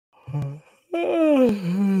Good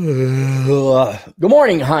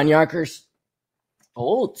morning, Hanyakers.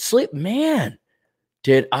 Oh, sleep, man.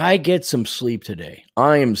 Did I get some sleep today?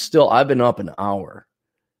 I've been up an hour,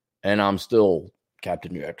 and I'm still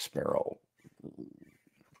Captain Jack Sparrow.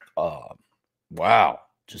 Wow.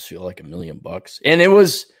 Just feel like $1,000,000. And it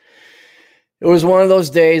was one of those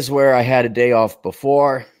days where I had a day off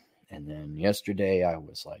before, and then yesterday I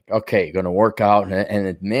was like, okay, going to work out, and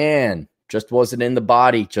it, man, just wasn't in the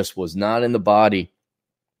body, just was not in the body.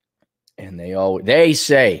 And they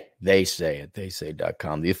say at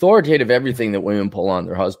theysay.com, the authoritative everything that women pull on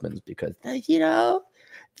their husbands, because,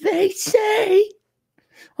 they say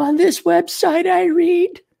on this website I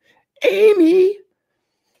read, Amy,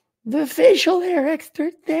 the facial hair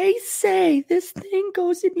expert, they say this thing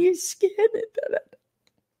goes in your skin.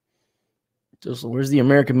 Just where's the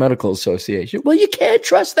American Medical Association? Well, you can't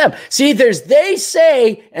trust them. See, there's they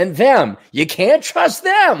say and them. You can't trust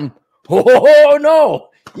them. Oh, no.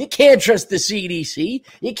 You can't trust the CDC.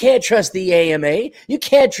 You can't trust the AMA. You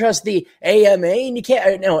can't trust the AMA. And you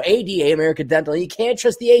can't, ADA, American Dental. You can't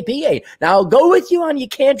trust the APA. Now, I'll go with you on you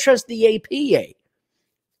can't trust the APA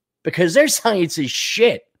because their science is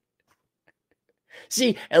shit.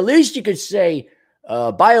 See, at least you could say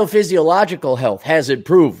biophysiological health has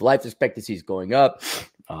improved. Life expectancy is going up.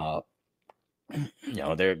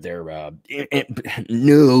 They're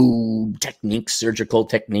new techniques, surgical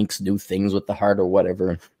techniques, new things with the heart or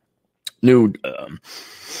whatever, new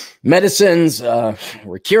medicines.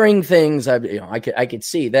 We're curing things. I could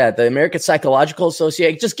see that. The American Psychological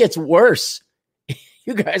Association just gets worse.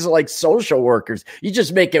 You guys are like social workers. You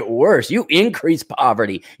just make it worse. You increase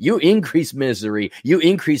poverty. You increase misery. You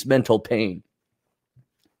increase mental pain.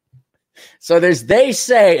 So there's they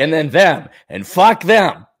say and then them, and fuck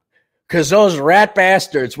them. Because those rat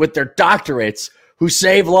bastards with their doctorates who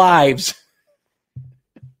save lives.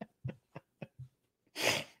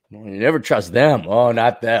 You never trust them. Oh,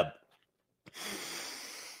 not them.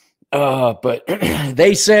 But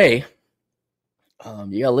they say,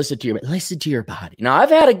 you got to listen to your body. Now, I've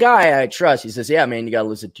had a guy I trust. He says, yeah, man, you got to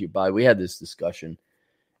listen to your body. We had this discussion.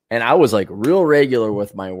 And I was like real regular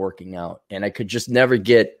with my working out. And I could just never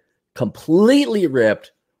get completely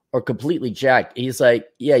ripped or completely jacked. He's like,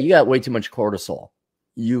 yeah, you got way too much cortisol.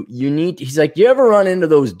 He's like, you ever run into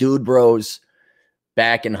those dude bros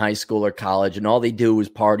back in high school or college and all they do is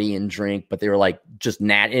party and drink, but they were like just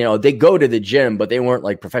they go to the gym, but they weren't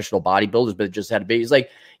like professional bodybuilders, but it just had to be. He's like,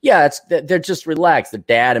 yeah, they're just relaxed. Their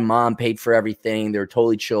dad and mom paid for everything. They're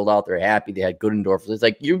totally chilled out. They're happy. They had good endorphins. It's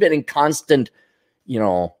like, you've been in constant,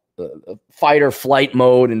 fight or flight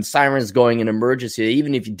mode and sirens going in emergency.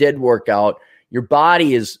 Even if you did work out, your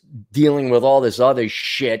body is dealing with all this other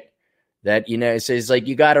shit that, it says like,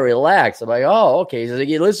 you got to relax. I'm like, oh, okay. So like,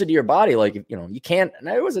 you listen to your body. Like, you can't. And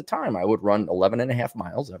there was a time I would run 11.5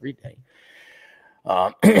 miles every day,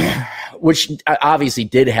 which obviously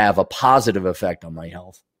did have a positive effect on my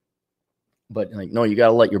health. But like, no, you got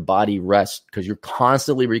to let your body rest because you're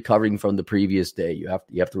constantly recovering from the previous day. You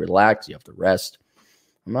have to relax. You have to rest.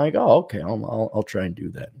 I'm like, oh, okay. I'll try and do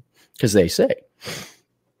that because they say.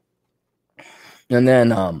 And then,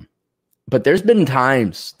 but there's been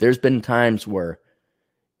times where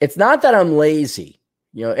it's not that I'm lazy.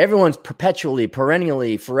 Everyone's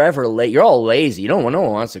perennially, forever late. You're all lazy. No one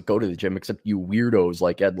wants to go to the gym except you weirdos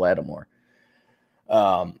like Ed Lattimore.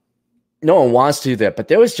 No one wants to do that. But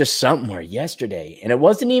there was just something where yesterday, and it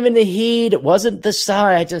wasn't even the heat. It wasn't the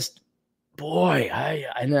sun.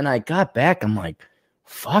 And then I got back. I'm like,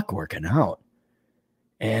 fuck working out.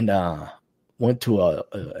 And, went to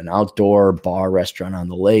an outdoor bar restaurant on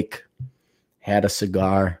the lake, had a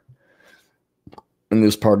cigar. In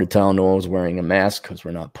this part of town, no one was wearing a mask because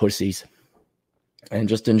we're not pussies. And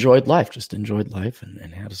just enjoyed life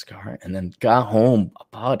and had a cigar. And then got home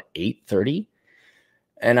about 8:30.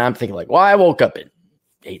 And I'm thinking like, well, I woke up at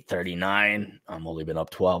 8:39. I'm only been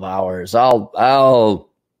up 12 hours.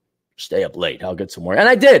 I'll stay up late. I'll get some more. And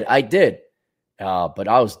I did. But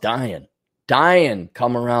I was dying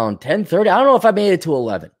come around 10:30. I don't know if I made it to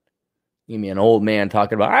 11. Give me an old man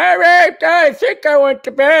talking about, I think I went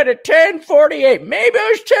to bed at 10:48. Maybe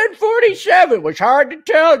it was 10:47. It was hard to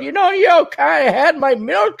tell. I had my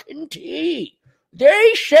milk and tea.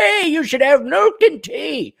 They say you should have milk and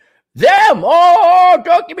tea. Them,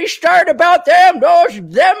 don't get me started about them.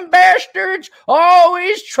 Them bastards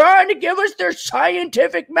always trying to give us their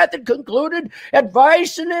scientific method concluded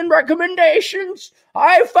advice and then recommendations.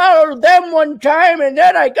 I followed them one time and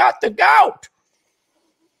then I got the gout.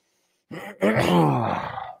 I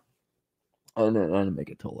didn't make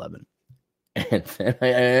it to 11.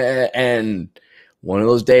 And One of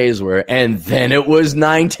those days where, and then it was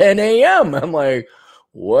 9:10 a.m. I'm like,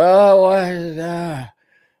 well,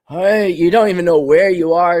 you don't even know where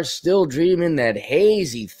you are, still dreaming that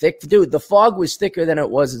hazy, thick, dude, the fog was thicker than it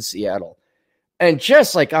was in Seattle. And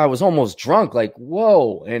just like I was almost drunk, like,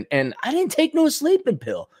 whoa. And I didn't take no sleeping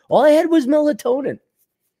pill. All I had was melatonin.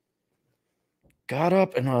 Got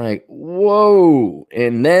up and I'm like, whoa.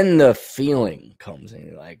 And then the feeling comes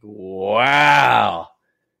in, like, wow.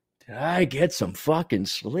 Did I get some fucking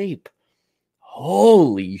sleep?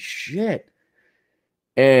 Holy shit.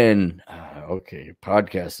 And, okay,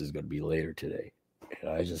 podcast is going to be later today.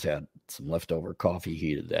 And I just had some leftover coffee,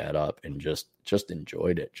 heated that up, and just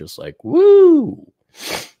enjoyed it. Just like, woo.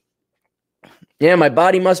 Yeah, my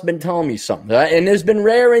body must have been telling me something. And there's been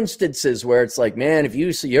rare instances where it's like, man, if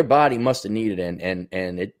you see, your body must have needed it,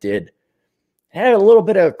 and it did. I had a little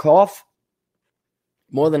bit of a cough,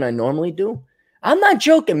 more than I normally do. I'm not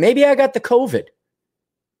joking. Maybe I got the COVID.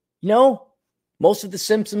 You know, most of the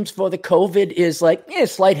symptoms for the COVID is like,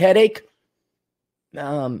 slight headache,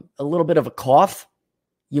 a little bit of a cough.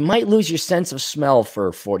 You might lose your sense of smell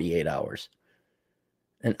for 48 hours.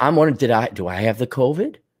 And I'm wondering, do I have the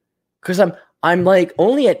COVID? Because I'm like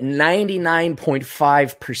only at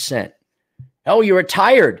 99.5%. Oh, you were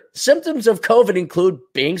tired. Symptoms of COVID include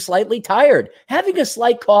being slightly tired, having a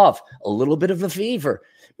slight cough, a little bit of a fever,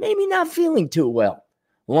 maybe not feeling too well,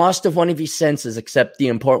 loss of one of your senses, except the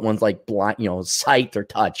important ones like blind, sight or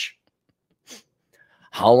touch.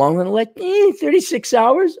 How long? Like 36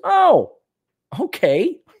 hours. Oh,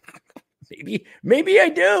 okay. Maybe I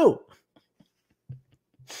do.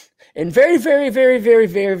 In very, very, very, very,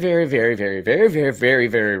 very, very, very, very, very, very, very,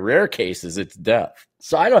 very rare cases, it's death.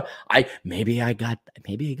 So maybe I got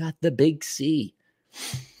the big C.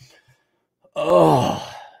 Oh,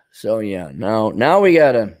 so yeah. Now we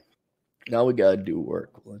gotta do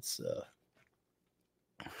work. Let's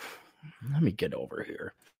let me get over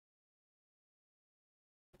here.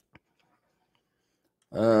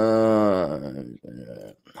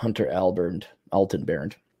 Hunter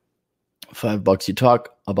Altenbernd. $5. You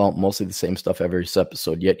talk about mostly the same stuff every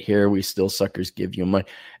episode, yet here we still suckers give you money.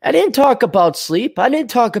 I didn't talk about sleep. I didn't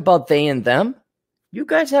talk about they and them. You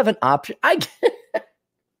guys have an option. I'm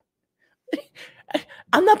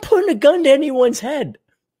not putting a gun to anyone's head.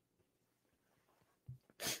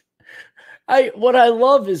 What I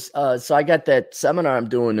love is so I got that seminar I'm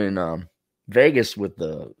doing in Vegas with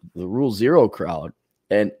the Rule Zero crowd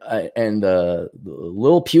and the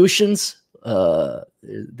Lilliputians.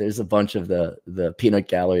 There's a bunch of the peanut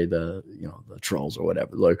gallery, the trolls or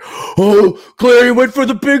whatever. Like, oh, Claire, he went for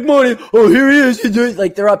the big money. Oh, here he is.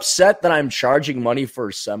 Like, they're upset that I'm charging money for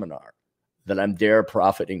a seminar that I'm there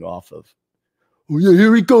profiting off of. Oh yeah,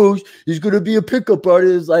 here he goes. He's gonna be a pickup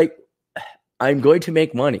artist. Like, I'm going to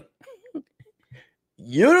make money.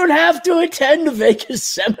 You don't have to attend the Vegas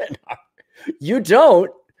seminar. You don't.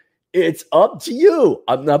 It's up to you.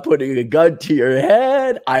 I'm not putting a gun to your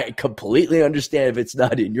head. I completely understand if it's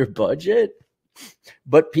not in your budget.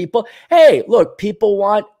 But people I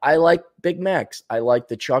like Big Macs. I like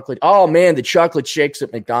the chocolate. Oh, man, the chocolate shakes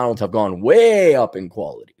at McDonald's have gone way up in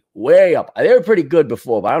quality. Way up. They were pretty good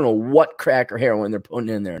before, but I don't know what crack or heroin they're putting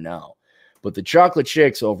in there now. But the chocolate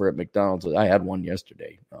shakes over at McDonald's, I had one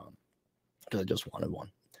yesterday because I just wanted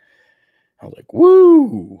one. I was like,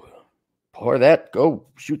 woo. Pour that, go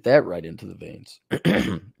shoot that right into the veins.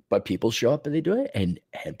 But people show up and they do it, and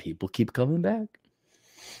people keep coming back.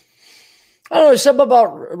 I don't know, something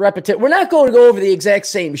about repetition. We're not going to go over the exact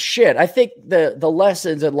same shit. I think the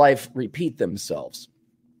lessons in life repeat themselves.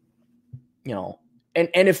 And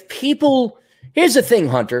if people, here's the thing,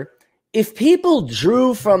 Hunter, if people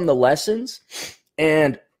drew from the lessons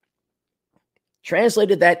and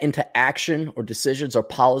translated that into action or decisions or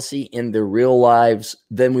policy in their real lives,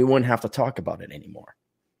 then we wouldn't have to talk about it anymore.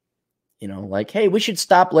 Like, hey, we should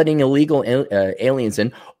stop letting illegal aliens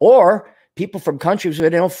in, or people from countries where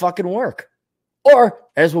they don't fucking work. Or,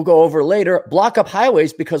 as we'll go over later, block up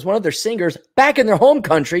highways because one of their singers back in their home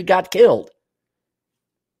country got killed.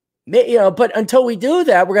 But until we do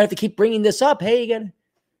that, we're going to have to keep bringing this up. Hey,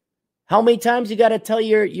 how many times you got to tell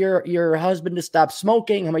your husband to stop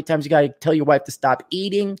smoking? How many times you got to tell your wife to stop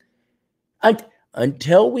eating?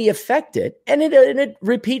 Until we affect it, and it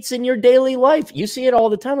repeats in your daily life. You see it all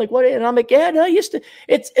the time. Like, what? And I'm like, yeah, no, I used to.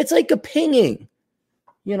 It's like a pinging,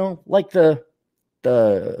 like the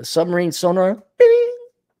submarine sonar. Bing,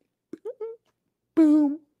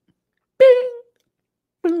 boom, bing,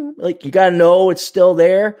 boom. Like, you got to know it's still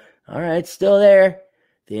there. All right, it's still there.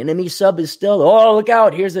 The enemy sub is still. Oh, look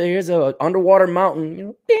out! Here's a underwater mountain.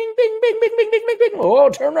 Bing, bing, bing, bing, bing, bing, bing, bing. Oh,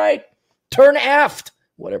 turn right, turn aft.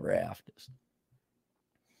 Whatever aft is.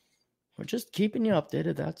 We're just keeping you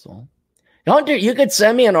updated, that's all. Hunter, you could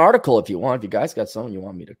send me an article if you want. If you guys got something you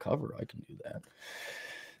want me to cover, I can do that.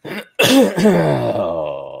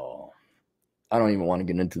 Oh, I don't even want to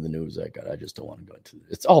get into the news I just don't want to go into it.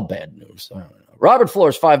 It's all bad news. I don't know. Robert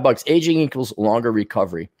Flores, $5. Aging equals longer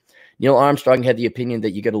recovery. Neil Armstrong had the opinion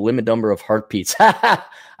that you get a limited number of heartbeats. I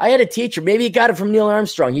had a teacher. Maybe he got it from Neil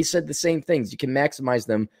Armstrong. He said the same things. You can maximize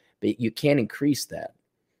them, but you can't increase that.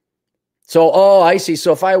 So, I see.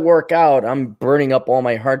 So if I work out, I'm burning up all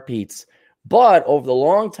my heartbeats. But over the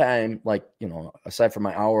long time, like, aside from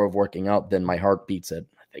my hour of working out, then my heartbeat's I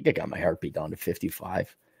think I got my heartbeat down to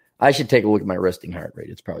 55. I should take a look at my resting heart rate.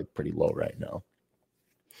 It's probably pretty low right now.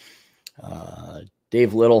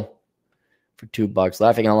 Dave Little for $2.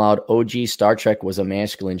 Laughing out loud. OG Star Trek was a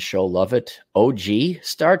masculine show. Love it. OG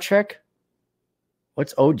Star Trek?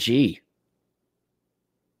 What's OG?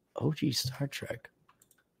 OG Star Trek.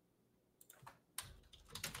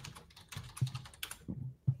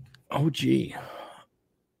 OG.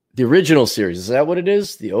 The original series. Is that what it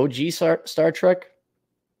is? The OG Star Trek?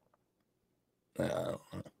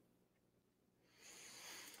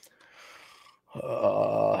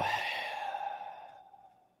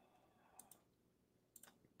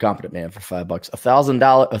 Competent man for $5.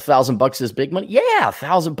 $1,000 is big money. Yeah,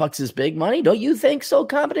 $1,000 is big money. Don't you think so,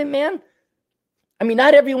 competent man? I mean,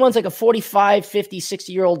 not everyone's like a 45, 50,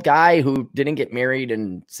 60-year-old guy who didn't get married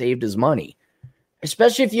and saved his money.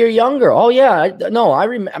 Especially if you're younger. Oh, yeah.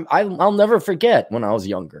 I'll never forget when I was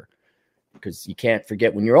younger. Because you can't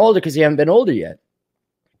forget when you're older because you haven't been older yet.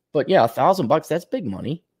 But yeah, $1,000, that's big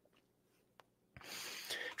money.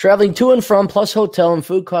 Traveling to and from plus hotel and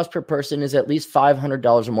food cost per person is at least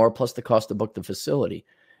 $500 or more plus the cost to book the facility.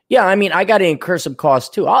 Yeah, I mean, I got to incur some costs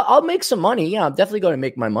too. I'll make some money. Yeah, I'm definitely going to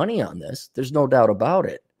make my money on this. There's no doubt about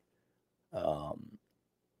it.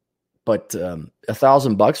 But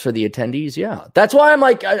 $1,000 for the attendees, yeah. That's why I'm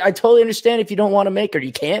like, I totally understand if you don't want to make it or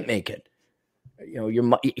you can't make it.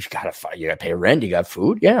 You gotta pay rent, you got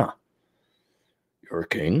food, yeah. You're a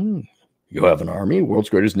king. You have an army, world's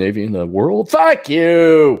greatest navy in the world. Fuck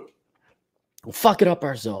you. We'll fuck it up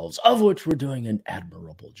ourselves, of which we're doing an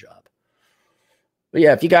admirable job. But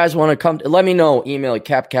yeah, if you guys want to come, let me know. Email at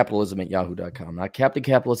capcapitalism@yahoo.com. Not Captain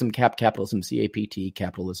Capitalism, Capitalism, CAPT,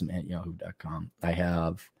 capitalism@yahoo.com. I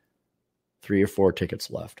have 3 or 4 tickets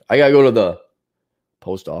left. I got to go to the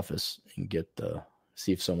post office and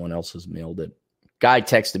see if someone else has mailed it. Guy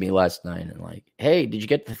texted me last night and like, hey, did you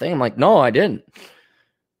get the thing? I'm like, no, I didn't.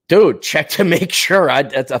 Dude, check to make sure.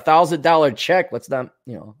 It's a $1,000 check. Let's not,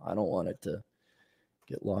 I don't want it to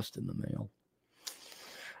get lost in the mail.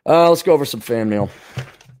 Let's go over some fan mail.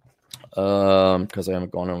 Because I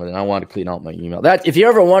haven't gone over it. I want to clean out my email. That, if you're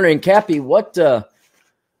ever wondering, Cappy, how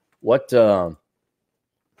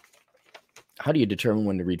do you determine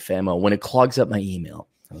when to read fan mail? When it clogs up my email.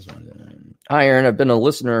 Hi, Aaron. I've been a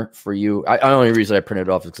listener for you. The only reason I printed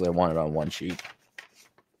it off is because I want it on one sheet.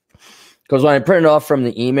 Because when I print it off from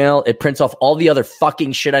the email, it prints off all the other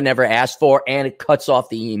fucking shit I never asked for, and it cuts off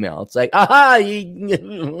the email. It's like,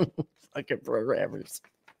 fucking programmers.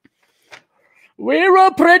 We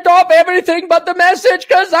will print off everything but the message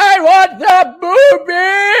because I want the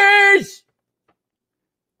movies.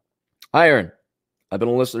 Hi, Aaron. I've been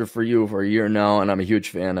a listener for you for a year now, and I'm a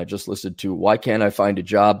huge fan. I just listened to Why Can't I Find a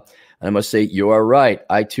Job? And I must say, you are right.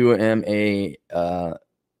 I, too, am a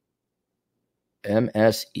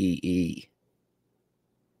MSEE.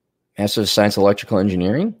 Master of Science Electrical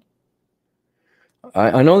Engineering?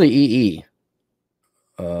 I know the EE.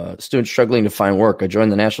 Student struggling to find work. I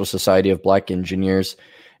joined the National Society of Black Engineers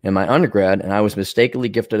in my undergrad, and I was mistakenly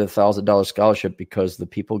gifted a $1,000 scholarship because the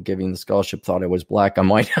people giving the scholarship thought I was black. I'm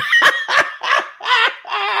white.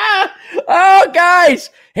 Oh, guys.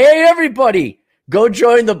 Hey, everybody. Go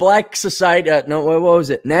join the Black Society. What was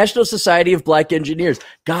it? National Society of Black Engineers.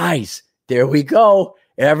 Guys, there we go.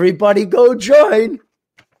 Everybody go join.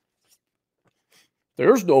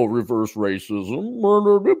 There's no reverse racism.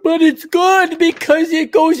 But it's good because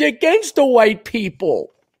it goes against the white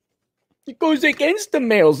people. It goes against the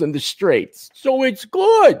males and the straights. So it's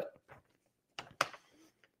good.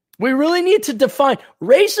 We really need to define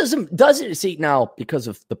racism. Doesn't see now because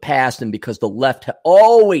of the past and because the left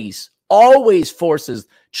always forces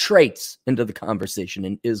traits into the conversation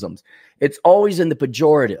and isms. It's always in the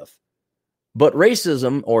pejorative. But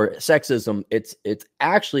racism or sexism, it's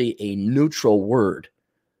actually a neutral word.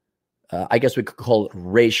 I guess we could call it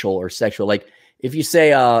racial or sexual. Like if you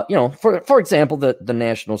say, for example, the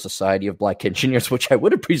National Society of Black Engineers, which I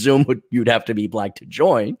would have presumed you'd have to be black to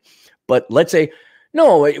join. But let's say,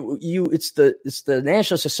 no, it's the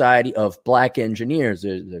National Society of Black Engineers.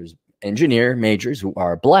 There's engineer majors who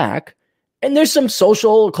are black, And there's some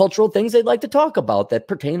social, cultural things they'd like to talk about that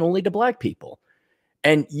pertain only to black people.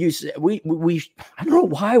 And we I don't know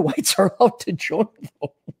why whites are allowed to join.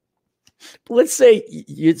 Let's say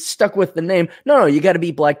you're stuck with the name. No, you got to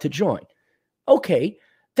be black to join. Okay,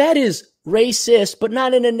 that is racist, but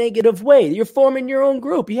not in a negative way. You're forming your own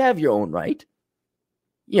group. You have your own right.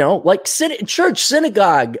 Like church,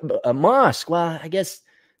 synagogue, a mosque. Well, I guess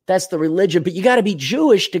that's the religion, but you got to be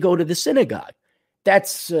Jewish to go to the synagogue.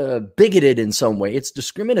 That's bigoted in some way. It's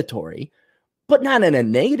discriminatory, but not in a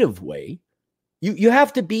negative way. You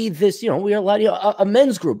have to be this, we are allowed a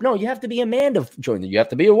men's group. No, you have to be a man to join you have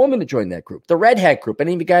to be a woman to join that group. The red hat group.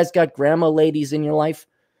 Any of you guys got grandma ladies in your life?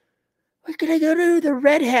 We're going to go to the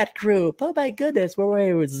red hat group. Oh my goodness. We're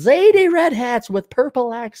wearing zany red hats with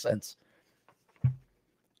purple accents.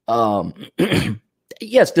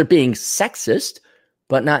 Yes, they're being sexist,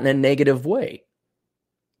 but not in a negative way.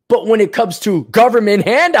 But when it comes to government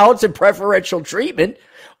handouts and preferential treatment,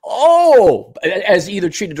 as either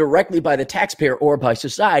treated directly by the taxpayer or by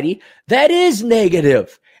society, that is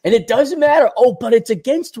negative. And it doesn't matter. But it's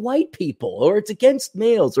against white people, or it's against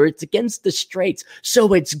males, or it's against the straights.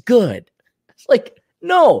 So it's good. It's like,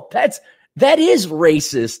 no, that is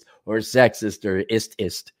racist or sexist or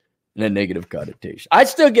ist in a negative connotation. I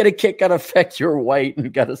still get a kick out of fact you're white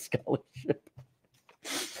and got a scholarship.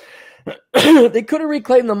 They could have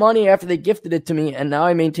reclaimed the money after they gifted it to me, and now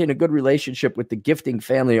I maintain a good relationship with the gifting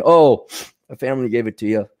family. Oh, a family gave it to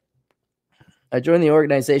you. I joined the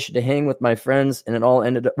organization to hang with my friends, and it all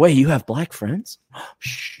ended up... Wait, you have black friends?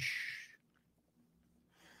 Shh.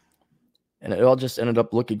 And it all just ended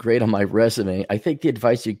up looking great on my resume. I think the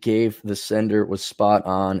advice you gave the sender was spot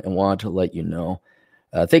on and wanted to let you know.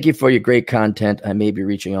 Thank you for your great content. I may be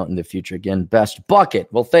reaching out in the future again. Best,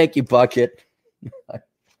 Bucket. Well, thank you, Bucket.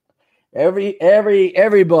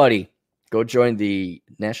 Everybody go join the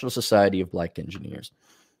National Society of Black Engineers.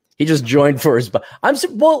 He just joined for his.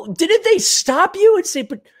 Well, didn't they stop you and say,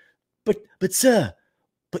 but sir,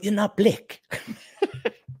 but you're not black?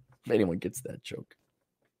 If anyone gets that joke,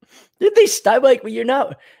 did they stop? Like, well, you're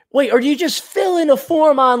not. Wait, or do you just fill in a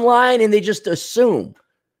form online and they just assume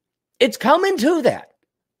it's coming to that?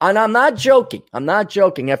 And I'm not joking.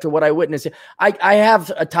 After what I witnessed, I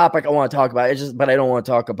have a topic I want to talk about. But I don't want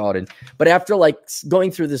to talk about it. But after going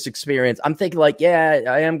through this experience, I'm thinking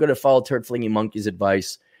I am going to follow Turd Flinging Monkey's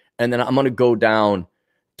advice, and then I'm going to go down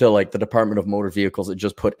to the Department of Motor Vehicles and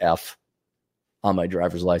just put F on my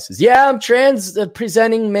driver's license. Yeah, I'm trans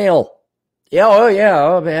presenting male. Yeah,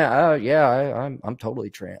 I'm totally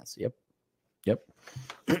trans. Yep.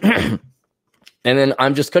 And then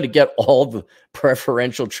I'm just going to get all the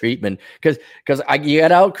preferential treatment because you got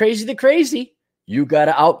to out crazy the crazy. You got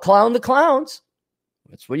to out clown the clowns.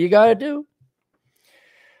 That's what you got to do.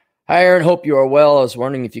 Hi, Aaron. Hope you are well. I was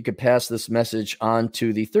wondering if you could pass this message on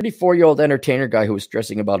to the 34-year-old entertainer guy who was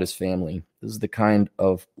stressing about his family. This is the kind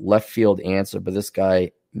of left field answer, but this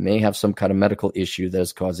guy may have some kind of medical issue that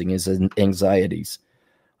is causing his anxieties.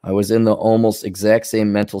 I was in the almost exact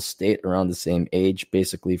same mental state around the same age,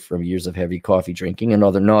 basically from years of heavy coffee drinking and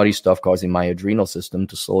other naughty stuff causing my adrenal system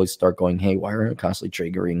to slowly start going haywire and constantly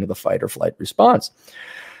triggering the fight or flight response.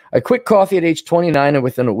 I quit coffee at age 29, and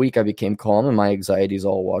within a week I became calm and my anxieties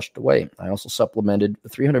all washed away. I also supplemented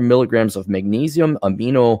 300 milligrams of magnesium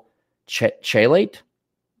amino chelate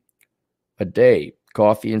a day.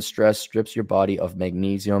 Coffee and stress strips your body of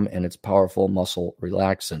magnesium and its powerful muscle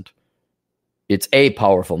relaxant. It's a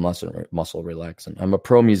powerful muscle relaxant. I'm a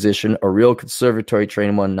pro musician, a real conservatory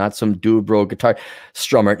trained one, not some dude bro guitar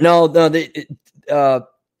strummer. No,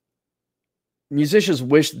 musicians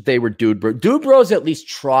wish that they were dude bro. Dude bros at least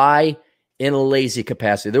try in a lazy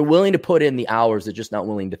capacity. They're willing to put in the hours. They're just not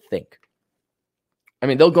willing to think. I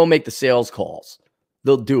mean, they'll go make the sales calls.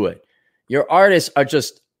 They'll do it. Your artists are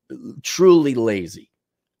just truly lazy.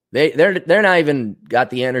 They're not even got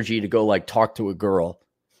the energy to go talk to a girl.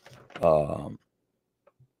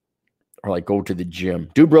 Or go to the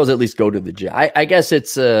gym. Dude bros at least go to the gym. I guess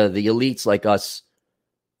it's the elites like us.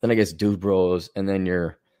 Then I guess dude bros, and then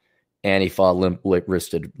your Antifa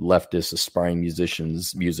limp-wristed leftist aspiring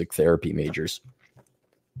musicians, music therapy majors.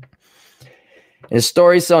 And his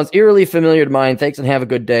story sounds eerily familiar to mine. Thanks and have a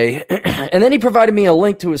good day. And then he provided me a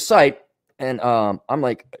link to his site. And I'm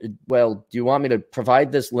like, well, do you want me to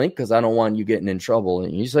provide this link? Because I don't want you getting in trouble.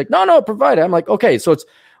 And he's like, no, provide it. I'm like, okay. So it's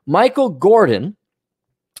Michael Gordon.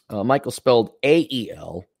 Michael spelled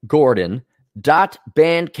A-E-L,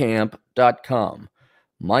 Gordon.bandcamp.com.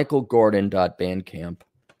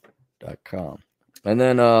 michaelgordon.bandcamp.com. And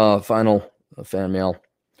then final fan mail.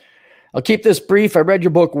 I'll keep this brief. I read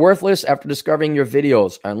your book, Worthless, after discovering your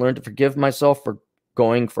videos. I learned to forgive myself for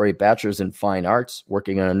going for a bachelor's in fine arts,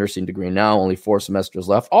 working on a nursing degree now, only 4 semesters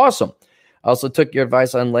left. Awesome. I also took your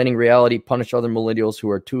advice on letting reality punish other millennials who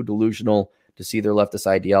are too delusional to see their leftist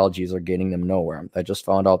ideologies are getting them nowhere. I just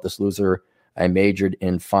found out this loser I majored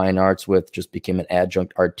in fine arts with just became an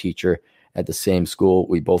adjunct art teacher at the same school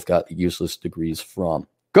we both got useless degrees from.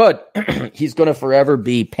 Good. He's going to forever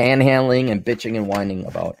be panhandling and bitching and whining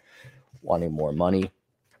about wanting more money.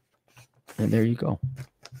 And there you go.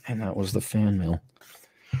 And that was the fan mail.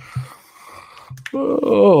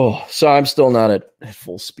 Oh, so I'm still not at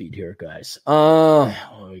full speed here, guys.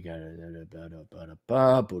 We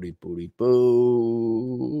got booty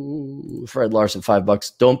boo. Fred Larson,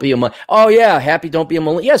 $5. Don't be a oh yeah, happy don't be a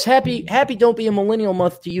millennial. Yes, happy don't be a millennial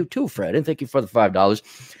month to you too, Fred. And thank you for the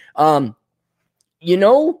 $5. You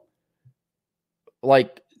know,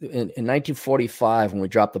 like in 1945 when we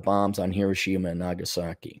dropped the bombs on Hiroshima and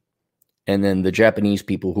Nagasaki. And then the Japanese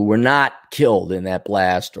people who were not killed in that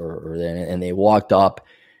blast, and they walked up,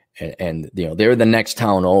 and you know they're the next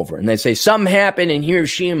town over, and they say something happened in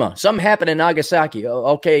Hiroshima, something happened in Nagasaki. Oh,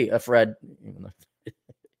 okay, Fred,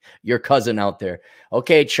 your cousin out there.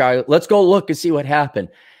 Okay, Charlie, let's go look and see what happened.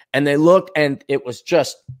 And they looked, and it was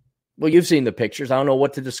just, well, you've seen the pictures. I don't know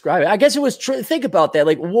what to describe it. I guess it was true. Think about that.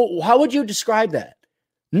 Like, how would you describe that?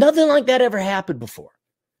 Nothing like that ever happened before.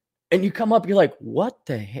 And you come up, you're like, what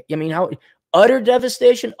the heck? I mean, how utter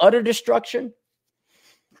devastation, utter destruction.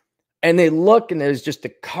 And they look, and there's just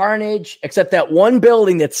the carnage, except that one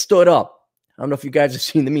building that stood up. I don't know if you guys have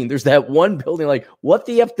seen the meme. There's that one building, like, what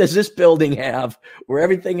the F does this building have where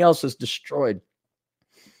everything else is destroyed?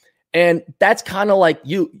 And that's kind of like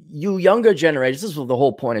you younger generations. This was the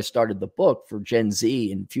whole point I started the book for Gen Z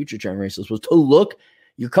and future generations, was to look.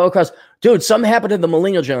 You come across, dude, something happened to the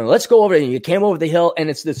millennial generation. Let's go over there. And you came over the hill, and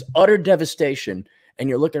it's this utter devastation. And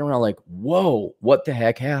you're looking around like, whoa, what the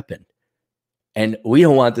heck happened? And we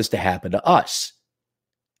don't want this to happen to us.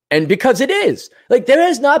 And because it is. Like, there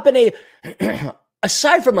has not been a,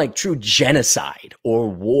 aside from like true genocide or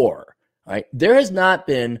war, right? There has not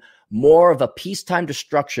been more of a peacetime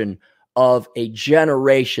destruction of a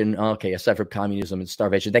generation, okay, aside from communism and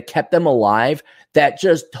starvation, that kept them alive, that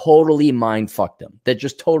just totally mind fucked them, that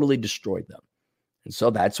just totally destroyed them. And so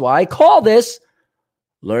that's why I call this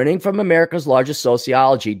learning from America's largest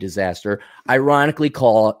sociology disaster, ironically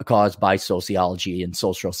caused by sociology and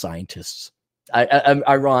social scientists.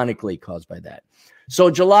 Ironically caused by that.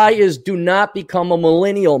 So July is Do Not Become a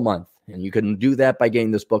Millennial Month. And you can do that by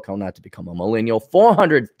getting this book, How Not to Become a Millennial.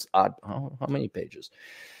 400, how many pages?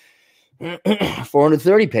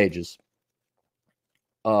 430 pages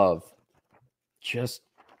of just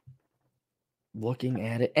looking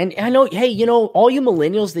at it. And I know, hey, you know, all you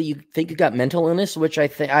millennials that you think you got mental illness, which I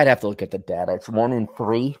think I'd have to look at the data. It's 1 in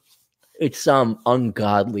 3. It's some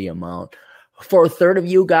ungodly amount. For a third of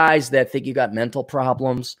you guys that think you got mental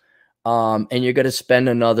problems, and you're going to spend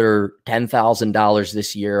another $10,000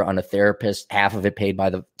 this year on a therapist, half of it paid by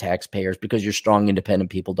the taxpayers, because you're strong, independent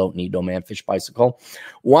people don't need no man fish bicycle.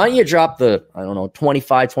 Why don't you drop the, I don't know,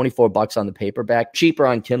 $24 on the paperback, cheaper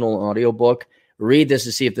on Kindle audiobook. Read this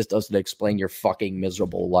to see if this doesn't explain your fucking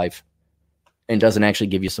miserable life and doesn't actually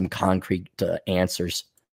give you some concrete answers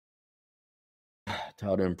to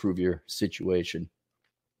how to improve your situation.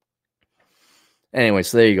 Anyway,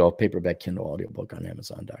 so there you go. Paperback Kindle audiobook on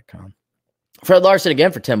Amazon.com. Fred Larson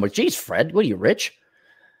again for 10 bucks. Jeez, Fred, what are you, rich?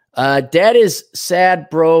 Dad is sad,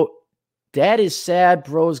 bro. Dad is sad,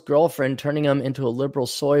 bro's girlfriend turning him into a liberal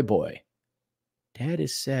soy boy. Dad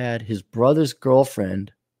is sad. His brother's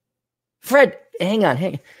girlfriend. Fred, hang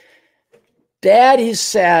on. Dad is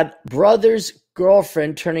sad. Brother's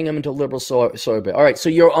girlfriend turning him into a liberal soy boy. All right, so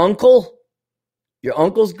your uncle's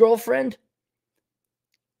girlfriend?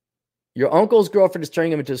 Your uncle's girlfriend is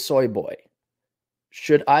turning him into a soy boy.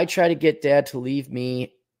 Should I try to get dad to leave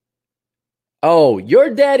me? Oh,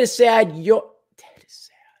 your dad is sad. Your dad is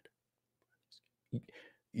sad.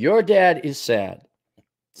 Your dad is sad.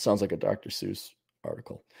 Sounds like a Dr. Seuss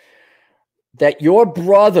article. That your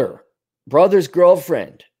brother's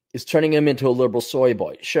girlfriend is turning him into a liberal soy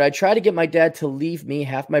boy. Should I try to get my dad to leave me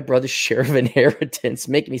half my brother's share of inheritance,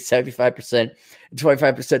 make me 75% and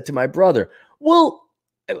 25% to my brother? Well,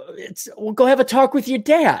 we'll go have a talk with your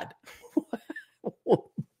dad.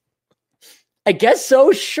 I guess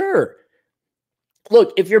so, sure.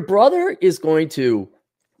 Look, if your brother is going to,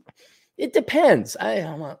 it depends.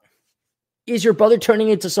 Is your brother turning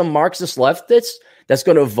into some Marxist leftist that's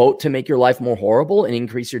going to vote to make your life more horrible and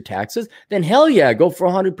increase your taxes? Then hell yeah, go for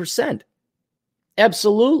 100%.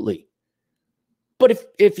 Absolutely.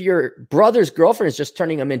 But if your brother's girlfriend is just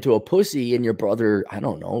turning him into a pussy and your brother, I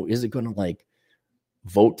don't know, is it going to like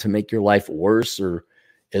vote to make your life worse, or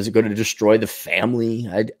is it going to destroy the family?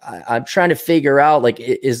 I'm trying to figure out, like,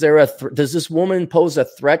 is there does this woman pose a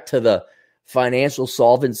threat to the financial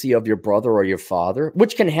solvency of your brother or your father,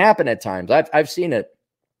 which can happen at times. I've seen it.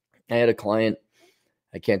 I had a client,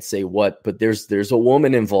 I can't say what, but there's a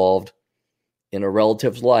woman involved in a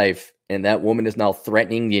relative's life, and that woman is now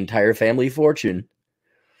threatening the entire family fortune.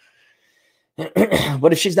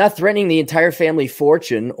 But if she's not threatening the entire family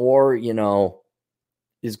fortune, or,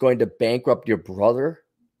 is going to bankrupt your brother,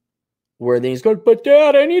 where then he's going, but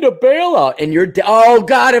Dad, I need a bailout. And you're, oh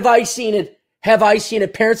God, have I seen it?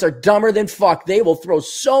 Parents are dumber than fuck. They will throw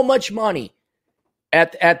so much money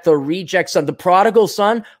at the reject son, the prodigal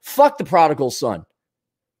son. Fuck the prodigal son.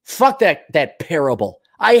 Fuck that parable.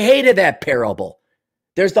 I hated that parable.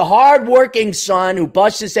 There's the hardworking son who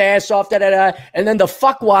busts his ass off, and then the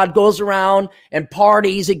fuckwad goes around and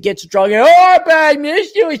parties and gets drunk. Oh, I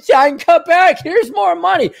missed you, son. Come back. Here's more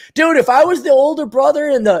money. Dude, if I was the older brother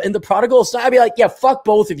in the prodigal son, I'd be like, yeah, fuck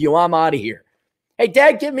both of you. I'm out of here. Hey,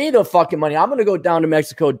 Dad, give me the fucking money. I'm going to go down to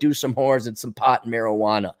Mexico, do some whores and some pot and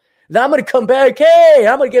marijuana. Then I'm going to come back. Hey,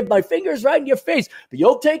 I'm going to give my fingers right in your face. But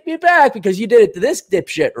you'll take me back because you did it to this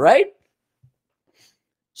dipshit, right?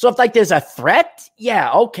 So if, like, there's a threat,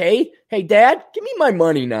 yeah, okay. Hey, Dad, give me my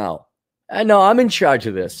money now. I know I'm in charge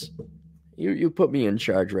of this. You put me in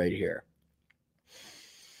charge right here.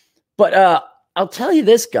 But I'll tell you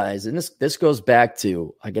this, guys, and this goes back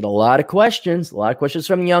to, I get a lot of questions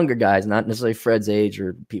from younger guys, not necessarily Fred's age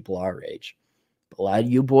or people our age. But a lot of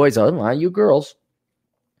you boys, a lot of you girls.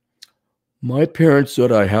 My parents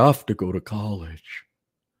said I have to go to college,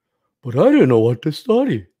 but I didn't know what to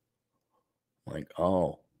study. Like,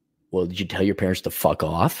 oh, well, did you tell your parents to fuck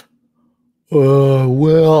off?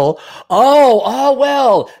 Well,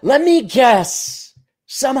 let me guess.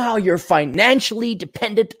 Somehow you're financially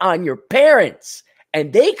dependent on your parents,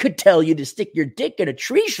 and they could tell you to stick your dick in a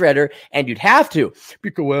tree shredder, and you'd have to.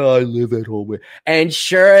 Because, well, I live at home. And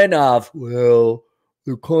sure enough, well,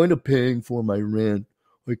 they're kind of paying for my rent.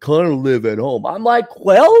 I kind of live at home. I'm like,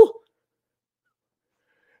 well,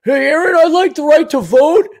 hey, Aaron, I'd like the right to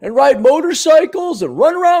vote and ride motorcycles and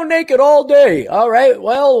run around naked all day. All right,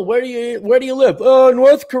 well, where do you live?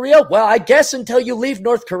 North Korea? Well, I guess until you leave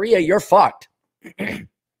North Korea, you're fucked. I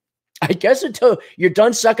guess until you're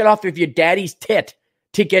done sucking off of your daddy's tit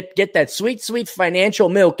to get that sweet, sweet financial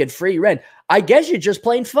milk and free rent, I guess you're just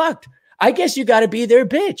plain fucked. I guess you got to be their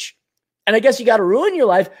bitch. And I guess you got to ruin your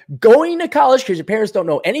life going to college because your parents don't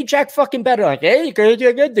know any jack fucking better. Like, hey, you could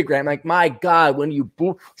get a good degree. I'm like, my God,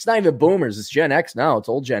 it's not even boomers. It's Gen X now. It's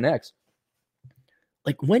old Gen X.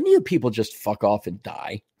 Like, when do people just fuck off and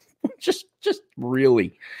die? just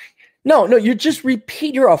really. No, you just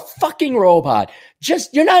repeat. You're a fucking robot.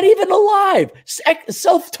 You're not even alive.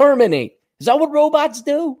 Self-terminate. Is that what robots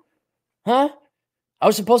do? Huh? I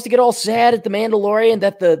was supposed to get all sad at the Mandalorian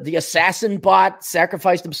that the assassin bot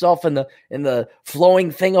sacrificed himself in the flowing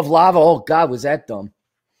thing of lava. Oh God, was that dumb?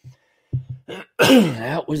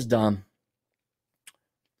 That was dumb.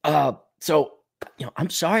 So I'm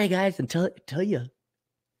sorry, guys. Until you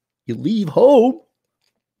leave home,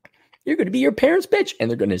 you're going to be your parents' bitch, and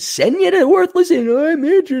they're going to send you to worthless. And I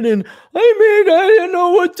didn't know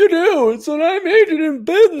what to do, so I majored in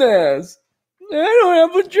business. I don't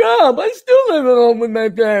have a job. I still live at home with my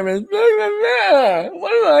parents. What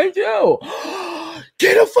do I do?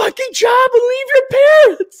 Get a fucking job and leave your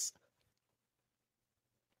parents.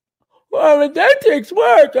 Well, if that takes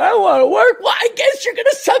work, I want to work. Well, I guess you're going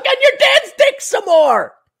to suck on your dad's dick some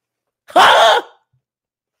more. Huh?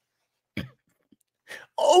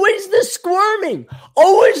 Always the squirming.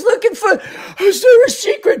 Always looking for, is there a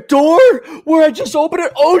secret door where I just open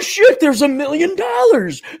it? Oh shit, there's $1 million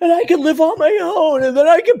and I can live on my own and then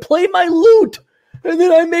I can play my lute. And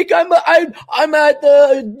then I'm at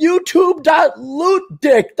the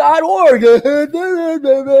youtube.lootdick.org.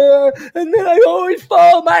 And then I always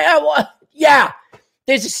follow yeah,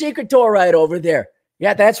 there's a secret door right over there.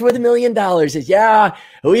 Yeah, that's where the $1 million is. Yeah,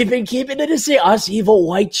 we've been keeping it a secret. Us evil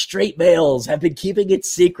white straight males have been keeping it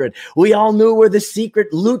secret. We all knew where the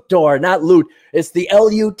secret loot door, not loot, it's the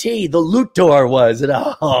L-U-T, the loot door was.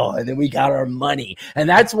 And then we got our money. And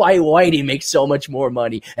that's why Whitey makes so much more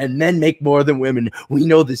money and men make more than women. We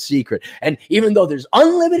know the secret. And even though there's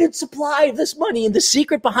unlimited supply of this money and the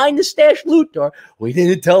secret behind the stash loot door, we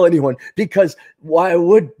didn't tell anyone because why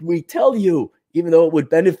would we tell you? Even though it would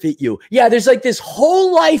benefit you. Yeah, there's like this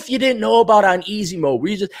whole life you didn't know about on easy mode.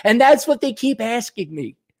 And that's what they keep asking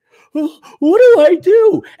me. Well, what do I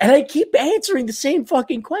do? And I keep answering the same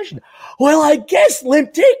fucking question. Well, I guess,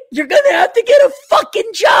 Limp Dick, you're going to have to get a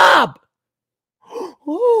fucking job.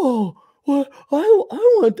 Oh, Well,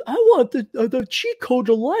 I want the cheat code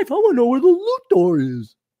to life. I want to know where the loot door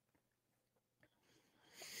is.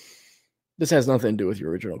 This has nothing to do with your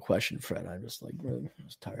original question, Fred. I'm just like really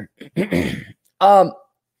tired.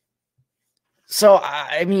 So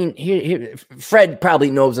I mean, Fred probably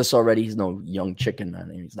knows this already. He's no young chicken. I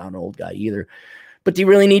mean, he's not an old guy either. But do you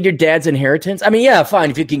really need your dad's inheritance? I mean, yeah,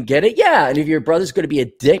 fine. If you can get it, yeah. And if your brother's going to be a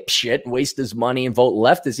dipshit and waste his money and vote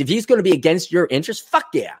leftist, if he's going to be against your interests, fuck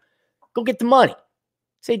yeah. Go get the money.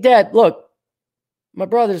 Say, Dad, look, my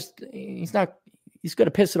brother's, he's going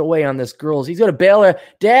to piss it away on this girl. He's going to bail her.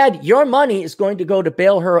 Dad, your money is going to go to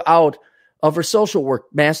bail her out of her social work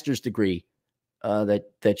master's degree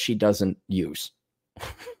that she doesn't use.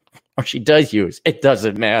 Or she does use. It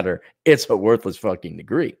doesn't matter. It's a worthless fucking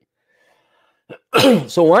degree.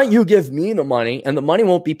 So why don't you give me the money, and the money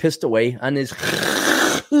won't be pissed away on this.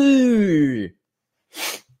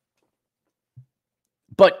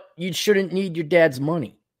 But you shouldn't need your dad's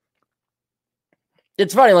money.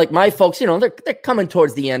 It's funny, like my folks, they're coming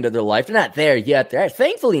towards the end of their life. They're not there yet. They're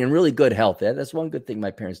thankfully in really good health. That's one good thing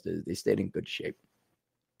my parents did. They stayed in good shape.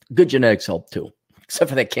 Good genetics helped too, except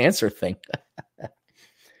for that cancer thing.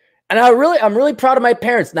 And I'm really proud of my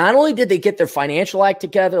parents. Not only did they get their financial act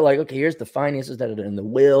together, like, okay, here's the finances that are in the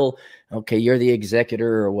will. Okay, you're the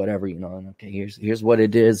executor or whatever, and okay, here's what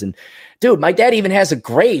it is. And dude, my dad even has a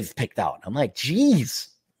grave picked out. I'm like, geez,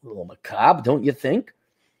 a little macabre, don't you think?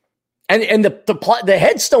 And the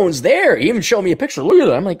headstone's there. He even showed me a picture. Look at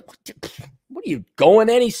that. I'm like, what are you going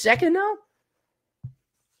any second now?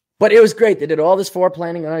 But it was great. They did all this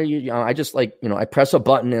foreplanning. I just I press a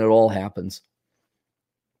button and it all happens.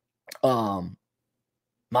 And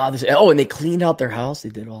they cleaned out their house. They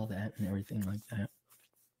did all that and everything like that.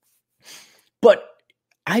 But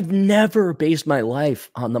I've never based my life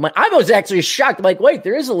on the money. I was actually shocked. I'm like, wait,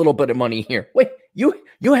 there is a little bit of money here. Wait, you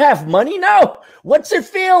have money now? What's it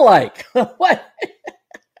feel like? What?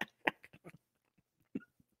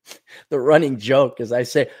 The running joke, as I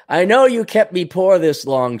say, I know you kept me poor this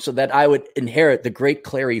long so that I would inherit the great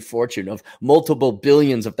Clary fortune of multiple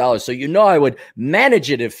billions of dollars. So I would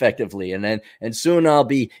manage it effectively, and soon I'll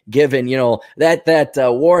be given, that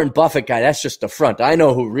Warren Buffett guy. That's just the front. I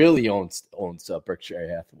know who really owns Berkshire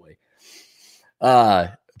Hathaway.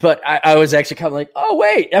 But I was actually kind of like, oh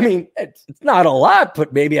wait, I mean, it's not a lot,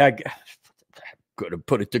 but maybe I could have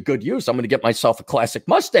put it to good use. I'm going to get myself a classic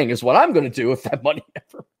Mustang, is what I'm going to do if that money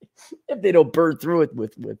ever. If they don't burn through it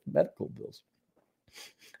with medical bills.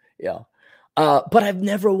 Yeah. But I've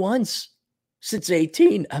never once since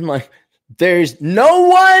 18, I'm like, there's no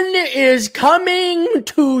one is coming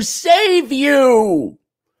to save you.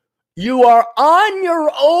 You are on your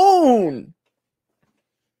own.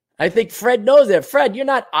 I think Fred knows that. Fred, you're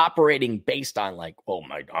not operating based on like, oh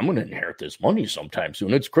my, I'm going to inherit this money sometime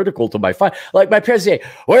soon. It's critical to my fine. Like my parents say,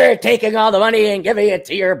 we're taking all the money and giving it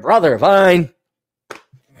to your brother. Fine.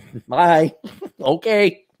 Bye.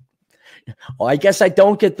 Okay. Well, I guess I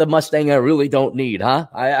don't get the Mustang I really don't need, huh?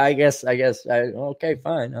 I guess. Okay,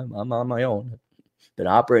 fine. I'm on my own. Been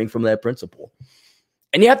operating from that principle.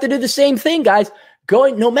 And you have to do the same thing, guys.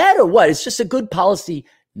 No matter what, it's just a good policy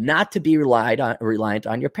not to be reliant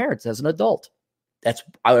on your parents as an adult. That's,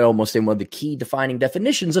 I would almost say, one of the key defining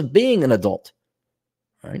definitions of being an adult.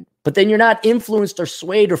 Right? But then you're not influenced or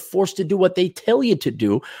swayed or forced to do what they tell you to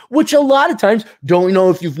do, which a lot of times, don't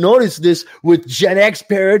know if you've noticed this with Gen X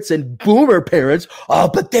parents and Boomer parents,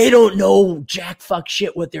 but they don't know jack fuck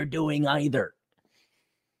shit what they're doing either.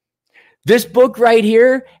 This book right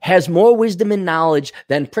here has more wisdom and knowledge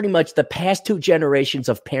than pretty much the past two generations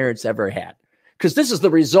of parents ever had. Because this is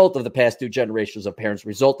the result of the past two generations of parents,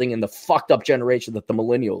 resulting in the fucked up generation that the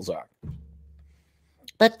millennials are.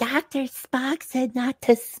 But Dr. Spock said not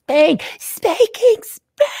to spank. Spanking's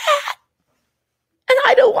bad. And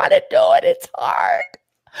I don't want to do it. It's hard.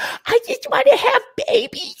 I just want to have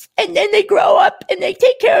babies. And then they grow up and they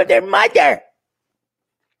take care of their mother.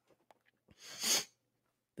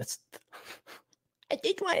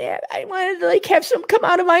 I wanted to like have some come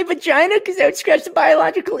out of my vagina because I would scratch the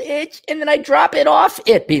biological itch. And then I drop it off,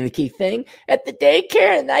 it being the key thing, at the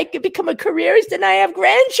daycare. And I could become a careerist and I have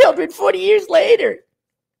grandchildren 40 years later.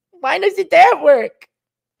 Why doesn't that work?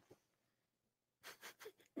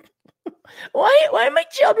 Why are my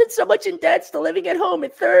children so much in debt still living at home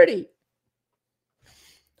at 30?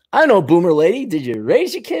 I don't know, Boomer lady. Did you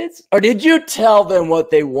raise your kids? Or did you tell them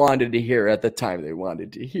what they wanted to hear at the time they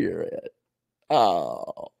wanted to hear it?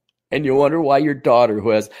 Oh. And you wonder why your daughter, who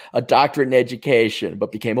has a doctorate in education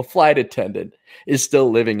but became a flight attendant, is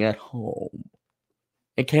still living at home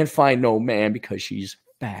and can't find no man because she's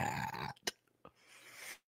fat.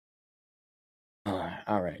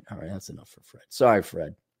 All right. That's enough for Fred. Sorry,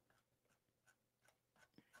 Fred.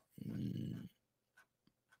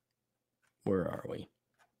 Where are we?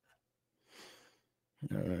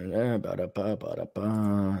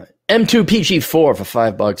 M2PG4 for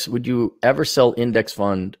 $5. Would you ever sell index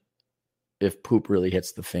fund if poop really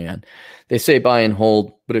hits the fan? They say buy and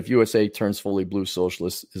hold, but if USA turns fully blue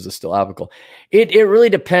socialist, is it still applicable? It really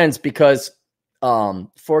depends because,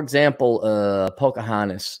 for example,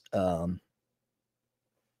 Pocahontas,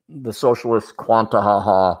 the socialist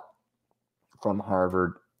quantahaha from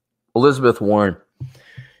Harvard, Elizabeth Warren,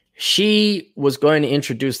 she was going to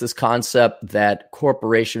introduce this concept that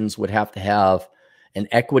corporations would have to have an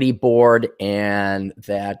equity board and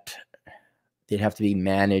that they'd have to be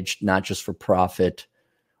managed not just for profit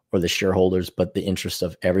or the shareholders, but the interest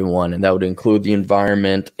of everyone. And that would include the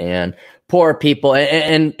environment and poor people.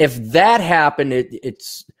 And if that happened,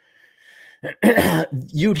 it's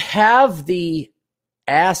you'd have the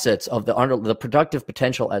assets of the productive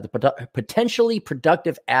potential, the potentially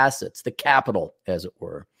productive assets, the capital, as it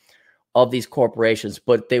were, of these corporations,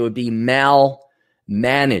 but they would be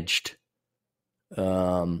managed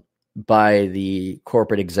by the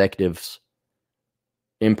corporate executives,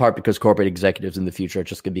 in part because corporate executives in the future are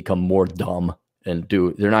just going to become more dumb and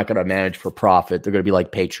they're not going to manage for profit. They're going to be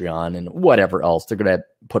like Patreon and whatever else. They're going to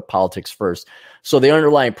put politics first. So the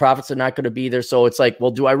underlying profits are not going to be there. So it's like,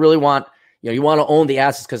 well, do I really want, you want to own the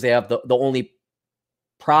assets because they have the only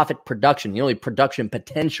profit production, the only production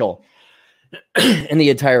potential in the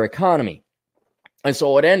entire economy. And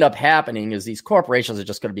so what ended up happening is these corporations are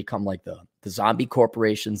just going to become like the zombie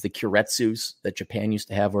corporations, the Kuretsus that Japan used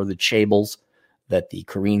to have, or the Chaebol that the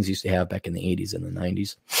Koreans used to have back in the 80s and the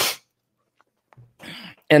 90s.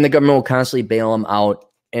 And the government will constantly bail them out.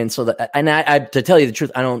 And so I to tell you the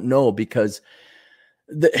truth, I don't know, because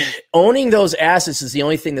owning those assets is the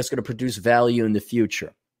only thing that's going to produce value in the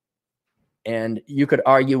future. And you could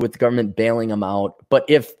argue with the government bailing them out. But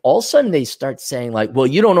if all of a sudden they start saying like, well,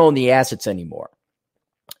 you don't own the assets anymore,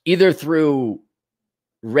 either through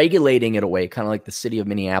regulating it away, kind of like the city of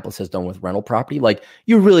Minneapolis has done with rental property, like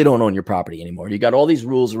you really don't own your property anymore. You got all these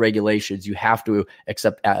rules and regulations. You have to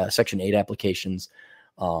accept Section 8 applications.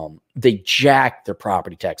 They jack their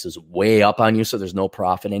property taxes way up on you, so there's no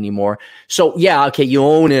profit anymore. So yeah, okay, you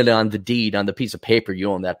own it on the deed, on the piece of paper,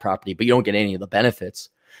 you own that property, but you don't get any of the benefits.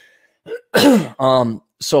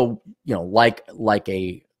 So, like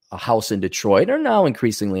a house in Detroit, or now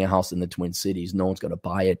increasingly a house in the Twin Cities, no one's going to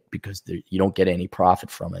buy it because you don't get any profit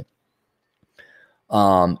from it.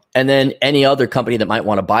 And then any other company that might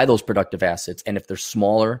want to buy those productive assets, and if they're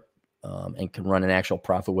smaller and can run an actual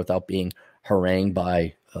profit without being harangued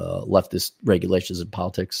by leftist regulations and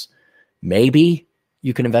politics, maybe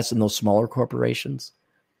you can invest in those smaller corporations.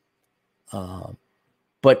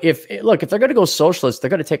 But if they're going to go socialist, they're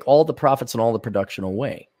going to take all the profits and all the production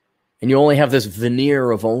away. And you only have this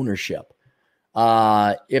veneer of ownership.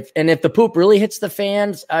 If the poop really hits the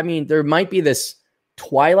fans, I mean, there might be this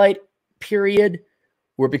twilight period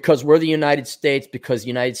where, because we're the United States, because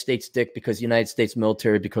United States dick, because United States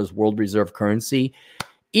military, because world reserve currency,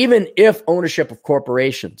 even if ownership of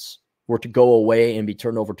corporations were to go away and be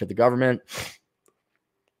turned over to the government,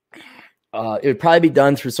 it would probably be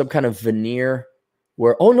done through some kind of veneer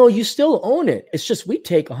where, oh no, you still own it. It's just we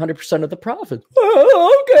take 100% of the profit.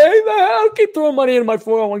 Oh, okay, I'll keep throwing money in my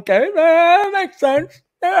 401k. That makes sense.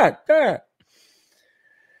 Yeah.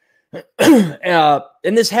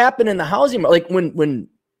 And this happened in the housing market. Like when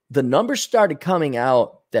the numbers started coming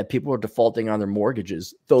out that people were defaulting on their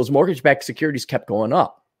mortgages, those mortgage-backed securities kept going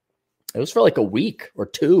up. It was for like a week or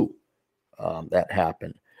two that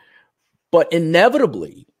happened. But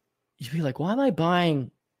inevitably, you'd be like, why am I buying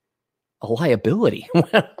a liability?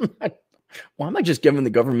 Why am I just giving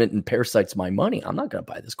the government and parasites my money? I'm not going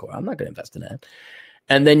to buy this core. I'm not going to invest in that.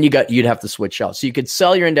 And then you'd have to switch out. So you could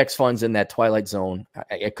sell your index funds in that twilight zone.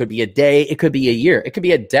 It could be a day. It could be a year. It could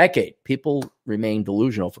be a decade. People remain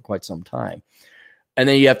delusional for quite some time. And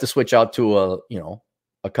then you have to switch out to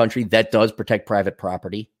a country that does protect private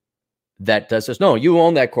property. That does this. No, you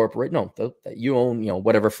own that corporate. No, you own,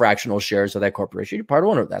 whatever fractional shares of that corporation. You're part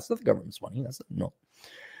owner. That's not the government's money. No.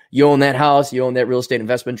 You own that house, you own that real estate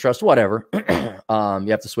investment trust, whatever. You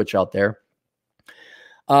have to switch out there.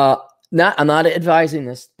 I'm not advising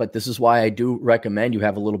this, but this is why I do recommend you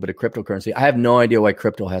have a little bit of cryptocurrency. I have no idea why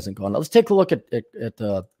crypto hasn't gone. Let's take a look at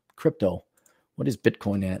crypto. What is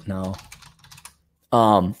Bitcoin at now?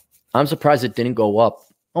 I'm surprised it didn't go up.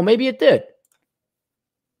 Oh, maybe it did.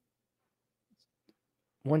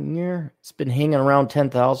 1 year, it's been hanging around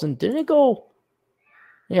 10,000. Didn't it go?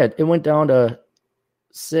 Yeah, it went down to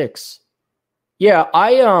 6. Yeah,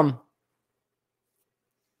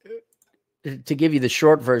 to give you the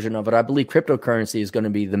short version of it, I believe cryptocurrency is going to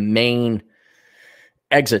be the main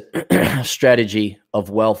exit strategy of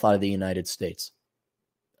wealth out of the United States.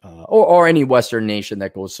 Or any Western nation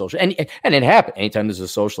that goes social. And it happened anytime there's a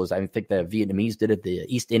socialist. I think the Vietnamese did it. The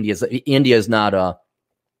India is not a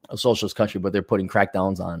socialist country, but they're putting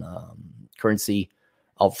crackdowns on currency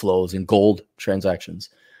outflows and gold transactions.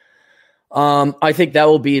 I think that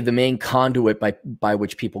will be the main conduit by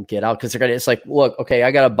which people get out, because it's like, look, okay, I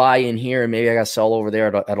got to buy in here and maybe I got to sell over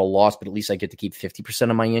there at a loss, but at least I get to keep 50%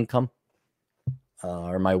 of my income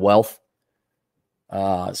or my wealth.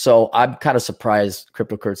 So I'm kind of surprised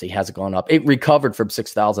cryptocurrency hasn't gone up. It recovered from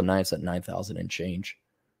 6,000, now it's at 9,000 and change.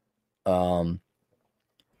 But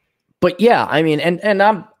yeah, I mean, and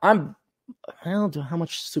I'm I don't know how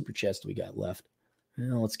much super chats do we got left.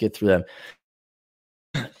 Let's get through them.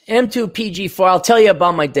 M2PG4, I'll tell you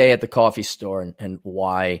about my day at the coffee store and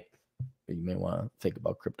why you may want to think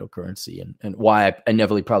about cryptocurrency and why I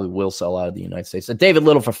inevitably probably will sell out of the United States. So David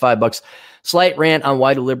Little for $5. Slight rant on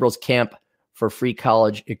why the liberals camp for free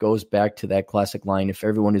college. It goes back to that classic line: if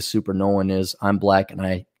everyone is super, no one is. I'm black and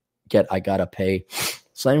I gotta pay.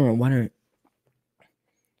 So I wonder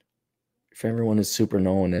if everyone is super,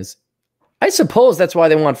 no one is. I suppose that's why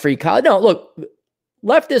they want free college. No, look,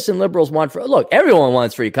 leftists and liberals want look, everyone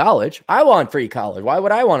wants free college. I want free college. Why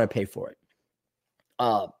would I want to pay for it?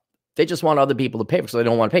 They just want other people to pay for it, so they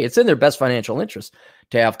don't want to pay. It's in their best financial interest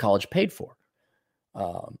to have college paid for.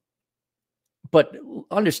 But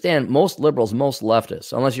understand, most liberals, most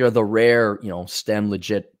leftists, unless you're the rare, STEM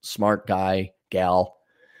legit smart guy, gal,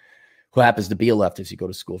 who happens to be a leftist, you go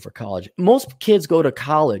to school for college. Most kids go to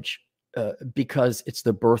college because it's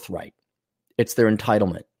their birthright. It's their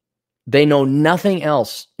entitlement. They know nothing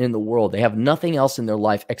else in the world. They have nothing else in their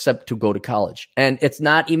life except to go to college. And it's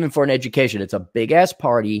not even for an education. It's a big-ass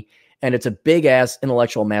party, and it's a big-ass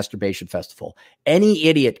intellectual masturbation festival. Any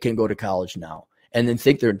idiot can go to college now and then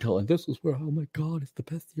think they're intelligent. This is where, oh my God, it's the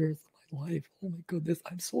best years of my life. Oh my goodness,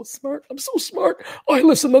 I'm so smart. I'm so smart. I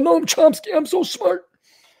listen to Noam Chomsky. I'm so smart.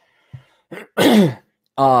 And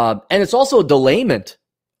it's also a delayment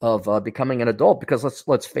of becoming an adult, because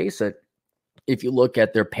let's face it, if you look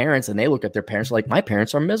at their parents and they look at their parents, like, my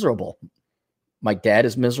parents are miserable. My dad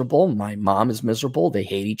is miserable. My mom is miserable. They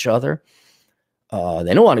hate each other. They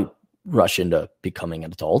don't want to rush into becoming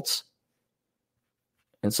adults.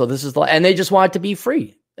 And so and they just want it to be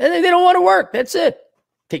free. And they don't want to work. That's it.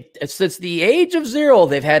 Since the age of 0,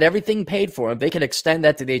 they've had everything paid for them. They can extend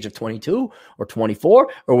that to the age of 22 or 24,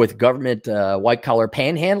 or with government white collar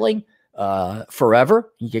panhandling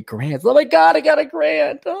forever. You get grants. Oh my God, I got a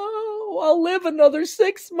grant. Oh, I'll live another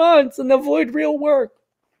 6 months and avoid real work.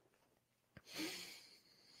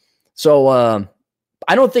 So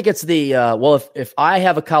I don't think it's if I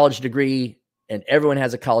have a college degree and everyone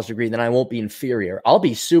has a college degree, then I won't be inferior. I'll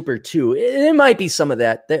be super too. There might be some of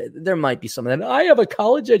that. There might be some of that. I have a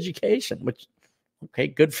college education, which, okay,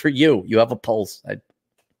 good for you. You have a pulse.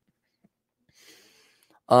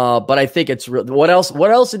 But I think it's real. What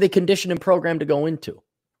else are they conditioned and programmed to go into?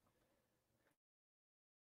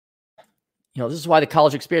 This is why the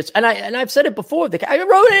college experience, and I've said it before. I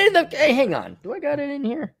wrote it in hey, hang on. Do I got it in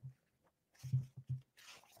here?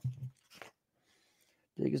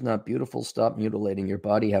 Big is not beautiful. Stop mutilating your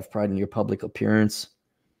body. Have pride in your public appearance.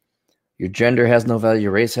 Your gender has no value.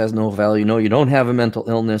 Your race has no value. No, you don't have a mental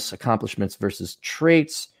illness. Accomplishments versus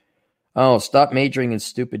traits. Oh, stop majoring in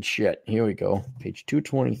stupid shit. Here we go. Page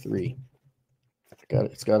 223.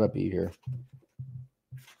 It's got to be here.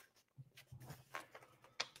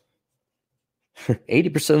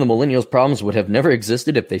 80% of the millennials' problems would have never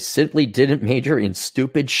existed if they simply didn't major in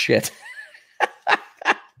stupid shit.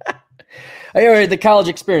 Anyway, the college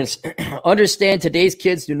experience. Understand, today's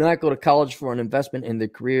kids do not go to college for an investment in their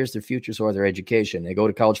careers, their futures, or their education. They go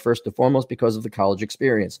to college first and foremost because of the college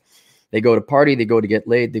experience. They go to party, they go to get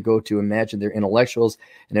laid, they go to imagine they're intellectuals,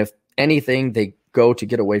 and if anything, they go to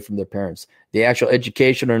get away from their parents. The actual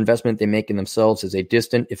education or investment they make in themselves is a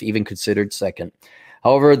distant, if even considered, second.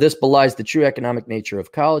 However, this belies the true economic nature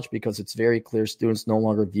of college, because it's very clear students no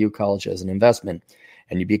longer view college as an investment.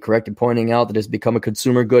 And you'd be correct in pointing out that it's become a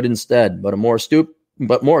consumer good instead. But more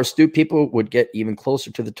astute people would get even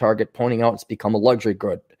closer to the target, pointing out it's become a luxury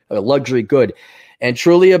good. And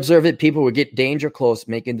truly observant people would get danger close,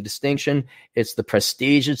 making the distinction. It's the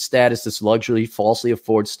prestigious status this luxury falsely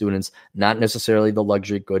affords students, not necessarily the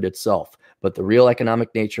luxury good itself. But the real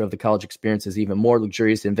economic nature of the college experience is even more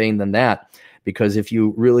luxurious and vain than that. Because if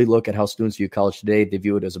you really look at how students view college today, they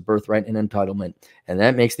view it as a birthright and entitlement. And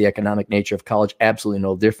that makes the economic nature of college absolutely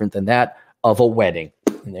no different than that of a wedding.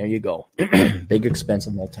 And there you go. Big,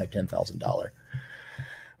 expensive, multi-$10,000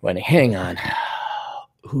 Hang on.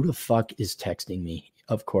 Who the fuck is texting me?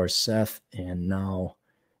 Of course, Seth, and now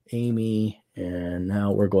Amy, and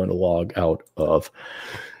now we're going to log out of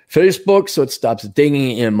Facebook so it stops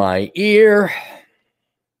dinging in my ear.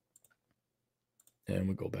 And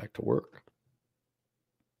we go back to work.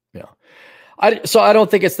 Yeah. So I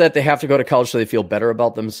don't think it's that they have to go to college so they feel better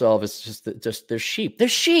about themselves. It's just they're sheep. They're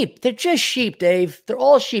sheep. They're just sheep, Dave. They're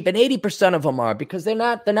all sheep, and 80% of them are because they're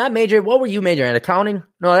not majoring. What were you majoring in? Accounting?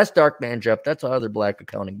 No, that's Dark Man Jeff. That's our other black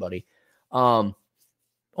accounting buddy. And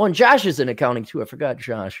Josh is in accounting too. I forgot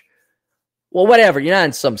Josh. Well, whatever. You're not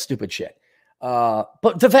in some stupid shit.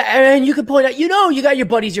 But the fact, and you can point out, you got your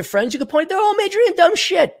buddies, your friends. You can point. They're all majoring in dumb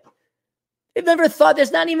shit. They've never thought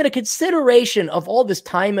there's not even a consideration of all this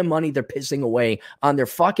time and money they're pissing away on their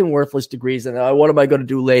fucking worthless degrees. And what am I going to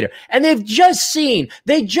do later? And literally,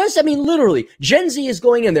 Gen Z is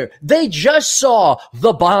going in there. They just saw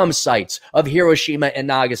the bomb sites of Hiroshima and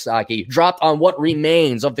Nagasaki dropped on what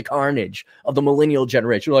remains of the carnage of the millennial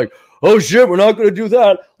generation. Like, oh shit, we're not going to do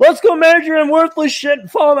that. Let's go major in worthless shit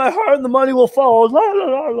and follow my heart and the money will follow. La, la,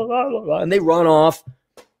 la, la, la, la. And they run off.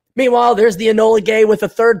 Meanwhile, there's the Enola Gay with a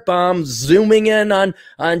third bomb zooming in on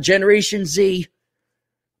Generation Z,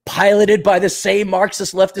 piloted by the same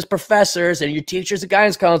Marxist leftist professors and your teachers and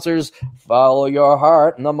guidance counselors. Follow your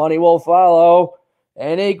heart and the money will follow.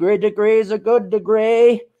 Any great degree is a good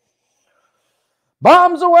degree.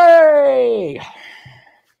 Bombs away!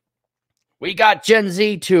 We got Gen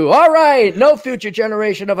Z too. All right, no future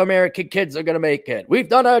generation of American kids are going to make it. We've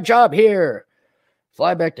done our job here.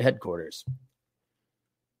 Fly back to headquarters.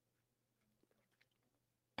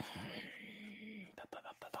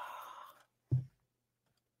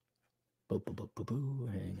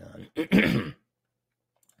 Hang on.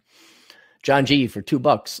 John G for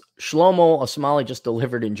 $2. Shlomo, a Somali just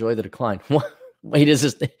delivered. Enjoy the decline. What? Wait,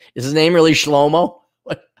 is his name really Shlomo?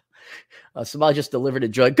 What? Somali just delivered.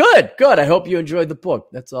 Enjoy. Good. I hope you enjoyed the book.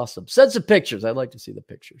 That's awesome. Send some pictures. I'd like to see the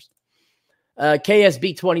pictures.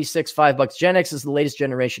 KSB 26, $5. Gen X is the latest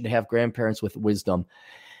generation to have grandparents with wisdom.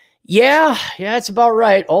 Yeah, it's about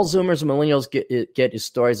right. All Zoomers and millennials get is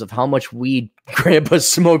stories of how much weed Grandpa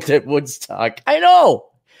smoked at Woodstock. I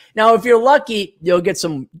know. Now, if you're lucky, you'll get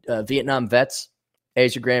some Vietnam vets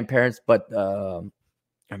as your grandparents, but or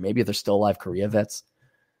maybe they're still alive, Korea vets.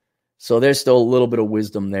 So there's still a little bit of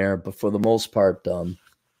wisdom there, but for the most part,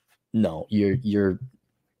 no. You're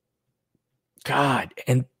God,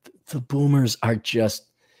 and the boomers are just.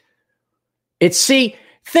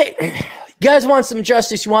 You guys want some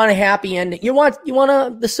justice? You want a happy ending? You want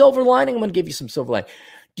the silver lining? I'm going to give you some silver lining.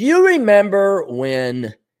 Do you remember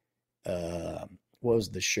when, what was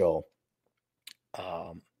the show?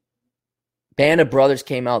 Band of Brothers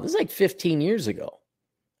came out. This is like 15 years ago,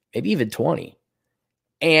 maybe even 20.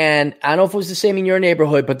 And I don't know if it was the same in your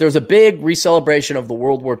neighborhood, but there's a big re-celebration of the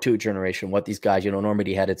World War II generation. What these guys,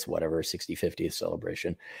 Normandy had its 60, 50th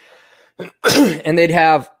celebration. And they'd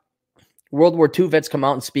have World War II vets come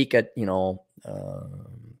out and speak at,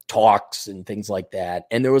 talks and things like that.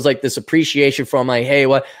 And there was like this appreciation from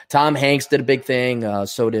Tom Hanks did a big thing.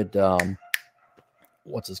 So did,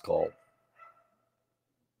 what's his called?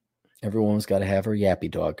 Everyone's got to have her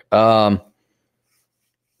yappy dog.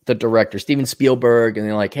 The director, Steven Spielberg, and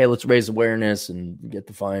they're like, hey, let's raise awareness and get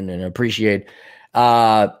to find and appreciate.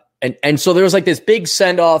 And so there was like this big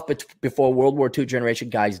send off before World War II generation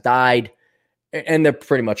guys died. And they're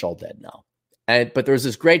pretty much all dead now. But there was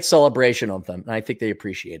this great celebration of them, and I think they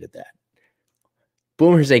appreciated that.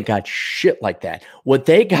 Boomers ain't got shit like that. What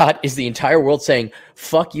they got is the entire world saying,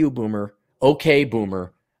 fuck you, boomer. Okay,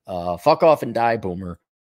 boomer. Fuck off and die, boomer.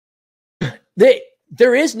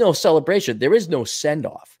 There is no celebration. There is no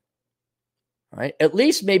send-off. Right? At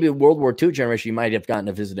least maybe World War II generation, you might have gotten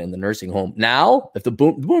a visit in the nursing home. Now, if the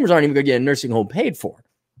boomers aren't even going to get a nursing home paid for.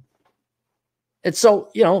 And so,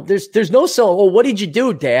 there's no well, what did you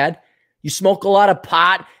do, Dad? You smoke a lot of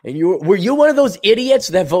pot, and were you one of those idiots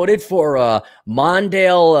that voted for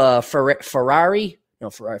Mondale Ferrari? No,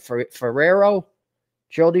 Ferrero?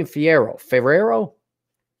 Geraldine Ferrero?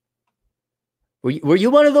 Were you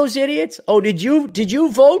one of those idiots? Oh, did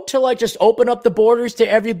you vote to just open up the borders to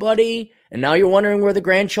everybody, and now you're wondering where the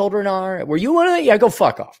grandchildren are? Were you one of them? Yeah, go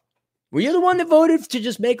fuck off. Were you the one that voted to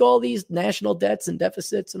just make all these national debts and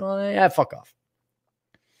deficits and all that? Yeah, fuck off.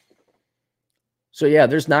 So yeah,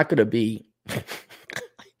 there's not going to be.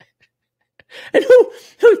 And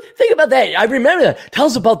who think about that? I remember that. Tell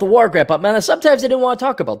us about the war, Grandpa. Man, sometimes they didn't want to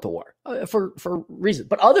talk about the war for reasons,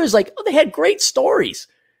 but others they had great stories.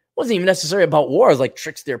 It wasn't even necessarily about war. It was like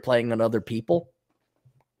tricks they're playing on other people.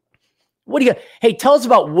 What do you got? Hey, tell us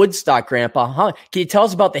about Woodstock, Grandpa. Huh? Can you tell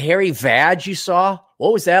us about the hairy vag you saw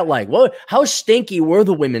What was that like? How stinky were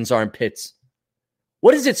the women's armpits?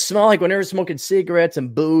 What does it smell like whenever you're smoking cigarettes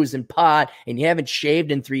and booze and pot and you haven't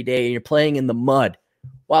shaved in 3 days and you're playing in the mud?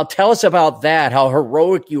 Well, tell us about that, how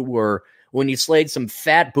heroic you were when you slayed some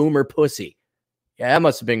fat boomer pussy. Yeah, that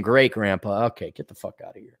must have been great, Grandpa. Okay, get the fuck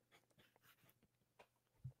out of here.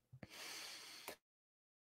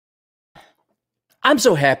 I'm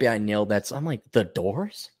so happy I nailed that. So I'm like, The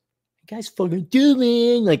Doors? You guys fucking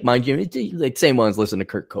doing? Like, mind you, like same ones listen to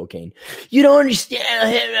Kurt Cobain. You don't understand.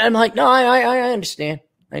 I'm like, no, I understand.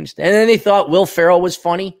 I understand. And then they thought Will Ferrell was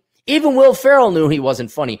funny. Even Will Ferrell knew he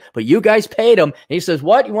wasn't funny, but you guys paid him. And he says,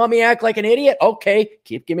 what? You want me to act like an idiot? Okay,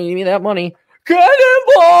 keep giving me that money.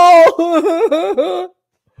 Cannonball! Oh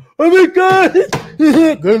my God!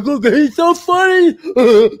 He's so funny!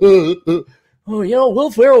 Oh, you know,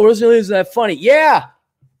 Will Ferrell wasn't really that funny. Yeah,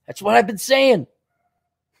 that's what I've been saying.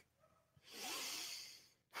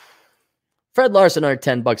 Fred Larson, another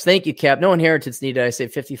 $10. Thank you, Cap. No inheritance needed. I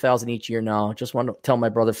save $50,000 each year now. Just want to tell my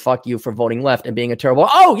brother, fuck you for voting left and being a terrible.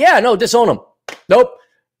 Oh, yeah, no, disown him. Nope.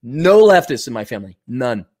 No leftists in my family.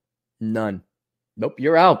 None. Nope,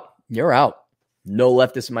 you're out. You're out. No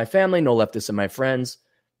leftists in my family. No leftists in my friends.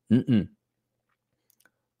 Yeah,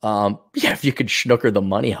 if you could schnooker the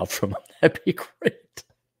money out from them, that'd be great.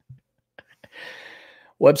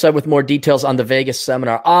 Website with more details on the Vegas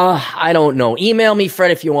seminar. I don't know. Email me,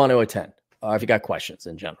 Fred, if you want to attend. If you got questions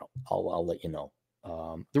in general, I'll let you know.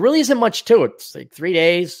 There really isn't much to it. It's like 3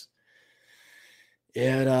 days.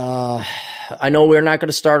 And I know we're not going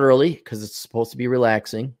to start early because it's supposed to be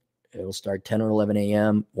relaxing. It'll start 10 or 11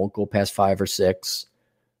 a.m. Won't go past 5 or 6.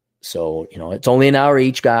 So, you know, it's only an hour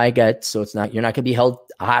each guy gets. So it's not, you're not going to be held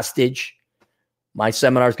hostage. My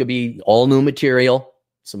seminar is going to be all new material.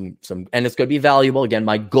 And it's going to be valuable. Again,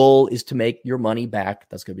 my goal is to make your money back.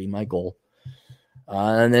 That's going to be my goal.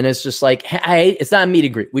 And then it's just like, hey, it's not a meet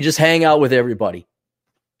and greet. We just hang out with everybody.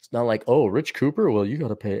 It's not like, oh, Rich Cooper, well, you got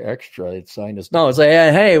to pay extra. It's signed us. No, it's like,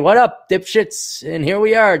 hey, what up, dipshits? And here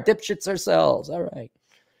we are, dipshits ourselves. All right.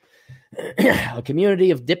 A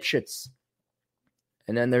community of dipshits.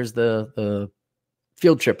 And then there's the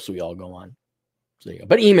field trips we all go on. So, yeah.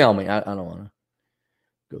 But email me. I don't want to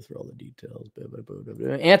go through all the details.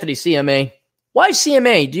 Anthony, CMA. Why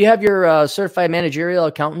CMA? Do you have your certified managerial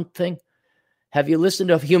accountant thing? Have you listened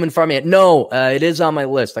to Human Farming? No, it is on my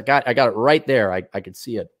list. I got it right there. I could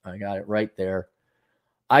see it. I got it right there.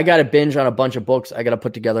 I got to binge on a bunch of books. I got to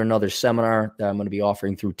put together another seminar that I'm going to be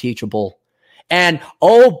offering through Teachable. And,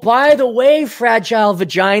 oh, by the way, fragile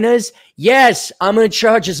vaginas, yes, I'm going to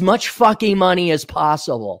charge as much fucking money as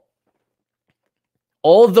possible.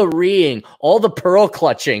 All the reeing, all the pearl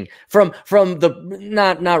clutching from the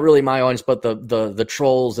not really my audience, but the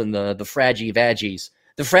trolls and the fraggy vaggies.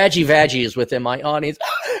 The fraggy vaggie is within my audience.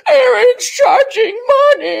 Aaron's charging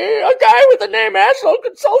money. A guy with the name Ashlow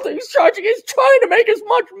Consulting is charging. He's trying to make as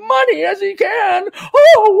much money as he can.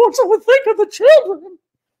 Oh, what's someone think of the children?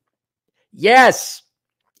 Yes,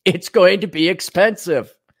 it's going to be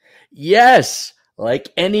expensive. Yes, like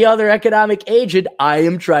any other economic agent, I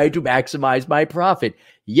am trying to maximize my profit.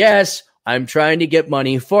 Yes, I'm trying to get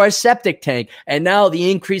money for a septic tank. And now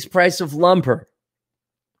the increased price of lumber.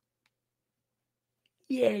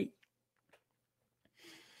 Yay.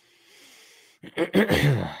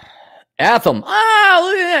 Atham. Look at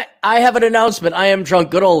that. I have an announcement. I am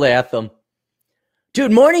drunk. Good old Atham.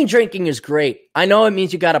 Dude, morning drinking is great. I know it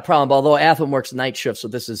means you got a problem, although Atham works night shift, so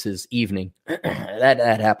this is his evening.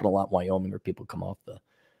 that happened a lot in Wyoming where people come off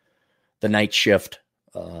the night shift.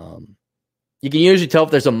 You can usually tell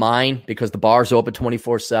if there's a mine because the bar's open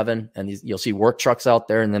 24/7 and you'll see work trucks out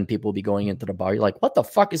there and then people will be going into the bar. You're like, what the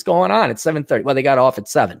fuck is going on? It's 7:30. Well, they got off at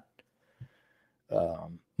 7.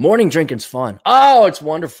 Morning drinking's fun. Oh, it's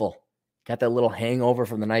wonderful. Got that little hangover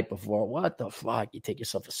from the night before. What the fuck? You take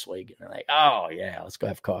yourself a swig and you're like, oh yeah, let's go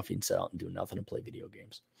have coffee and sit out and do nothing and play video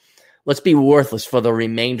games. Let's be worthless for the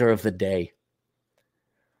remainder of the day.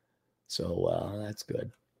 So that's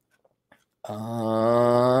good.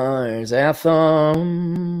 There's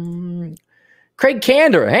Atham. Craig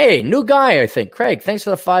Kander. Hey, new guy, I think. Craig, thanks for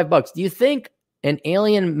the $5. Do you think an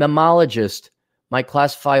alien mammologist might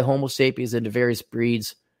classify Homo sapiens into various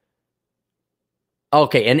breeds?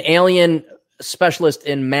 Okay, an alien specialist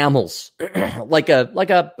in mammals, like a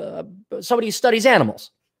somebody who studies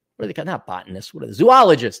animals. What are they called? Not botanist. What are they?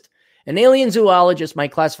 Zoologist. An alien zoologist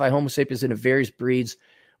might classify Homo sapiens into various breeds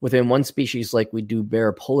within one species, like we do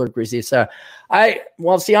bear, polar grizzly. I'm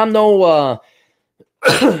no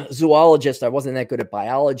zoologist. I wasn't that good at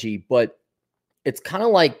biology, but it's kind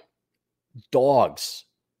of like dogs.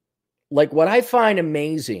 Like what I find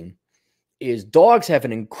amazing is dogs have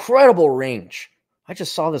an incredible range I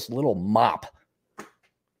just saw this little mop.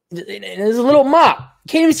 There's a little mop. You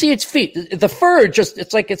can't even see its feet. The fur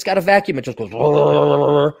it's like it's got a vacuum. It just goes,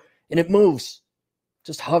 and it moves,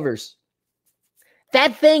 just hovers.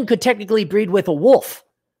 That thing could technically breed with a wolf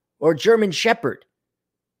or a German Shepherd.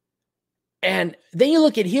 And then you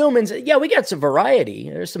look at humans. Yeah, we got some variety.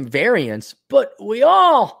 There's some variance, but we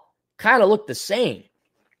all kind of look the same.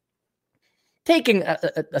 Taking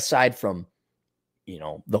aside from,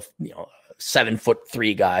 the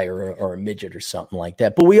 7'3" guy or a midget or something like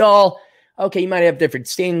that. But we all, okay, you might have different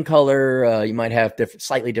skin color. You might have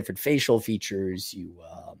slightly different facial features.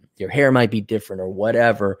 Your hair might be different or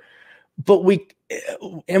whatever. But we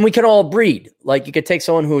can all breed. Like you could take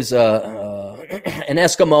someone who's an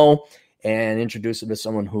Eskimo and introduce them to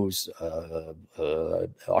someone who's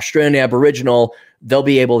Australian Aboriginal. They'll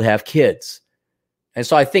be able to have kids. And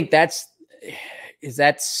so I think is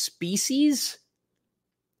that species?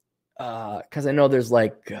 Because I know there's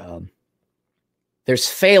there's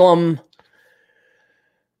phylum,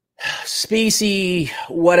 species,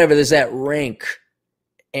 whatever. There's that rank.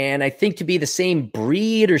 And I think to be the same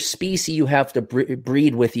breed or species, you have to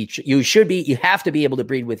breed with you have to be able to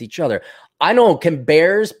breed with each other. I know, can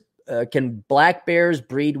black bears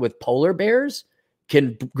breed with polar bears?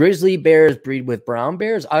 Can grizzly bears breed with brown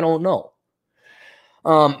bears? I don't know.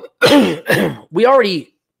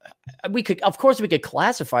 We could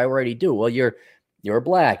classify. We already do. Well, you're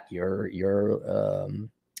black. You're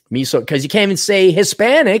Meso, because you can't even say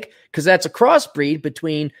Hispanic because that's a crossbreed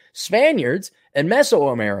between Spaniards and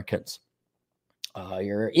Mesoamericans.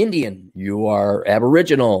 You're Indian. You are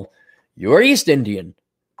Aboriginal. You're East Indian.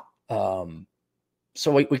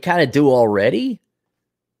 So we kind of do already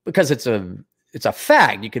because it's a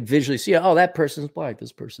fact. You could visually see, oh, that person's black.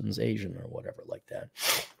 This person's Asian or whatever like that.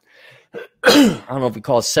 I don't know if we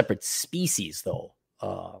call it separate species though.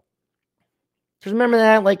 Because remember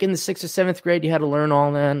that, like in the 6th or 7th grade, you had to learn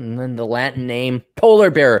all that, and then the Latin name, polar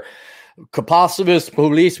bear, Capossivus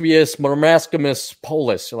policius marmascimus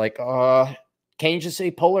polus. You're like, can you just say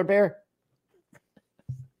polar bear?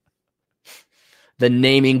 The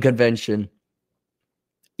naming convention.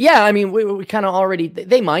 Yeah, I mean, we kind of already,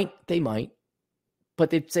 they might, but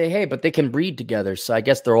they'd say, hey, but they can breed together, so I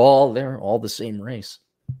guess they're all the same race.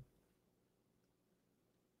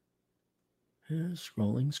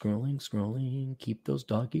 Scrolling. Keep those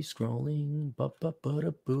doggies scrolling.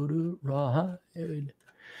 Ride.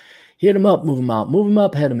 Hit him up, move him out. Move him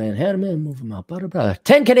up, head him in, move him out.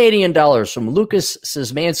 $10 Canadian from Lucas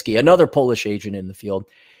Szymanski, another Polish agent in the field.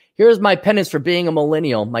 Here's my penance for being a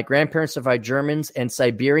millennial. My grandparents survived Germans and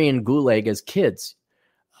Siberian gulag as kids.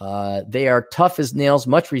 They are tough as nails.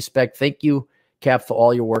 Much respect. Thank you, Cap, for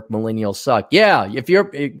all your work. Millennials suck. Yeah,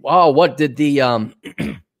 what did the...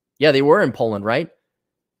 Yeah, they were in Poland, right?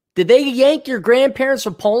 Did they yank your grandparents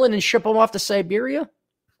from Poland and ship them off to Siberia?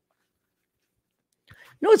 You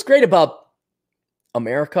know what's great about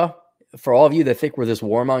America, for all of you that think we're this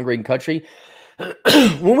warmongering country?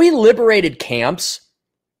 When we liberated camps,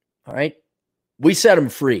 all right, we set them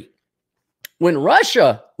free. When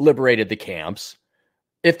Russia liberated the camps,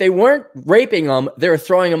 if they weren't raping them, they were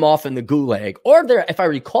throwing them off in the gulag. Or, if I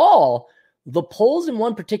recall, the Poles in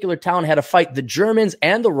one particular town had to fight the Germans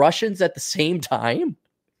and the Russians at the same time.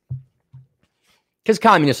 Because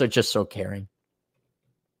communists are just so caring.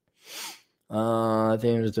 I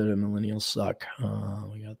think the millennials suck.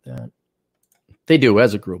 We got that. They do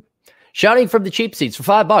as a group. Shouting from the cheap seats for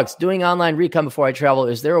 $5. Doing online recon before I travel.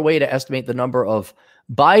 Is there a way to estimate the number of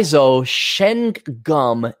Bizo,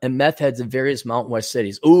 Shengum, and meth heads in various Mountain West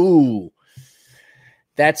cities? Ooh,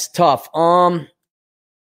 that's tough.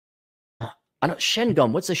 I know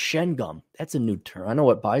Shengum. What's a Shengum? That's a new term. I know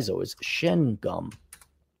what Bizo is. Shengum.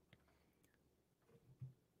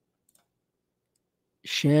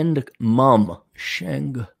 Shengmum.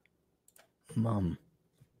 Shengmum.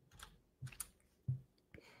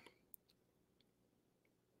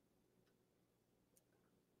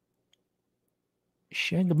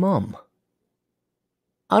 Shengmum.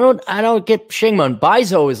 I don't get Shengmum.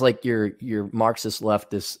 Bizo is like your Marxist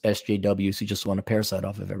leftist SJWs who just want to parasite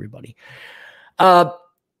off of everybody.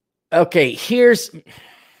 Okay,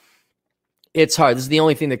 it's hard. This is the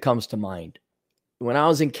only thing that comes to mind. When I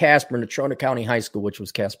was in Casper, in Natrona County High School, which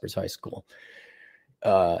was Casper's high school,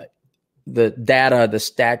 the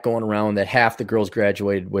stat going around that half the girls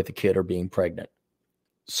graduated with a kid or being pregnant.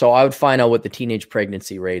 So I would find out what the teenage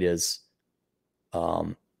pregnancy rate is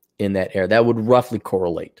in that area. That would roughly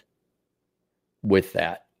correlate with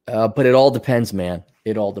that. But it all depends, man.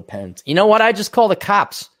 It all depends. You know what? I just call the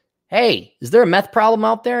cops. Hey, is there a meth problem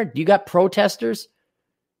out there? You got protesters?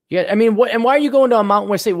 Yeah, I mean, and why are you going to a Mountain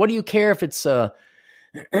West State? What do you care if it's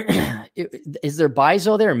Is there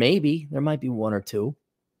bizo there? Maybe. There might be one or two.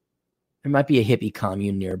 There might be a hippie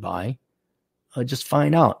commune nearby. Just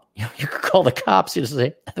find out. You could call the cops. You just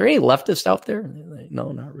say, are there any leftists out there? Like,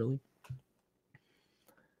 no, not really.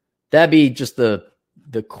 That'd be just the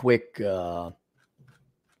quick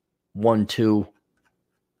 1-2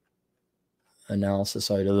 analysis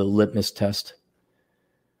side of the litmus test.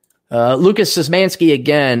 Lucas Szymanski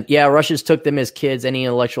again. Yeah, Russians took them as kids, any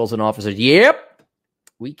intellectuals and officers. Yep.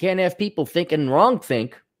 We can't have people thinking wrong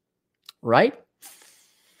think, right?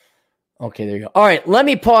 Okay, there you go. All right, let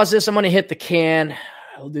me pause this. I'm going to hit the can.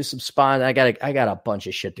 I'll do some sponsors. I got a bunch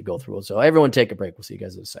of shit to go through. So everyone take a break. We'll see you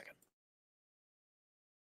guys in a second.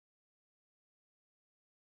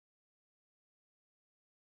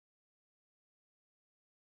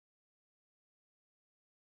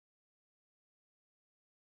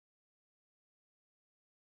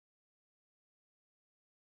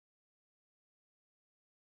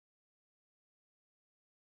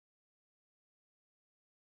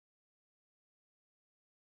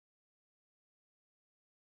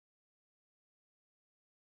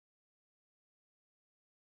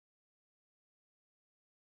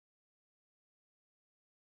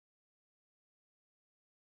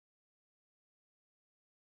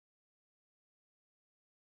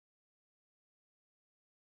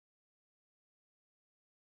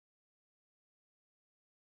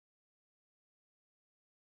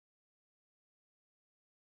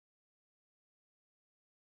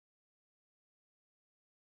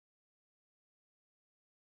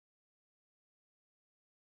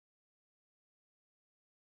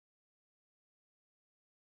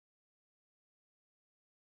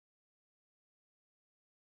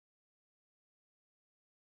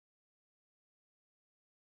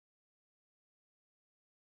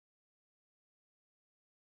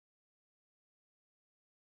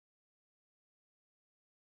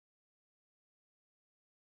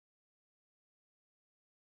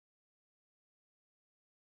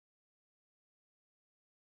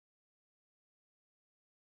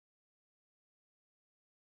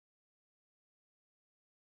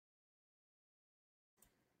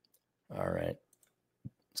 All right.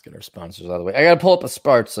 Let's get our sponsors out of the way. I got to pull up a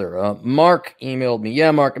sponsor. Mark emailed me.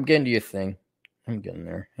 Yeah, Mark, I'm getting to your thing. I'm getting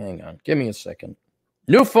there. Hang on. Give me a second.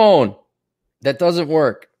 New phone. That doesn't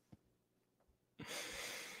work.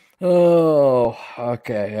 Oh,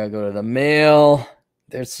 okay. I'll go to the mail.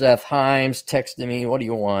 There's Seth Himes texting me. What do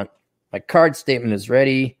you want? My card statement is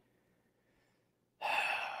ready.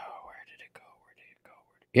 Where did it go?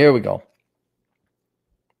 Here we go.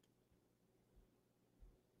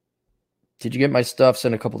 Did you get my stuff?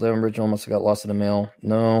 Sent a couple of them. Original must have got lost in the mail.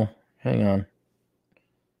 No. Hang on.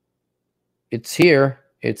 It's here.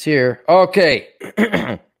 It's here. Okay.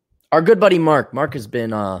 Our good buddy Mark. Mark has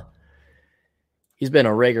been he's been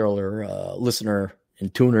a regular listener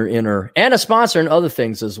and tuner inner and a sponsor and other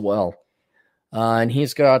things as well. And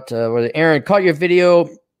he's got Aaron, caught your video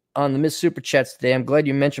on the Miss Super Chats today. I'm glad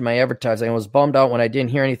you mentioned my advertising. I was bummed out when I didn't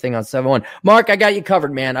hear anything on 7-1. Mark, I got you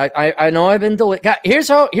covered, man. I know I've been delayed. Here's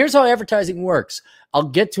how advertising works. I'll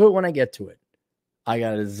get to it when I get to it. I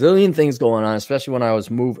got a zillion things going on, especially when I was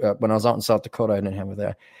when I was out in South Dakota. I didn't have it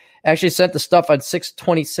there. Actually sent the stuff on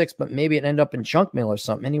 6/26, but maybe it ended up in junk mail or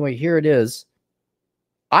something. Anyway, here it is.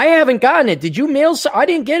 I haven't gotten it. Did you mail? I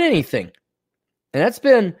didn't get anything. And that's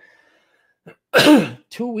been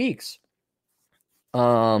 2 weeks.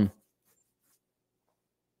 No,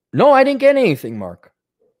 I didn't get anything, Mark.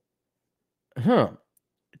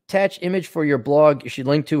 Attach image for your blog. You should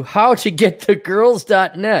link to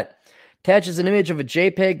howtogetthegirls.net. Attaches an image of a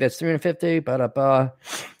JPEG that's 350.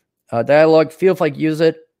 Dialogue. Feel like use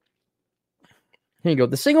it. Here you go.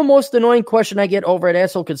 The single most annoying question I get over at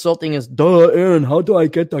Asshole Consulting is, Aaron, how do I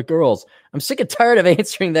get the girls? I'm sick and tired of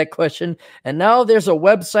answering that question. And now there's a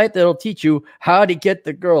website that'll teach you how to get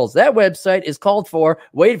the girls. That website is called for,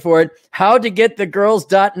 wait for it,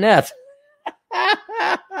 howtogetthegirls.net.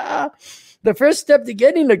 The first step to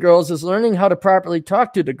getting the girls is learning how to properly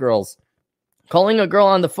talk to the girls. Calling a girl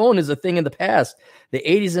on the phone is a thing in the past. The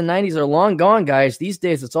 80s and 90s are long gone, guys. These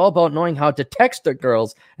days, it's all about knowing how to text the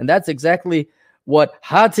girls. And that's exactly what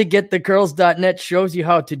howtogetthegirls.net shows you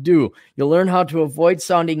how to do. You'll learn how to avoid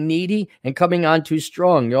sounding needy and coming on too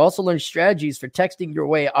strong. You'll also learn strategies for texting your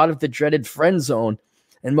way out of the dreaded friend zone.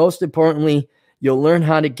 And most importantly, you'll learn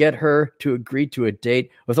how to get her to agree to a date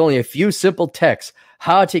with only a few simple texts.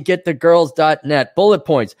 Howtogetthegirls.net. Bullet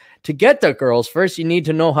points. To get the girls, first you need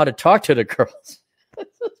to know how to talk to the girls. This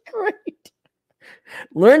is great.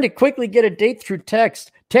 Learn to quickly get a date through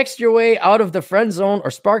text. Text your way out of the friend zone or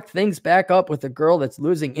spark things back up with a girl that's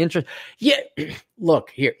losing interest. Yeah, look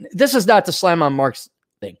here. This is not to slam on Mark's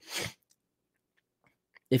thing.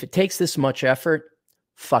 If it takes this much effort,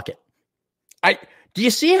 fuck it. Do you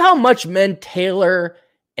see how much men tailor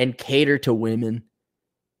and cater to women?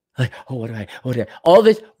 Like, oh, what do I, all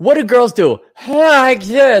this, what do girls do? I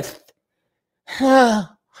just,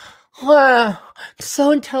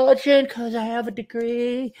 so intelligent because I have a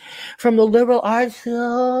degree from the liberal arts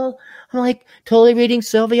field. I'm like totally reading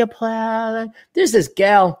Sylvia Plath. There's this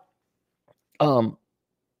gal, someone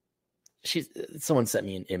sent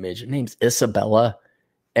me an image. Her name's Isabella.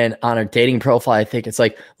 And on her dating profile, I think it's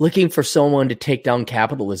like looking for someone to take down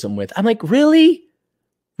capitalism with. I'm like, really?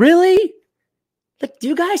 Really? Like, do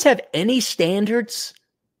you guys have any standards?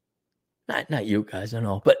 Not you guys, I don't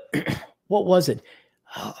know. But what was it?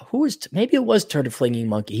 Maybe it was Turtle Flinging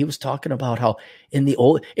Monkey. He was talking about how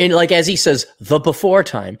like as he says, the before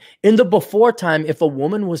time. In the before time, if a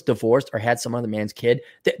woman was divorced or had some other man's kid,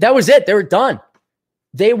 that was it. They were done.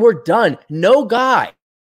 They were done. No guy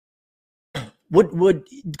would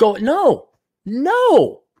go,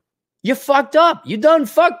 no, you fucked up. You done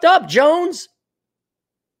fucked up, Jones.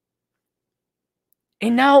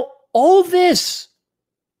 And now all this,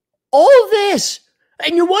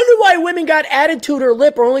 and you wonder why women got attitude or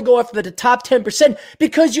lip or only go after the top 10%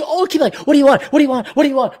 because you all keep like, what do you want? What do you want? What do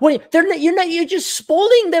you want? You're just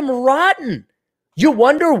spoiling them rotten. You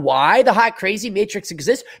wonder why the hot crazy matrix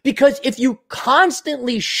exists? Because if you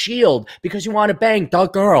constantly shield because you want to bang the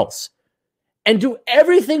girls, and do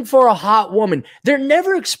everything for a hot woman, they're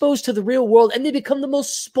never exposed to the real world, and they become the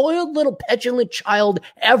most spoiled little petulant child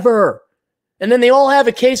ever. And then they all have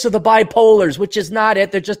a case of the bipolars, which is not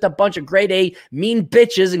it. They're just a bunch of grade A mean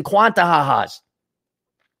bitches and quantahahas.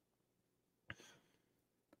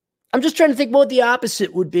 I'm just trying to think what the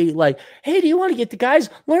opposite would be. Like, hey, do you want to get the guys?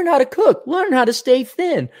 Learn how to cook. Learn how to stay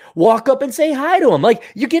thin. Walk up and say hi to them. Like,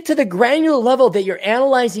 you get to the granular level that you're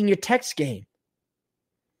analyzing your text game.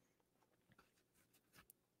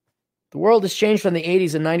 The world has changed from the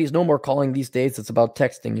 80s and 90s. No more calling these days. It's about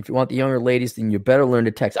texting. If you want the younger ladies, then you better learn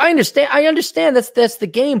to text. I understand that's the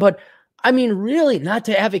game, but I mean, really, not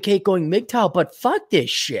to advocate going MGTOW, but fuck this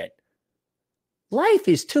shit. Life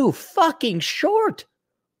is too fucking short.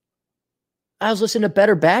 I was listening to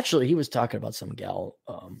Better Bachelor. He was talking about some gal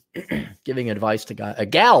giving advice to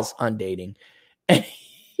gals on dating. And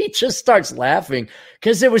he just starts laughing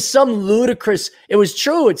because there was some ludicrous, it was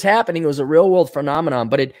true, it's happening, it was a real world phenomenon,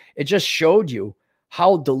 but it just showed you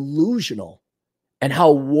how delusional and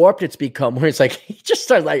how warped it's become, where it's like, he just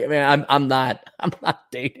starts like, man, I'm not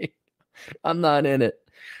dating. I'm not in it.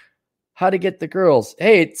 How to get the girls.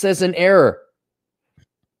 Hey, it says an error.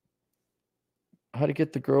 How to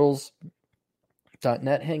get the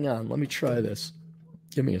girls.net. Hang on, let me try this.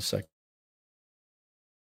 Give me a sec.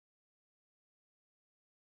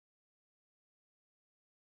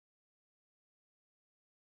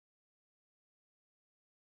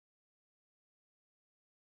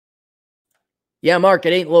 Yeah, Mark,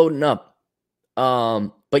 it ain't loading up.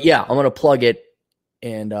 But yeah, I'm gonna plug it.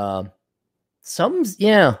 And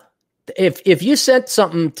If you sent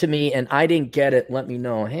something to me and I didn't get it, let me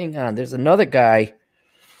know. Hang on, there's another guy.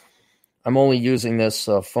 I'm only using this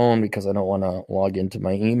phone because I don't want to log into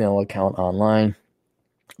my email account online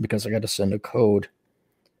because I got to send a code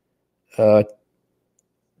to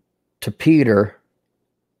Peter.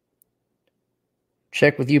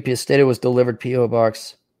 Check with UPS. Stated was delivered P.O.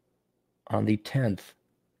 Box on the 10th.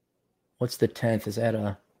 What's the 10th? Is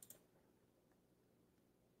that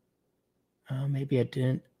maybe I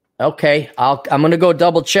didn't. Okay, I'm going to go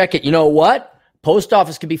double check it. You know what? Post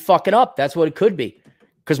office could be fucking up. That's what it could be.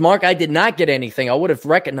 Because, Mark, I did not get anything. I would have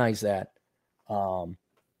recognized that.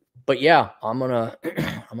 But yeah, I'm gonna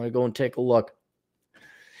go and take a look.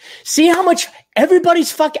 See how much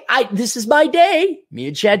everybody's fucking. This is my day. Me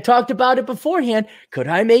and Chad talked about it beforehand. Could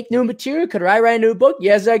I make new material? Could I write a new book?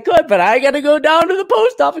 Yes, I could. But I got to go down to the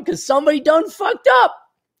post office because somebody done fucked up.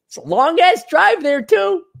 It's a long ass drive there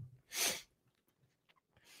too.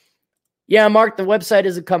 Yeah, Mark, the website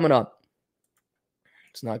isn't coming up.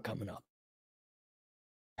 It's not coming up.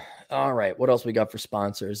 All right, what else we got for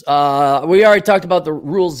sponsors? We already talked about the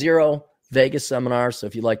Rule Zero Vegas seminar. So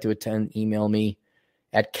if you'd like to attend, email me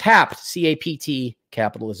at CAPT, C-A-P-T,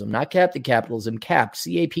 capitalism, not Captain Capitalism, CAPT,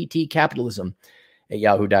 C-A-P-T, capitalism at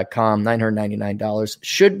yahoo.com, $999.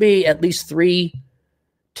 Should be at least 3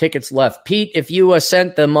 tickets left. Pete, if you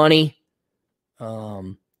sent the money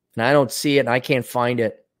and I don't see it and I can't find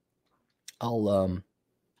it, I'll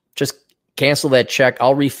just cancel that check.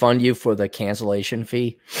 I'll refund you for the cancellation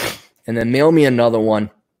fee and then mail me another one.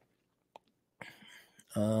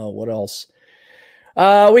 What else?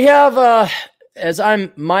 We have as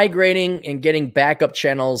I'm migrating and getting backup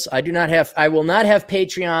channels, I will not have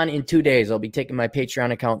Patreon in 2 days. I'll be taking my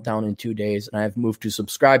Patreon account down in 2 days, and I've moved to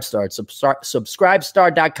Subscribestar.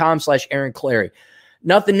 Subscribestar.com/Aaron Clary.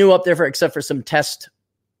 Nothing new up there except for some test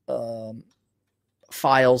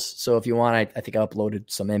files. So if you want, I think I uploaded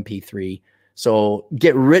some MP3. So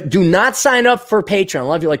do not sign up for Patreon. A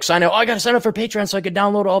lot of you like sign up. Oh, I got to sign up for Patreon so I can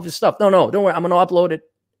download all this stuff. No, don't worry. I'm going to upload it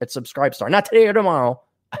at Subscribestar. Not today or tomorrow.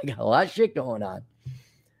 I got a lot of shit going on.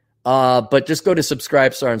 But just go to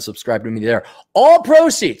Subscribestar and subscribe to me there. All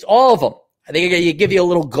proceeds, all of them. I think you give you a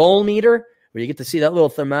little goal meter where you get to see that little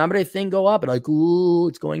thermometer thing go up and like, ooh,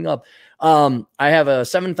 it's going up. I have a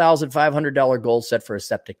 $7,500 goal set for a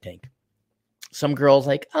septic tank. Some girls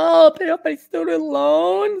like, oh, pay up my student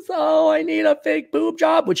loans. Oh, I need a fake boob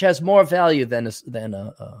job, which has more value than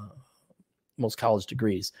most college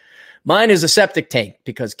degrees. Mine is a septic tank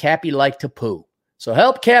because Cappy liked to poo. So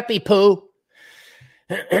help Cappy poo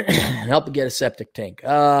and help get a septic tank.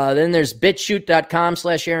 Then there's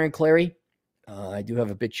bitshoot.com/Aaron Clary. I do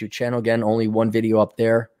have a BitChute channel. Again, only one video up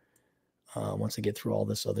there. Once I get through all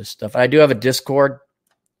this other stuff. I do have a Discord.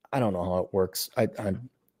 I don't know how it works.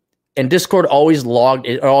 And Discord always logged.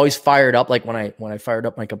 It always fired up. Like when I fired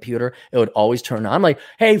up my computer, it would always turn on. I'm like,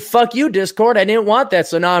 hey, fuck you, Discord. I didn't want that.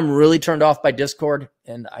 So now I'm really turned off by Discord,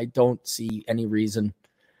 and I don't see any reason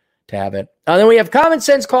to have it. Then we have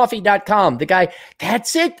commonsensecoffee.com. The guy,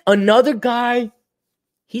 that's it. Another guy.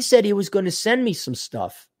 He said he was going to send me some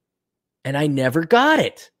stuff, and I never got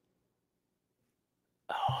it.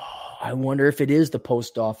 Oh, I wonder if it is the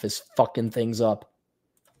post office fucking things up.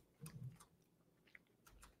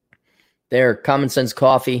 There, Common Sense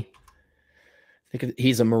Coffee. I think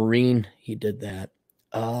he's a Marine. He did that.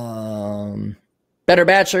 Better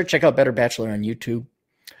Bachelor. Check out Better Bachelor on YouTube.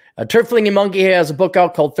 Turtfling Monkey has a book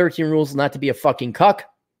out called 13 Rules Not to Be a Fucking Cuck.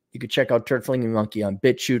 You could check out Turtfling Monkey on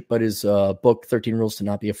BitChute, but his book, 13 Rules to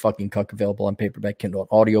Not Be a Fucking Cuck, available on paperback, Kindle,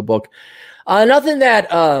 and audiobook. Nothing that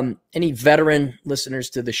any veteran listeners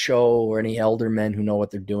to the show or any elder men who know what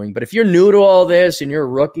they're doing. But if you're new to all this and you're a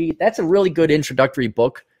rookie, that's a really good introductory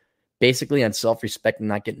book. Basically on self-respect and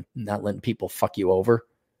not letting people fuck you over.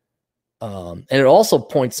 And it also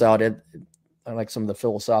points out, I like some of the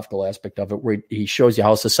philosophical aspect of it, where he shows you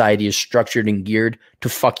how society is structured and geared to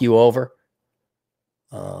fuck you over.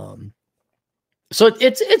 So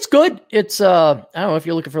it's good. It's I don't know if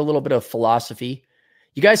you're looking for a little bit of philosophy.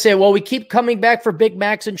 You guys say, well, we keep coming back for Big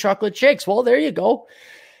Macs and chocolate shakes. Well, there you go.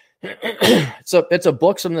 It's a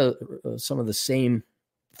book. Some of the same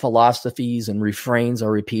philosophies and refrains are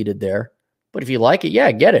repeated there, but if you like it, yeah,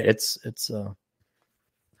 get it. It's I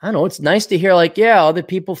don't know. It's nice to hear like, yeah, other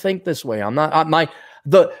people think this way. I'm not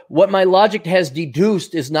what my logic has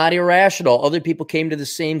deduced is not irrational. Other people came to the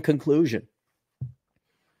same conclusion.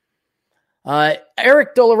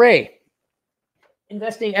 Eric Dolaray,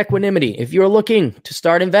 Investing Equanimity. If you're looking to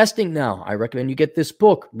start investing now, I recommend you get this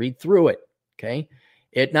book, read through it. Okay.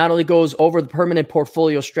 It not only goes over the permanent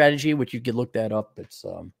portfolio strategy, which you could look that up. It's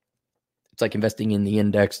like investing in the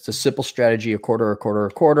index. It's a simple strategy, a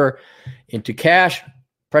quarter into cash,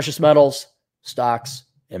 precious metals, stocks,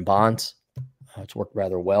 and bonds. It's worked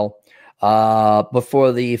rather well. But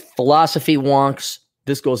for the philosophy wonks,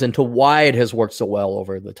 this goes into why it has worked so well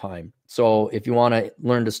over the time. So if you want to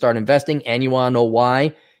learn to start investing and you want to know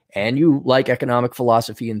why, and you like economic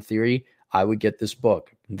philosophy and theory, I would get this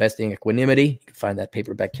book, Investing Equanimity. You can find that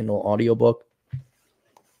paperback, Kindle, audiobook.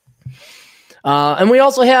 And we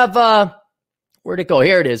also have, where'd it go?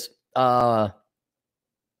 Here it is. The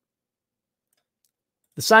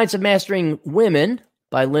Science of Mastering Women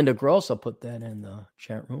by Linda Gross. I'll put that in the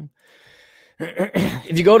chat room.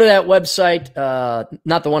 If you go to that website,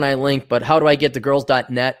 not the one I linked, but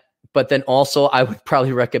howdoigetthegirls.net. But then also I would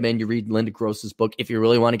probably recommend you read Linda Gross's book if you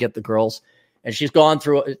really want to get the girls. And she's gone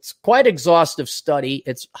through, it's quite exhaustive study.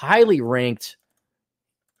 It's highly ranked.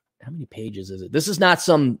 How many pages is it? This is not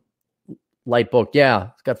some light book. Yeah,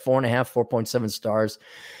 it's got 4.7 stars.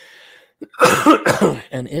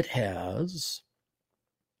 And it has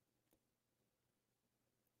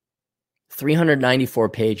 394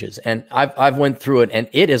 pages. And I've went through it, and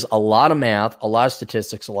it is a lot of math, a lot of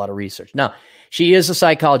statistics, a lot of research. Now, she is a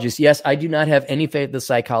psychologist. Yes, I do not have any faith in the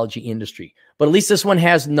psychology industry, but at least this one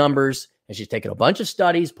has numbers. And she's taken a bunch of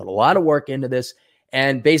studies, put a lot of work into this,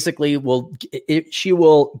 and basically she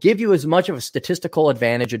will give you as much of a statistical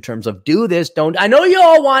advantage in terms of do this, don't. I know you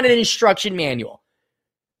all want an instruction manual.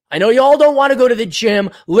 I know you all don't want to go to the gym,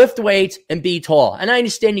 lift weights, and be tall. And I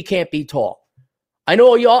understand you can't be tall. I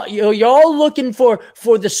know you're all looking for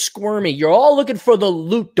the squirmy. You're all looking for the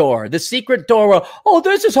loot door, the secret door. Where, oh,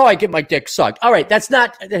 this is how I get my dick sucked. All right, that's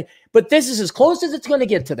not. But this is as close as it's going to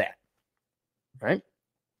get to that. Right?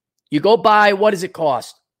 You go buy. What does it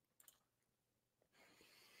cost?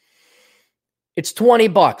 It's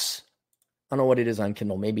 $20. I don't know what it is on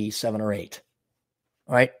Kindle. Maybe 7 or 8.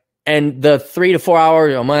 All right. And the 3 to 4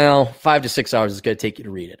 hours, 5 to 6 hours is going to take you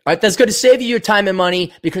to read it. All right. That's going to save you your time and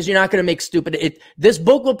money because you're not going to make this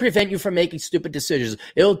book will prevent you from making stupid decisions.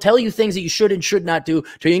 It'll tell you things that you should and should not do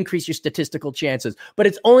to increase your statistical chances, but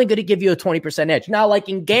it's only going to give you a 20% edge. Now, like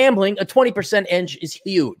in gambling, a 20% edge is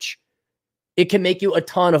huge. It can make you a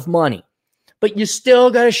ton of money, but you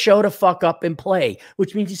still got to show the fuck up and play,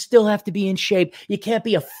 which means you still have to be in shape. You can't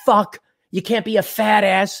be a fuck. You can't be a fat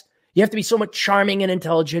ass. You have to be somewhat charming and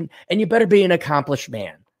intelligent, and you better be an accomplished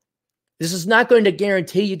man. This is not going to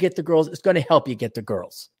guarantee you get the girls. It's going to help you get the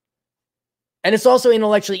girls. And it's also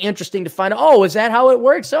intellectually interesting to find out, oh, is that how it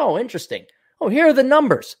works? Oh, interesting. Oh, here are the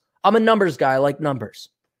numbers. I'm a numbers guy. I like numbers.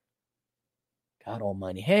 God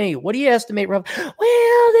almighty. Hey, what do you estimate, Rob?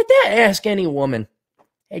 Well, did that ask any woman?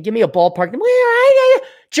 Hey, give me a ballpark number. Well,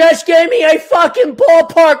 just give me a fucking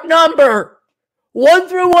ballpark number. 1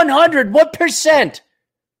 through 100. What percent?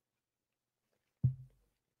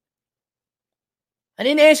 I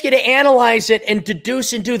didn't ask you to analyze it and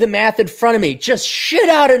deduce and do the math in front of me. Just shit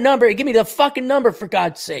out a number and give me the fucking number, for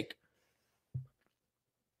God's sake.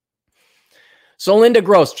 So Linda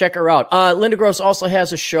Gross, check her out. Linda Gross also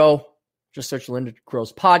has a show. Just search Linda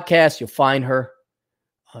Gross podcast. You'll find her.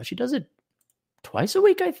 She does it twice a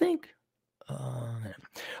week, I think.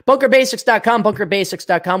 BunkerBasics.com,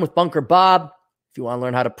 BunkerBasics.com with Bunker Bob. If you want to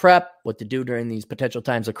learn how to prep, what to do during these potential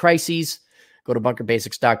times of crises, go to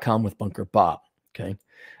BunkerBasics.com with Bunker Bob. Okay.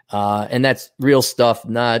 And that's real stuff,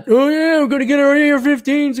 not, oh yeah, we're going to get our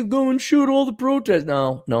AR-15s and go and shoot all the protests.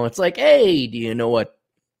 No, it's like, hey, do you know what?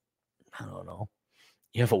 I don't know.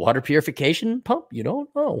 You have a water purification pump? You don't?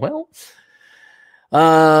 Oh, well.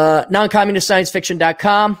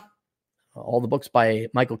 Non-communistsciencefiction.com. All the books by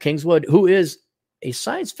Michael Kingswood, who is a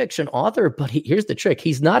science fiction author, but here's the trick.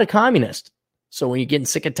 He's not a communist. So when you're getting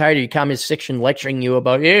sick and tired of your communist fiction lecturing you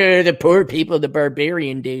about, the poor people, the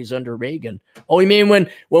barbarian days under Reagan. Oh, you mean when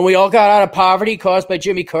we all got out of poverty caused by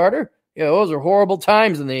Jimmy Carter? Yeah, those are horrible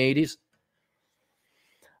times in the 80s.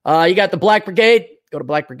 You got the Black Brigade. Go to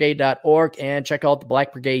blackbrigade.org and check out the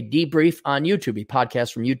Black Brigade Debrief on YouTube. He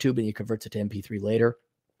podcasts from YouTube and he converts it to MP3 later.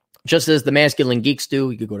 Just as the Masculine Geeks do,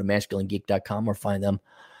 you could go to masculinegeek.com or find them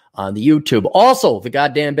on the YouTube. Also,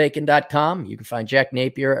 thegoddamnbacon.com. You can find Jack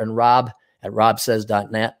Napier and Rob at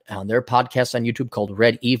robsays.net on their podcast on YouTube called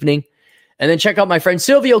Red Evening. And then check out my friend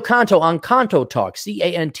Silvio Canto on Canto Talk,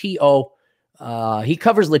 Canto. He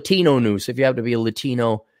covers Latino news. If you have to be a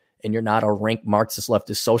Latino and you're not a rank Marxist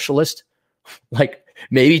leftist socialist, like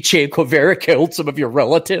maybe Che Guevara killed some of your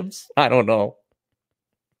relatives. I don't know.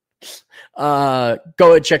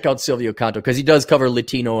 Go and check out Silvio Canto because he does cover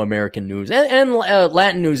Latino American news and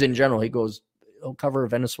Latin news in general. He'll cover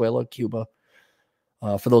Venezuela, Cuba.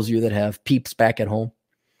 For those of you that have peeps back at home.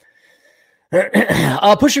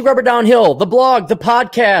 Pushing Rubber Downhill, the blog, the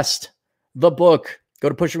podcast, the book. Go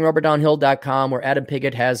to pushingrubberdownhill.com where Adam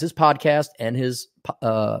Piggott has his podcast and his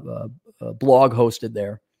blog hosted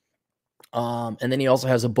there. And then he also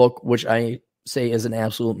has a book, which I say is an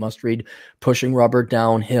absolute must read, Pushing Rubber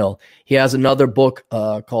Downhill. He has another book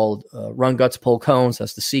called Run Guts, Pull Cones.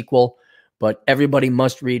 That's the sequel. But everybody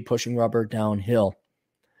must read Pushing Rubber Downhill.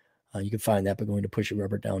 You can find that by going to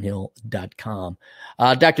pushingrubberdownhill.com.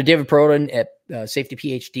 Dr. David Perotin at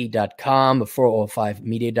safetyphd.com,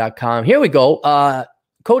 405media.com. Here we go.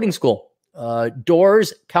 Coding school.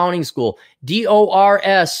 Doors Counting School.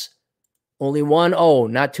 DORS. Only one O,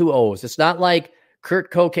 not two O's. It's not like not Kurt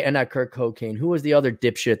Cocaine. Who was the other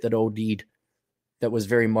dipshit that OD'd that was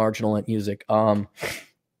very marginal at music? Jim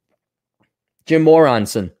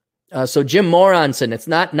Moronson. So Jim Moronson, it's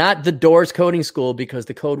not the Doors Coding School because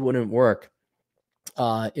the code wouldn't work.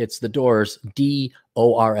 It's the Doors, DORS,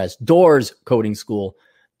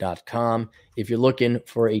 doorscodingschool.com. If you're looking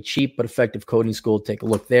for a cheap but effective coding school, take a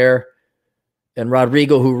look there. And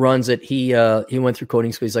Rodrigo, who runs it, he went through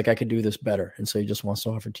coding school. He's like, I could do this better. And so he just wants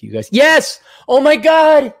to offer it to you guys. Yes! Oh my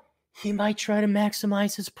God! He might try to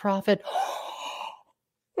maximize his profit.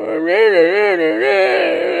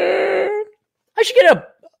 I should get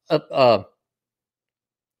a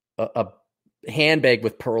handbag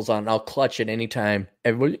with pearls on. I'll clutch it anytime.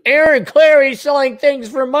 Everybody, Aaron Clary's selling things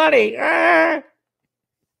for money.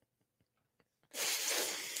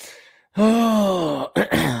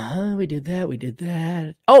 we did that. We did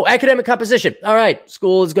that. Oh, academic composition. All right.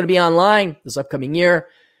 School is going to be online this upcoming year.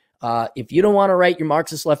 If you don't want to write your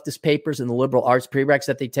Marxist leftist papers in the liberal arts prereqs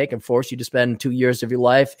that they take and force you to spend 2 years of your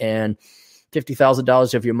life and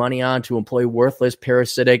 $50,000 of your money on to employ worthless,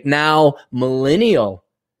 parasitic, now millennial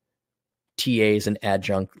TAs and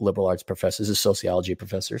adjunct liberal arts professors and sociology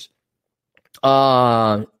professors,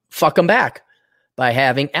 fuck them back by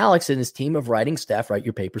having Alex and his team of writing staff write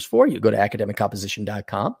your papers for you. Go to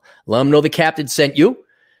academiccomposition.com. Let them know the captain sent you.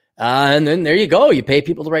 And then there you go. You pay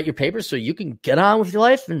people to write your papers so you can get on with your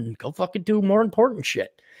life and go fucking do more important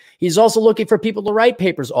shit. He's also looking for people to write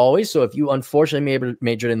papers always. So if you unfortunately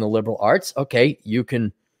majored in the liberal arts, okay, you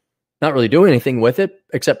can not really do anything with it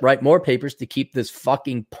except write more papers to keep this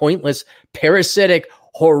fucking pointless, parasitic,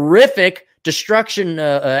 horrific destruction,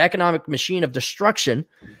 economic machine of destruction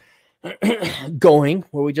going,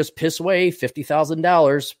 where we just piss away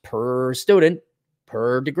 $50,000 per student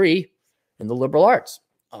per degree in the liberal arts.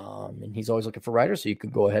 And he's always looking for writers, so you can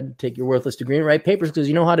go ahead and take your worthless degree and write papers because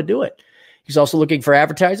you know how to do it. He's also looking for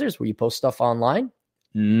advertisers where you post stuff online.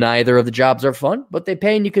 Neither of the jobs are fun, but they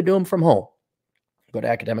pay and you can do them from home. Go to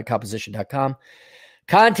academiccomposition.com.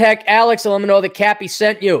 Contact Alex and let me know that Cappy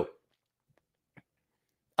sent you.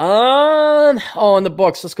 And the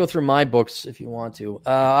books. Let's go through my books if you want to.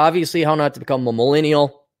 Obviously, How Not to Become a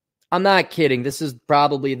Millennial. I'm not kidding. This is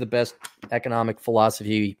probably the best economic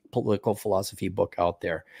philosophy, political philosophy book out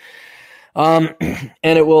there. And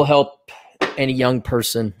it will help any young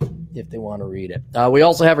person if they want to read it. We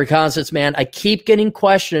also have Reconnaissance Man. I keep getting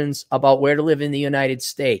questions about where to live in the United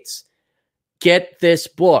States. Get this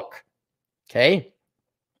book. Okay?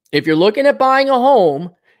 If you're looking at buying a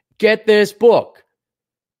home, get this book.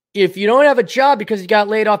 If you don't have a job because you got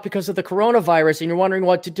laid off because of the coronavirus and you're wondering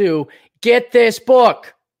what to do, get this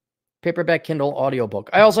book. Paperback, Kindle, audiobook.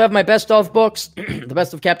 I also have my best of books, The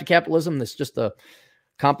Best of Captain Capitalism. This is just a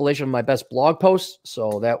compilation of my best blog posts.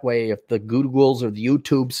 So that way, if the Googles or the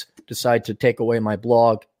YouTubes decide to take away my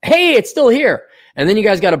blog, hey, it's still here. And then you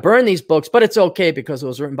guys got to burn these books, but it's okay because it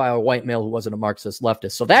was written by a white male who wasn't a Marxist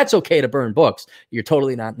leftist. So that's okay to burn books. You're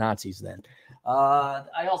totally not Nazis then.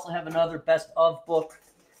 I also have another best of book.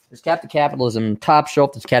 There's Captain Capitalism, top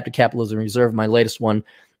shelf. There's Captain Capitalism Reserve, my latest one.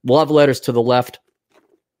 Love Letters to the Left.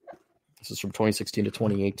 This is from 2016 to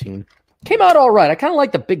 2018. Came out all right. I kind of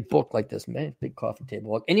like the big book like this, man. Big coffee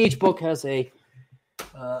table book. And each book has a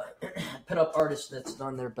pin-up artist that's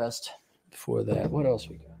done their best for that. What else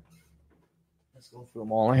we got? Let's go through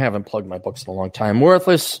them all. I haven't plugged my books in a long time.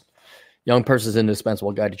 Worthless. Young Person's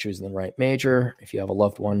Indispensable Guide to Choosing the Right Major. If you have a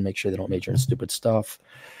loved one, make sure they don't major in stupid stuff.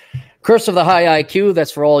 Curse of the High IQ.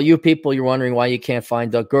 That's for all you people. You're wondering why you can't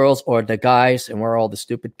find the girls or the guys and where all the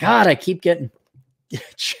stupid. God, I keep getting...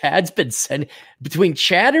 Chad's been sending, between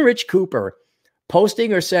Chad and Rich Cooper,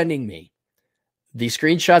 posting or sending me the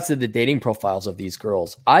screenshots of the dating profiles of these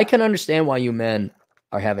girls. I can understand why you men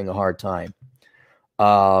are having a hard time.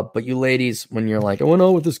 But you ladies, when you're like, I went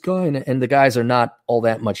out with this guy, and the guys are not all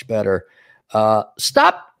that much better,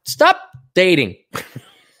 stop dating.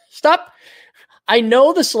 Stop. I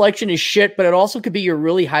know the selection is shit, but it also could be you're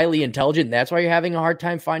really highly intelligent. And that's why you're having a hard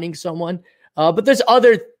time finding someone. But there's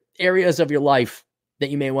other areas of your life that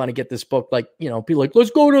you may want to get this book, like, be like, let's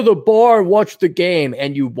go to the bar and watch the game,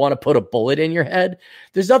 and you want to put a bullet in your head.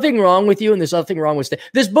 There's nothing wrong with you, and there's nothing wrong with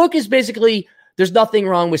this book is basically, there's nothing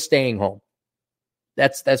wrong with staying home.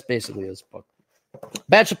 That's basically this book.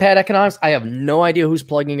 Bachelor Pad Economics. I have no idea who's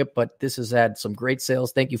plugging it, but this has had some great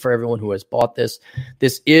sales. Thank you for everyone who has bought this.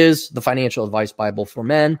 This is the financial advice Bible for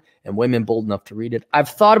men and women bold enough to read it. I've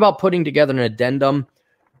thought about putting together an addendum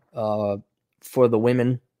for the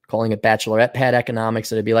women, calling it Bachelorette Pad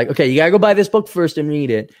Economics. And it'd be like, okay, you got to go buy this book first and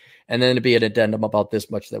read it. And then it'd be an addendum about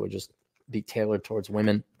this much that would just be tailored towards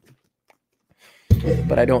women.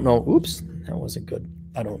 But I don't know. Oops, that wasn't good.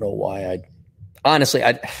 I don't know why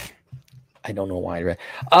I don't know why I read.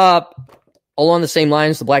 Along the same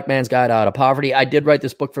lines, The Black Man's Guide Out of Poverty. I did write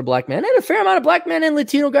this book for black men, and a fair amount of black men and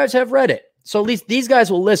Latino guys have read it. So at least these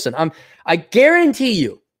guys will listen. I guarantee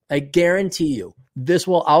you, this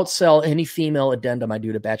will outsell any female addendum I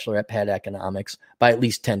do to Bachelorette Pad Economics by at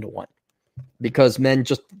least 10-1. Because men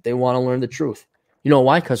they want to learn the truth. You know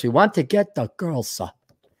why? Because we want to get the girls up.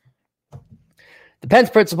 The Pence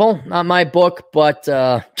Principle, not my book, but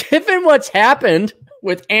given what's happened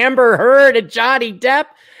with Amber Heard and Johnny Depp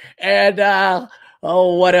and,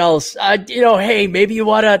 what else? Hey, maybe you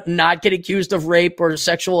want to not get accused of rape or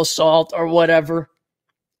sexual assault or whatever.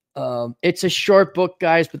 It's a short book,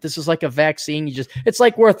 guys, but this is like a vaccine. It's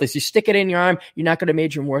like worthless. You stick it in your arm, you're not going to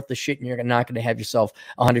major in worthless shit, and you're not going to have yourself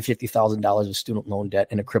 $150,000 of student loan debt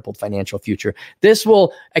and a crippled financial future. It's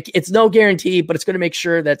no guarantee, but it's going to make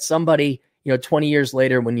sure that somebody, 20 years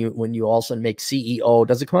later, when you all of a sudden make CEO,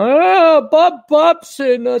 doesn't come, Bob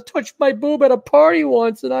Bobson touched my boob at a party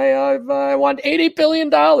once, and I want $80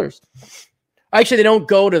 billion. Actually, they don't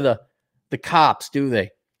go to the cops, do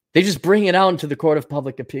they? They just bring it out into the court of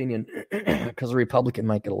public opinion because a Republican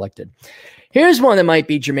might get elected. Here's one that might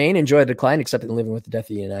be germane. Enjoy the decline, except in living with the death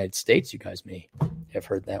of the United States. You guys may have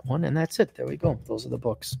heard that one. And that's it. There we go. Those are the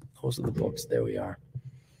books. There we are.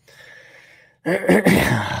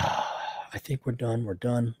 I think we're done. We're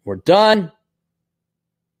done.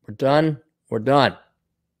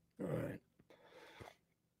 All right.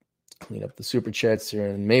 Clean up the super chats here,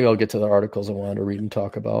 and maybe I'll get to the articles I wanted to read and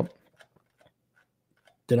talk about.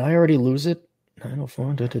 Did I already lose it?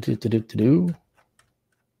 904.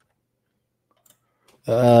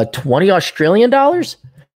 20 Australian dollars?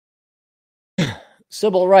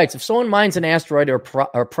 Sybil writes, if someone mines an asteroid or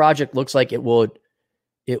project looks like it will,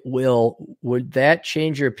 would that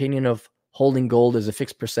change your opinion of holding gold as a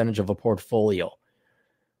fixed percentage of a portfolio?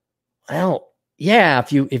 Well, yeah,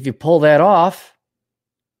 if you pull that off,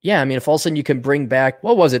 yeah, I mean, if all of a sudden you can bring back,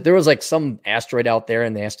 what was it? There was like some asteroid out there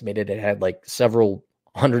and they estimated it had like several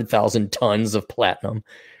 100,000 tons of platinum.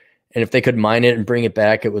 And if they could mine it and bring it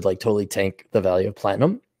back, it would like totally tank the value of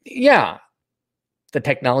platinum. Yeah. The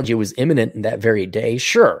technology was imminent in that very day.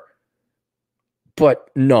 Sure. But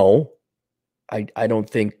no, I don't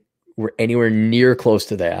think we're anywhere near close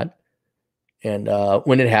to that. And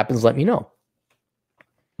when it happens, let me know.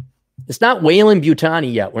 It's not Wayland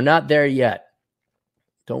Butani yet. We're not there yet.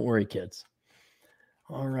 Don't worry, kids.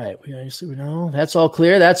 All right. That's all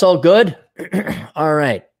clear. That's all good. All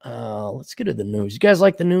right. Let's get to the news. You guys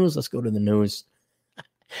like the news? Let's go to the news.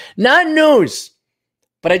 Not news,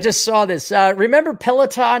 but I just saw this. Remember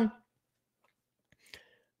Peloton?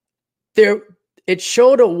 It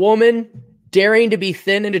showed a woman daring to be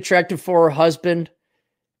thin and attractive for her husband.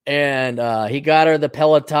 And he got her the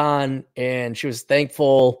Peloton, and she was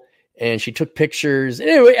thankful, and she took pictures.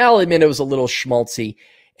 Anyway, I'll admit it was a little schmaltzy.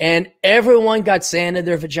 And everyone got sand in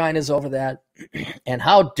their vaginas over that. And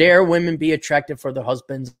how dare women be attractive for their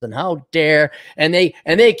husbands? And how dare? And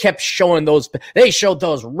they kept showing those. They showed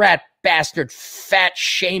those rat bastard fat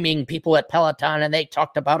shaming people at Peloton, and they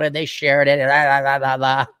talked about it. They shared it.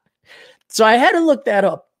 So I had to look that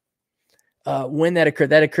up. When that occurred.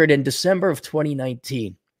 That occurred in December of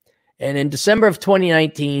 2019. And in December of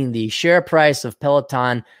 2019, the share price of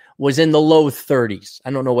Peloton was in the low 30s. I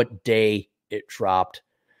don't know what day it dropped,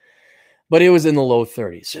 but it was in the low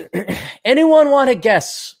 30s. Anyone want to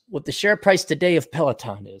guess what the share price today of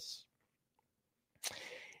Peloton is?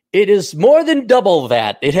 It is more than double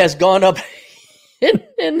that. It has gone up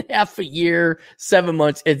in half a year, 7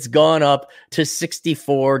 months. It's gone up to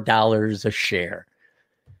 $64 a share.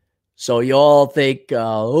 So you all think,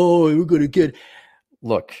 we're going to get...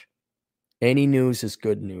 Look, any news is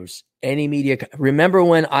good news. Any media... Remember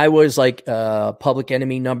when I was like public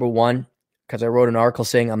enemy number one? Because I wrote an article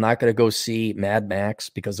saying I'm not going to go see Mad Max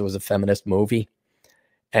because it was a feminist movie.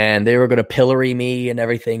 And they were going to pillory me and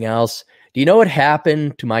everything else. Do you know what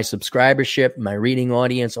happened to my subscribership, my reading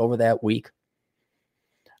audience over that week?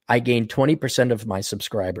 I gained 20% of my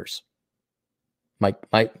subscribers. My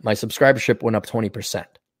subscribership went up 20%.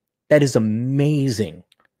 That is amazing.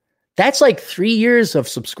 That's like 3 years of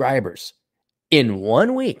subscribers in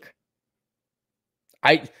 1 week.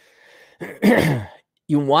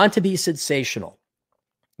 You want to be sensational.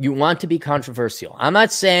 You want to be controversial. I'm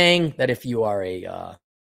not saying that if you are a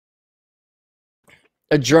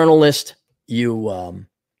journalist, you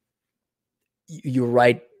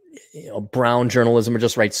write brown journalism or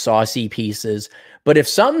just write saucy pieces. But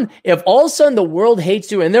if all of a sudden the world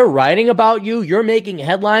hates you and they're writing about you, you're making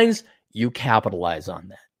headlines, you capitalize on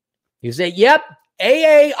that. You say, yep,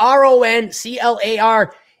 Aaronclarey,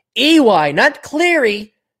 not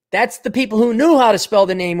Cleary. That's the people who knew how to spell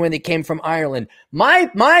the name when they came from Ireland.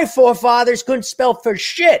 My forefathers couldn't spell for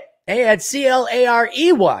shit. They had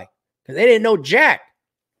Clarey because they didn't know jack.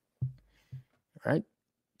 All right.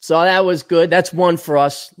 So that was good. That's one for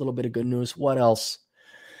us. A little bit of good news. What else?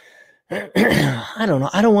 I don't know.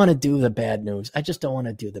 I don't want to do the bad news. I just don't want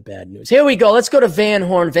to do the bad news. Here we go. Let's go to Van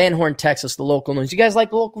Horn, Texas, the local news. You guys like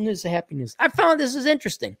the local news, the happy news? I found this is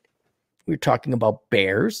interesting. We were talking about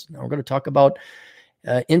bears. Now we're going to talk about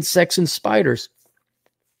insects and spiders.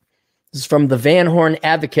 This is from the Van Horn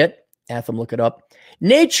Advocate. Atham, look it up.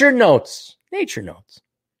 Nature notes.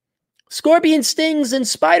 Scorpion stings and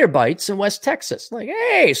spider bites in West Texas. Like,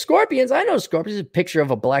 hey, scorpions. I know scorpions. A picture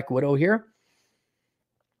of a black widow here.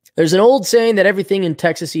 There's an old saying that everything in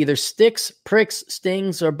Texas either sticks, pricks,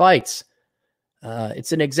 stings, or bites.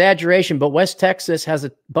 It's an exaggeration, but West Texas has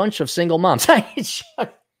a bunch of single moms.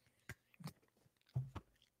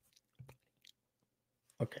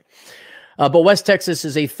 Okay. But West Texas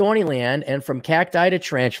is a thorny land, and from cacti to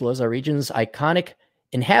tarantulas, our region's iconic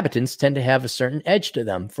inhabitants tend to have a certain edge to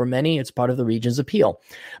them. For many, it's part of the region's appeal.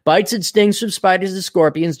 Bites and stings from spiders and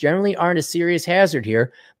scorpions generally aren't a serious hazard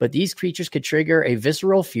here, but these creatures could trigger a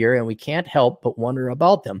visceral fear, and we can't help but wonder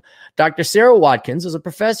about them. Dr. Sarah Watkins is a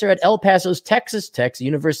professor at El Paso's Texas Tech's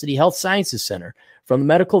University Health Sciences Center. From the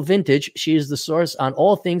medical vintage, she is the source on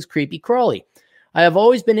all things creepy crawly. I have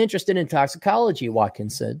always been interested in toxicology,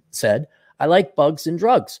 Watkins said. I like bugs and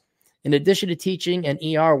drugs. In addition to teaching and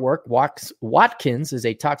ER work, Watkins is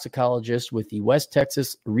a toxicologist with the West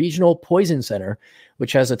Texas Regional Poison Center,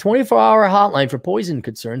 which has a 24-hour hotline for poison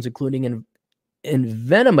concerns, including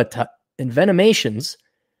envenomations.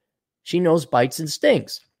 She knows bites and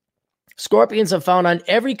stings. Scorpions are found on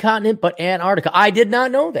every continent but Antarctica. I did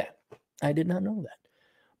not know that.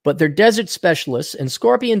 But they're desert specialists, and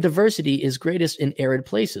scorpion diversity is greatest in arid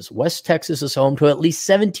places. West Texas is home to at least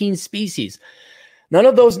 17 species. None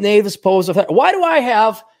of those natives pose a threat. Why do I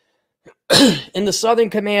have in the Southern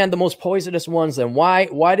Command the most poisonous ones then?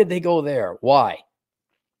 Why did they go there? Why?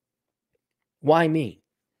 Why me?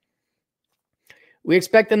 We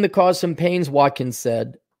expect them to cause some pains, Watkins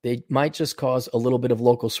said. They might just cause a little bit of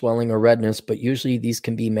local swelling or redness, but usually these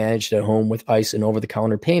can be managed at home with ice and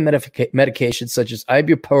over-the-counter pain medications such as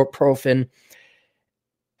ibuprofen,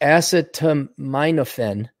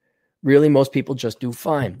 acetaminophen. Really, most people just do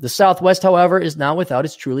fine. The Southwest, however, is now without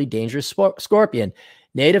its truly dangerous scorpion.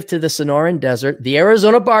 Native to the Sonoran Desert, the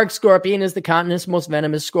Arizona bark scorpion is the continent's most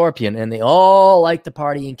venomous scorpion, and they all like to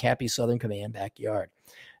party in Cappy's Southern Command backyard.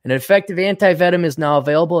 An effective anti-venom is now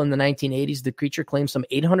available. In the 1980s, the creature claimed some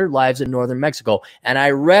 800 lives in northern Mexico, and I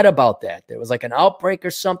read about that. There was like an outbreak or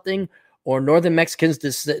something, or northern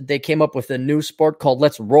Mexicans, they came up with a new sport called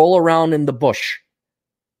Let's Roll Around in the Bush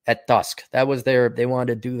at dusk. That was they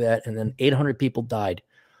wanted to do that, and then 800 people died.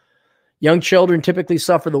 Young children typically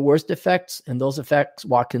suffer the worst effects, and those effects,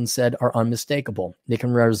 Watkins said, are unmistakable. They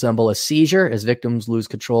can resemble a seizure as victims lose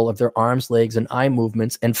control of their arms, legs, and eye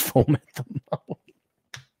movements and foam at the mouth.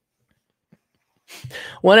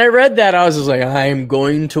 When I read that, I was just like, I am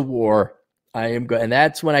going to war. And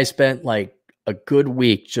that's when I spent like a good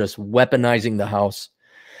week just weaponizing the house.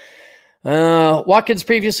 Watkins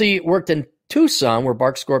previously worked in Tucson, where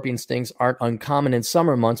bark scorpion stings aren't uncommon in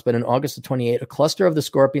summer months, but in August of 28, a cluster of the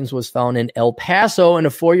scorpions was found in El Paso, and a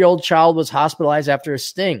 4-year-old child was hospitalized after a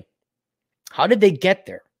sting. How did they get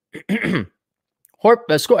there? Here,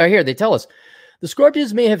 they tell us. The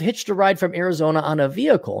scorpions may have hitched a ride from Arizona on a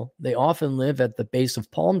vehicle. They often live at the base of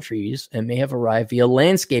palm trees and may have arrived via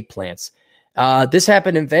landscape plants. This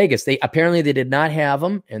happened in Vegas. They did not have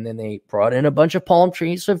them, and then they brought in a bunch of palm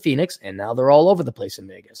trees from Phoenix, and now they're all over the place in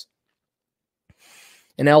Vegas.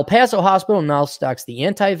 An El Paso hospital now stocks the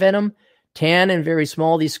anti-venom, tan, and very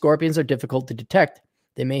small. These scorpions are difficult to detect.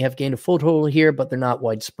 They may have gained a foothold here, but they're not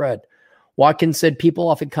widespread. Watkins said people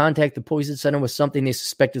often contact the poison center with something they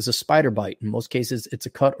suspect is a spider bite. In most cases, it's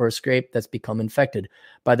a cut or a scrape that's become infected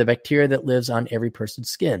by the bacteria that lives on every person's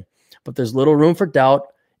skin. But there's little room for doubt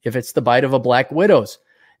if it's the bite of a black widow's.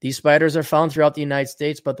 These spiders are found throughout the United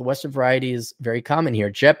States, but the western variety is very common here.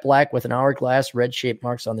 Jet black with an hourglass, red-shaped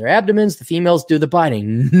marks on their abdomens. The females do the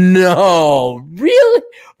biting. No, really?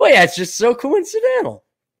 Well, yeah, it's just so coincidental.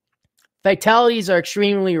 Fatalities are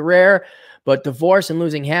extremely rare, but divorce and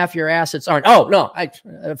losing half your assets aren't. Oh, no.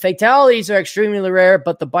 Fatalities are extremely rare,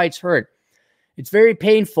 but the bites hurt. It's very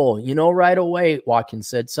painful, right away, Watkins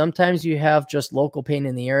said. Sometimes you have just local pain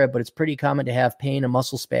in the area, but it's pretty common to have pain and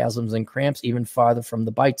muscle spasms and cramps even farther from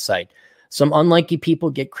the bite site. Some unlucky people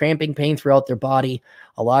get cramping pain throughout their body.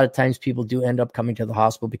 A lot of times people do end up coming to the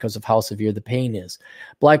hospital because of how severe the pain is.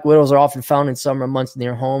 Black widows are often found in summer months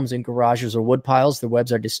near homes, in garages, or wood piles. Their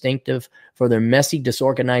webs are distinctive for their messy,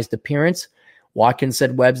 disorganized appearance. Watkins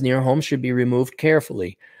said webs near homes should be removed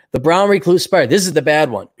carefully. The brown recluse spider. This is the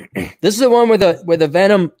bad one. This is the one where the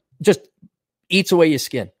venom just eats away your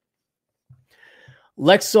skin.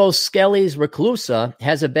 Lexosceles reclusa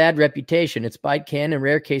has a bad reputation. Its bite can, in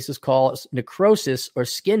rare cases, cause necrosis or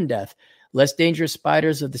skin death. Less dangerous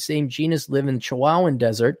spiders of the same genus live in the Chihuahuan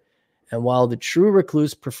Desert, and while the true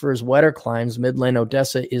recluse prefers wetter climes, Midland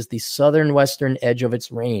Odessa is the southern western edge of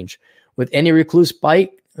its range. With any recluse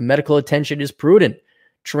bite, medical attention is prudent.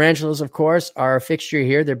 Tarantulas, of course, are a fixture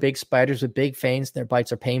here. They're big spiders with big fangs. Their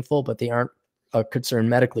bites are painful, but they aren't a concern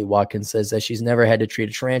medically. Watkins says that she's never had to treat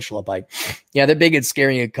a tarantula bite. Yeah, they're big and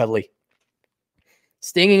scary and cuddly.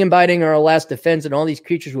 Stinging and biting are a last defense, and all these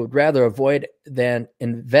creatures would rather avoid than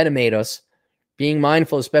envenomate us. Being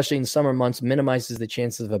mindful, especially in summer months, minimizes the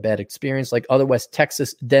chances of a bad experience. Like other West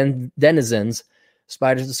Texas denizens,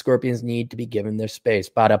 spiders and scorpions need to be given their space.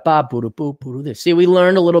 Ba-da-ba, boo-da-boo, boo-da-boo. See, we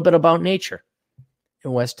learned a little bit about nature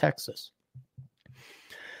in West Texas.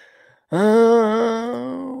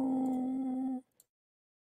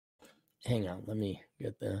 Hang on, let me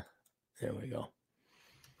get there we go.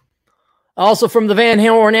 Also from the Van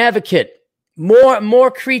Horn Advocate, more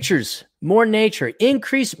creatures, more nature.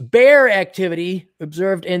 Increased bear activity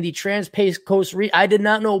observed in the Trans-Pecos region. I did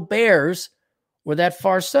not know bears were that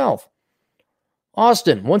far south.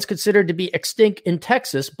 Austin, once considered to be extinct in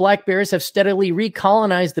Texas, black bears have steadily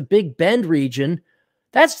recolonized the Big Bend region.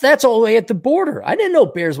 That's all the way at the border. I didn't know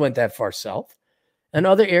bears went that far south. And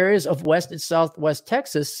other areas of West and Southwest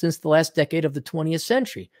Texas since the last decade of the 20th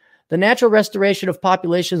century. The natural restoration of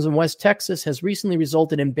populations in West Texas has recently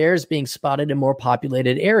resulted in bears being spotted in more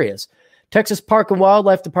populated areas. Texas Park and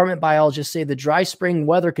Wildlife Department biologists say the dry spring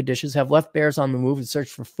weather conditions have left bears on the move in search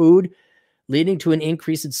for food, leading to an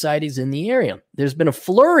increase in sightings in the area. There's been a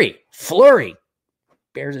flurry.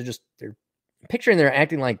 Bears are they're picturing they're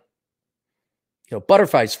acting like,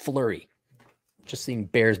 butterflies flurry. Just seeing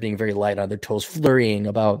bears being very light on their toes, flurrying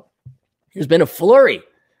about. There's been a flurry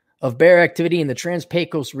of bear activity in the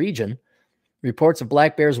Trans-Pecos region. Reports of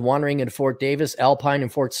black bears wandering into Fort Davis, Alpine,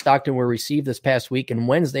 and Fort Stockton were received this past week, and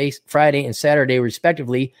Wednesday, Friday, and Saturday,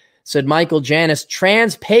 respectively, said Michael Janis,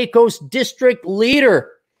 Trans-Pecos district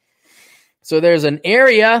leader. So there's an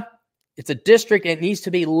area, it's a district, and it needs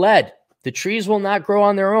to be led. The trees will not grow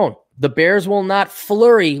on their own. The bears will not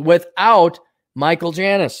flurry without Michael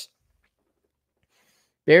Janis.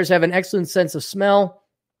 Bears have an excellent sense of smell,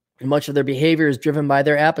 and much of their behavior is driven by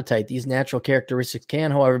their appetite. These natural characteristics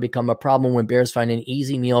can, however, become a problem when bears find an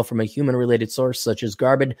easy meal from a human-related source, such as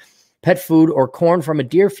garbage, pet food, or corn from a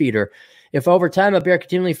deer feeder. If over time a bear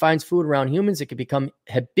continually finds food around humans, it can become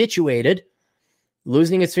habituated,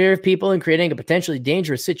 losing its fear of people and creating a potentially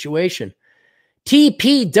dangerous situation.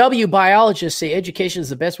 TPW biologists say education is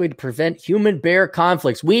the best way to prevent human-bear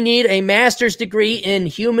conflicts. We need a master's degree in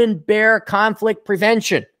human-bear conflict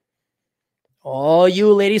prevention. All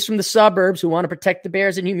you ladies from the suburbs who want to protect the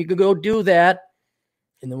bears and you can go do that.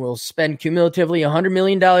 And then we'll spend cumulatively $100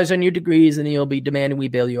 million on your degrees, and then you'll be demanding we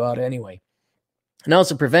bail you out anyway. And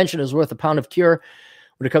also, prevention is worth a pound of cure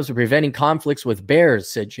when it comes to preventing conflicts with bears,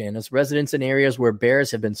 said Janice. Residents in areas where bears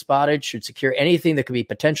have been spotted should secure anything that could be a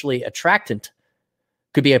potential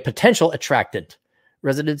attractant.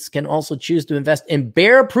 Residents can also choose to invest in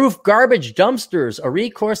bear-proof garbage dumpsters, a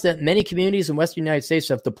recourse that many communities in Western United States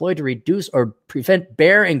have deployed to reduce or prevent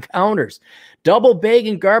bear encounters. Double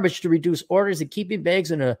bagging garbage to reduce orders and keeping bags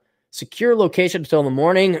in a secure location until the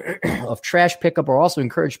morning of trash pickup are also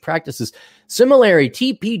encouraged practices. Similarly,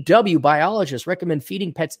 TPW biologists recommend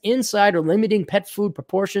feeding pets inside or limiting pet food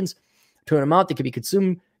proportions to an amount that can be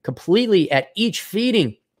consumed completely at each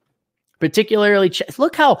feeding. Particularly,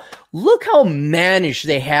 look how managed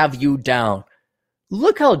they have you down.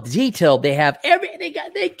 Look how detailed they have everything.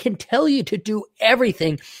 They can tell you to do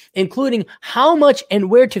everything, including how much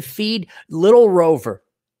and where to feed little Rover.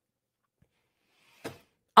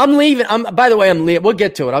 I'm leaving. By the way, I'm leaving. We'll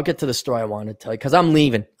get to it. I'll get to the story I wanted to tell you because I'm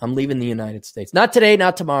leaving. I'm leaving the United States. Not today,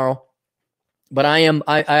 not tomorrow, but I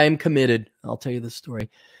am committed. I'll tell you the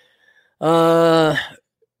story.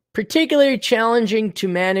 Particularly challenging to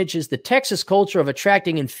manage is the Texas culture of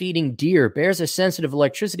attracting and feeding deer. Bears are sensitive to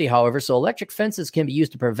electricity, however, so electric fences can be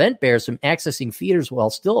used to prevent bears from accessing feeders while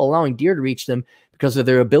still allowing deer to reach them because of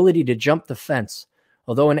their ability to jump the fence.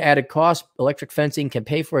 Although an added cost, electric fencing can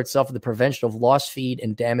pay for itself with the prevention of lost feed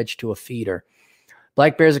and damage to a feeder.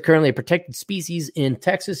 Black bears are currently a protected species in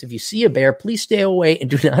Texas. If you see a bear, please stay away and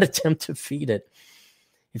do not attempt to feed it.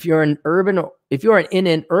 If you are in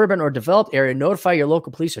an urban or developed area, notify your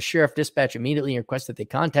local police or sheriff dispatch immediately and request that they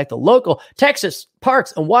contact the local Texas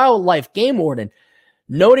Parks and Wildlife game warden.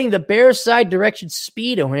 Noting the bear side direction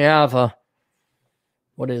speed, and we have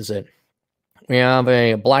what is it? We have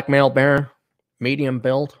a black male bear, medium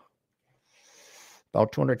build,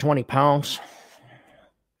 about 220 pounds,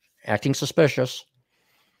 acting suspicious,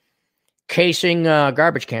 casing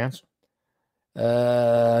garbage cans,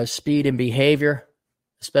 speed and behavior,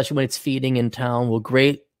 especially when it's feeding in town, will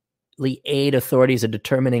greatly aid authorities in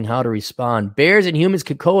determining how to respond. Bears and humans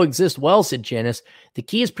could coexist well, said Janice. The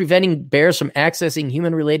key is preventing bears from accessing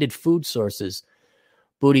human-related food sources.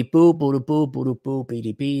 Booty boo, booty boo, booty boo,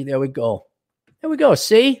 BDB. There we go. There we go.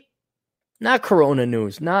 See? Not Corona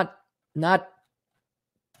news. Not the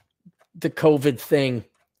COVID thing.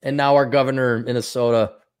 And now our governor in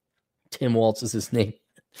Minnesota, Tim Walz is his name.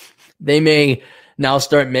 They may now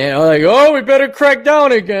start, like, oh, we better crack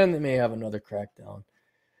down again. They may have another crackdown.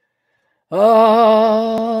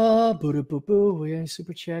 Boo boo boo. We got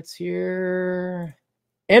super chats here.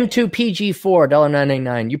 M2PG4,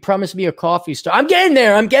 $1.999. You promised me a coffee store. I'm getting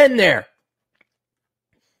there.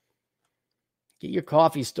 Get your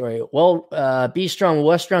coffee story. Well, be strong.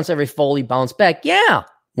 Restaurants every fully bounce back. Yeah.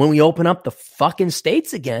 When we open up the fucking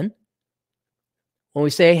states again. When we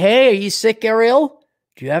say, hey, are you sick or ill?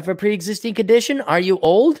 Do you have a pre-existing condition? Are you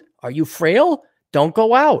old? Are you frail? Don't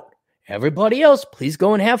go out. Everybody else, please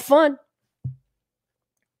go and have fun.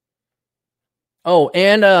 Oh,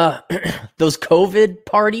 and those COVID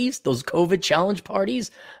parties, those COVID challenge parties,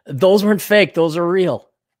 those weren't fake. Those are real.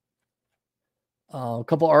 A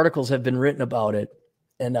couple articles have been written about it.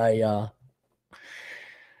 And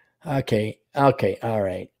okay, all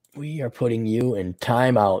right. We are putting you in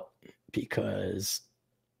timeout because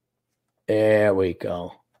there we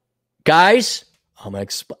go. Guys,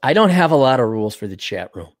 I don't have a lot of rules for the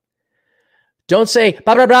chat room. Don't say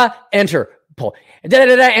blah, blah, blah, enter, pull, da,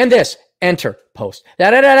 da, da, and this, enter, post,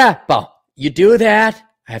 da, da, da, da, boom. You do that,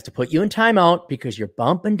 I have to put you in timeout because you're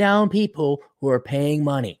bumping down people who are paying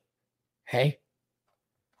money. Hey,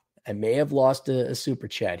 I may have lost a super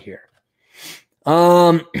chat here.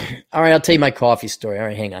 All right, I'll tell you my coffee story. All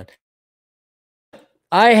right, hang on.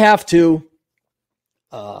 I have to,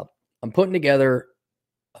 I'm putting together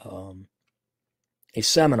a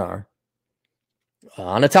seminar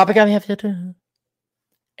on a topic I have to do. And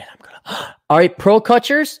I'm going to, all right, pearl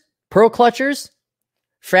clutchers,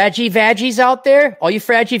 fraggy vaggies out there, all you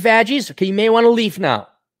fraggy vaggies, okay, you may want to leave now.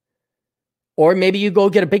 Or maybe you go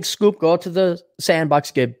get a big scoop, go out to the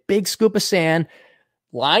sandbox, get a big scoop of sand,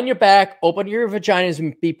 lie on your back, open your vaginas,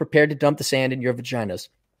 and be prepared to dump the sand in your vaginas.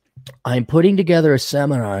 I'm putting together a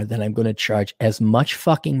seminar that I'm going to charge as much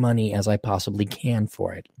fucking money as I possibly can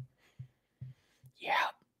for it. Yeah,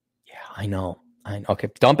 I know. Okay,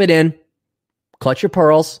 dump it in, clutch your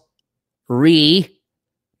pearls, make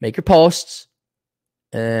your posts,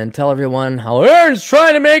 and tell everyone how Aaron's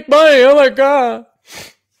trying to make money. Oh my God.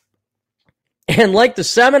 And like the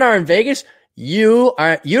seminar in Vegas, you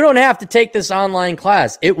don't have to take this online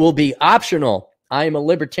class. It will be optional. I am a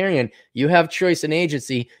libertarian. You have choice and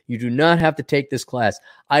agency. You do not have to take this class.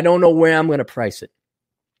 I don't know where I'm going to price it,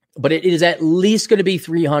 but it is at least going to be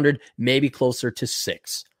 $300, maybe closer to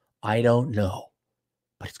 $600. I don't know,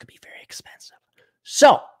 but it's going to be very expensive.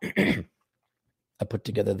 So I put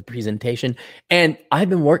together the presentation and I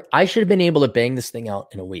should have been able to bang this thing out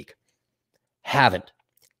in a week. Haven't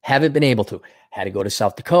been able to. Had to go to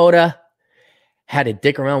South Dakota, had to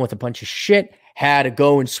dick around with a bunch of shit, had to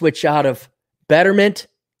go and switch out of Betterment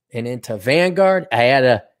and into Vanguard. I had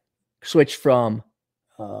to switch from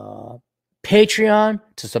Patreon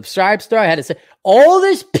to Subscribestar. I had to say all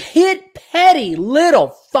this petty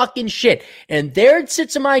little fucking shit. And there it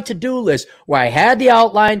sits in my to-do list where I had the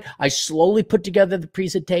outline. I slowly put together the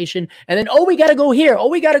presentation. And then, we got to go here.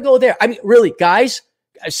 We got to go there. I mean, really, guys,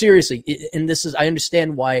 seriously. And this is, I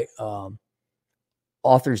understand why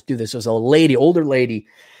authors do this. There's a lady, older lady.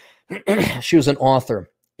 She was an author.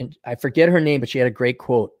 And I forget her name, but she had a great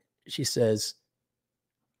quote. She says,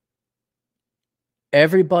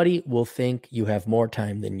 everybody will think you have more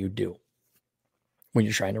time than you do when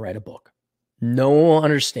you're trying to write a book. No one will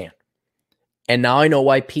understand. And now I know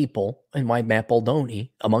why people, and why Matt Baldoni,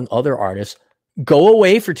 among other artists, go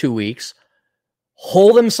away for 2 weeks,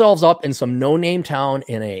 hole themselves up in some no-name town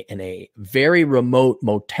in a very remote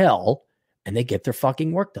motel, and they get their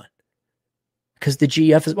fucking work done. Because the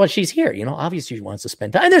GF is, she's here, obviously she wants to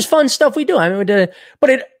spend time. And there's fun stuff we do. I mean,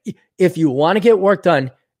 if you want to get work done,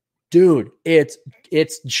 dude, it's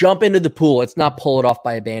jump into the pool. It's not pull it off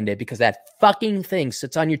by a Band-Aid, because that fucking thing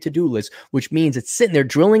sits on your to-do list, which means it's sitting there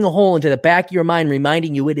drilling a hole into the back of your mind,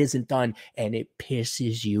 reminding you it isn't done, and it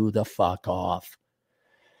pisses you the fuck off.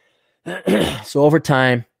 So over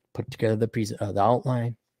time, put together the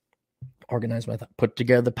outline, organize my thought, put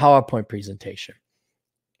together the PowerPoint presentation.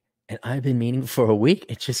 And I've been meaning for a week.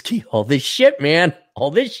 It's just all this shit, man. All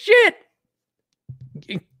this shit.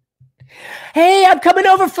 Hey, I'm coming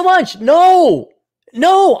over for lunch. No,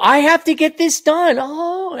 I have to get this done.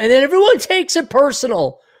 Oh, and then everyone takes it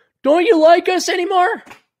personal. Don't you like us anymore?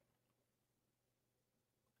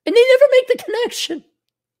 And they never make the connection.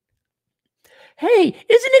 Hey, isn't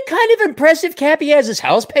it kind of impressive Cappy has his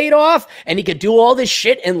house paid off and he could do all this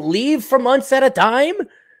shit and leave for months at a time?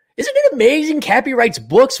 Isn't it amazing? Cappy writes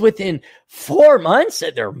books within 4 months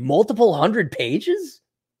and they're multiple hundred pages.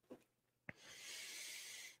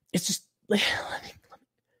 It's just,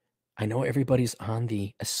 I know everybody's on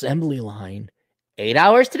the assembly line. 8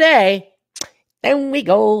 hours today. Then we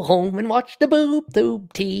go home and watch the boob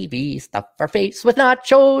tube TV, stuff our face with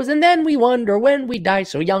nachos, and then we wonder when we die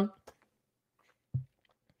so young.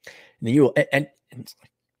 And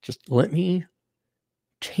just let me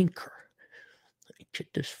tinker. Let me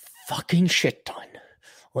get this fucking shit done.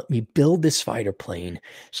 Let me build this fighter plane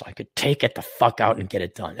so I could take it the fuck out and get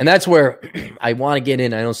it done. And that's where I want to get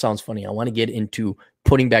in. I know it sounds funny. I want to get into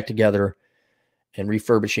putting back together and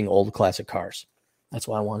refurbishing old classic cars. That's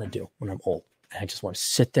what I want to do when I'm old. And I just want to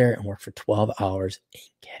sit there and work for 12 hours and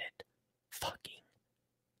get it fucking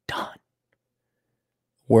done.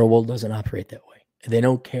 World doesn't operate that way. They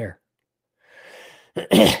don't care.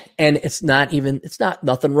 And it's not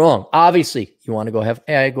nothing wrong. Obviously, you want to go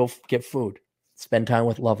get food, spend time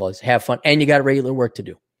with loved ones, have fun, and you got regular work to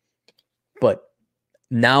do. But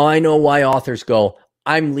now I know why authors go,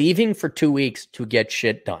 I'm leaving for 2 weeks to get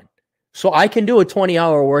shit done. So I can do a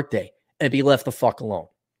 20-hour workday and be left the fuck alone.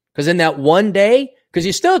 Because in that one day,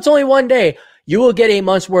 it's only one day, you will get a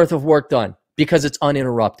month's worth of work done because it's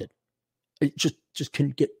uninterrupted. It just can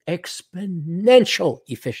get exponential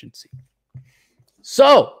efficiency.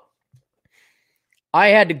 So I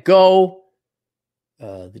had to go.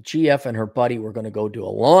 The GF and her buddy were going to go do a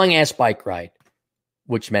long ass bike ride,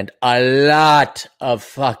 which meant a lot of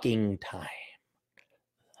fucking time.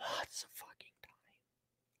 Lots of fucking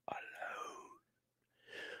time alone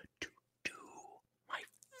to do my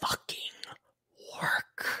fucking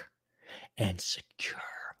work and secure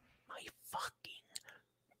my fucking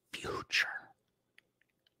future.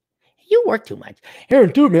 You work too much. Aaron,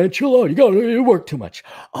 dude, man, chill out. You work too much.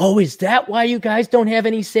 Oh, is that why you guys don't have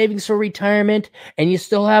any savings for retirement and you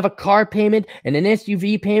still have a car payment and an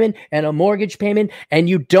SUV payment and a mortgage payment and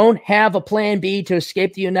you don't have a plan B to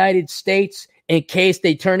escape the United States in case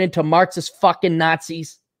they turn into Marxist fucking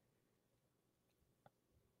Nazis?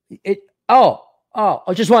 I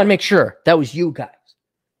just want to make sure that was you guys.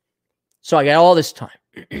 So I got all this time.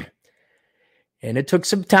 And it took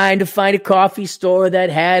some time to find a coffee store that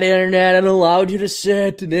had internet and allowed you to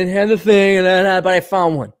sit and then had the thing, but I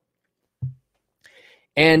found one.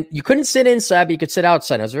 And you couldn't sit inside, but you could sit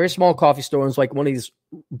outside. It was a very small coffee store. It was like one of these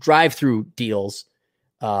drive-through deals.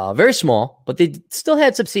 Very small, but they still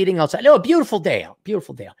had some seating outside. No, beautiful day out.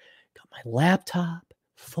 Beautiful day out. Got my laptop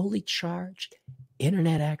fully charged,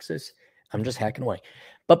 internet access. I'm just hacking away.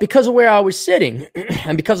 But because of where I was sitting,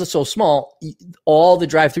 and because it's so small, all the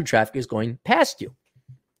drive-through traffic is going past you,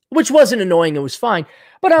 which wasn't annoying. It was fine.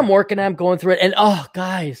 But I'm working, I'm going through it, and I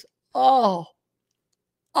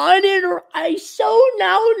so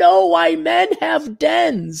now know why men have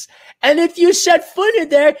dens. And if you set foot in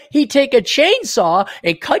there, he'd take a chainsaw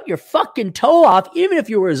and cut your fucking toe off, even if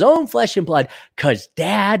you were his own flesh and blood, because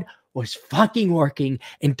dad was fucking working,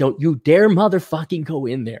 and don't you dare motherfucking go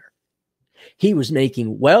in there. He was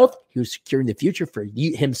making wealth. He was securing the future for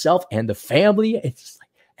himself and the family. It's just like,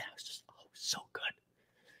 and I was just, so good.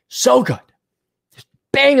 So good. Just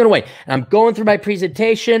banging away. And I'm going through my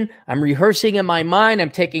presentation. I'm rehearsing in my mind. I'm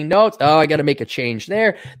taking notes. Oh, I got to make a change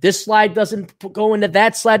there. This slide doesn't go into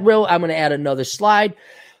that slide reel. I'm going to add another slide.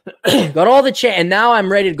 Got all the and now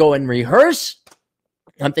I'm ready to go and rehearse.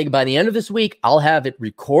 I'm thinking by the end of this week, I'll have it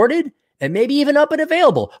recorded and maybe even up and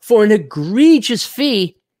available for an egregious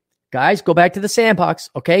fee. Guys, go back to the sandbox,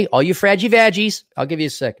 okay? All you fraggy vaggies, I'll give you a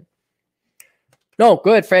second. No,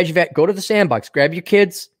 go ahead, fraggy vag. Go to the sandbox. Grab your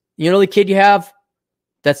kids. You know the kid you have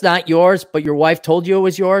that's not yours, but your wife told you it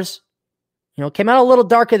was yours? Came out a little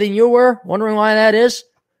darker than you were, wondering why that is?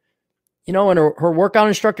 And her workout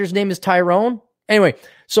instructor's name is Tyrone. Anyway,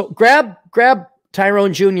 so grab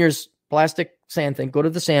Tyrone Jr.'s plastic sand thing. Go to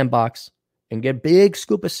the sandbox and get a big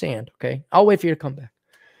scoop of sand, okay? I'll wait for you to come back.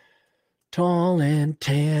 Tall and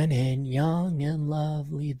tan and young and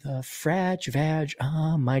lovely, the frag vag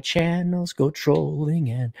on my channels go trolling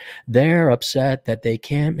and they're upset that they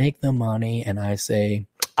can't make the money. And I say,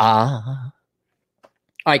 All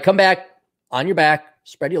right, come back on your back,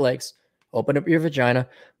 spread your legs, open up your vagina,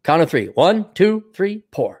 count of 3. 1, 2, 3,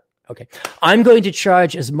 pour. Okay. I'm going to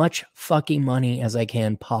charge as much fucking money as I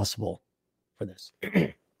can possible for this.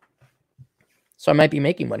 So I might be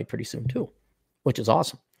making money pretty soon too, which is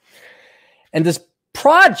awesome. And this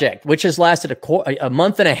project, which has lasted a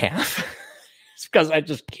month and a half, it's because I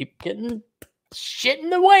just keep getting shit in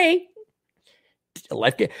the way.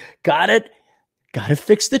 Got to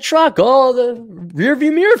fix the truck. Oh, the rear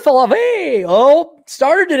view mirror fell off. Hey,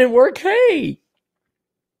 starter didn't work. Hey.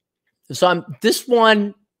 So this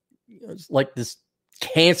one It's like this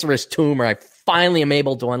cancerous tumor I finally am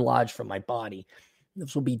able to unlodge from my body.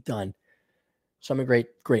 This will be done. So I'm in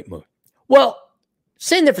great mood. Well,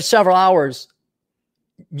 sitting there for several hours,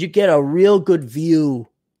 you get a real good view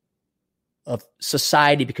of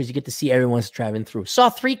society because you get to see everyone's driving through. Saw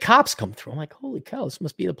 3 cops come through. I'm like, holy cow, this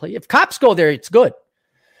must be the place. If cops go there, it's good.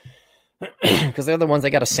 Because they're the ones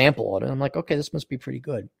that got a sample of it. I'm like, okay, this must be pretty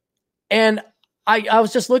good. And I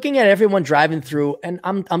was just looking at everyone driving through, and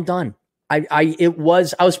I'm done. I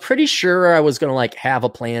was pretty sure I was going to like have a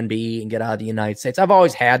plan B and get out of the United States. I've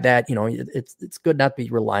always had that, you know, it's good not to be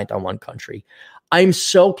reliant on one country. I'm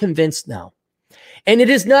so convinced now. And it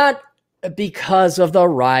is not because of the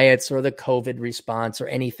riots or the COVID response or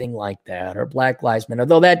anything like that, or Black Lives Matter,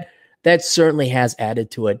 though that certainly has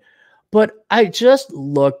added to it. But I just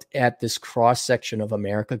looked at this cross section of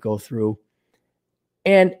America go through,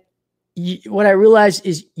 and what I realized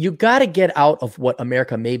is you got to get out of what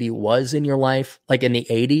America maybe was in your life, like in the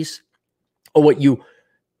 80s, or what you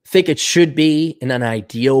think it should be in an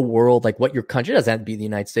ideal world, like what your country doesn't have to be the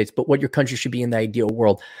United States, but what your country should be in the ideal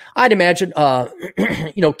world. I'd imagine,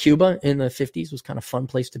 Cuba in the 50s was kind of a fun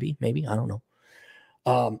place to be. Maybe, I don't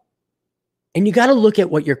know. And you got to look at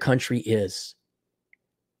what your country is.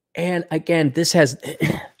 And again, this has,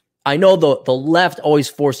 I know the left always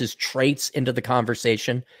forces traits into the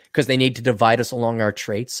conversation because they need to divide us along our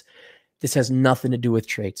traits. This has nothing to do with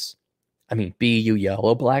traits. I mean, be you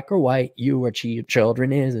yellow, black, or white, you or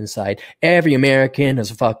children is inside. Every American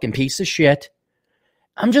is a fucking piece of shit.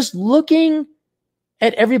 I'm just looking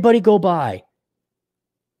at everybody go by.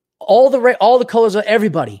 All the colors of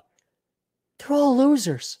everybody. They're all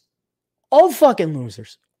losers. All fucking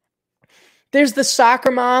losers. There's the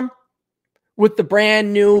soccer mom with the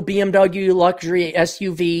brand new BMW luxury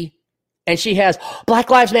SUV, and she has Black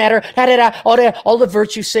Lives Matter, all the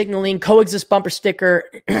virtue signaling, coexist bumper sticker.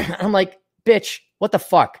 I'm like, bitch, what the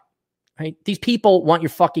fuck? Right? These people want your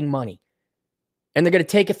fucking money, and they're going to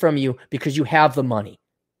take it from you because you have the money.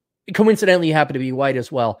 Coincidentally, you happen to be white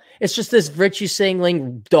as well. It's just this virtue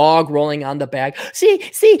signaling dog rolling on the back. See,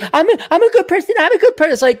 I'm a good person. I'm a good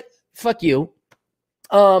person. It's like, fuck you.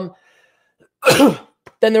 Then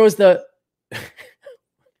there was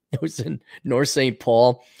it was in North St.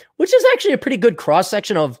 Paul, which is actually a pretty good cross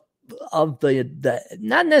section of the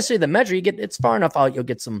not necessarily the metro. It's far enough out, you'll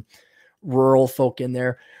get some rural folk in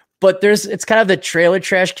there, but it's kind of the trailer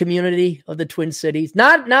trash community of the Twin Cities.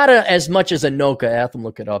 Not as much as Anoka. I have to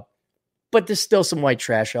look it up, but there's still some white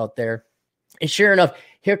trash out there. And sure enough,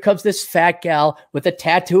 here comes this fat gal with a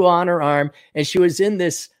tattoo on her arm, and she was in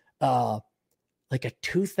this like a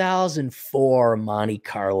 2004 Monte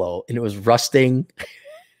Carlo, and it was rusting.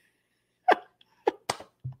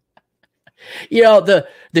 You know,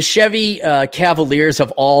 the Chevy Cavaliers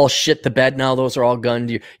have all shit the bed now. Those are all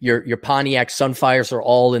gunned. Your Pontiac Sunfires are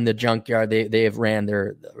all in the junkyard. They have run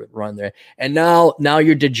there. And now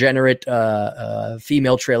your degenerate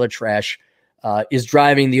female trailer trash is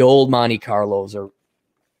driving the old Monte Carlos or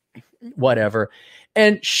whatever.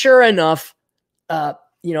 And sure enough, I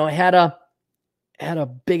had a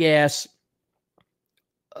big ass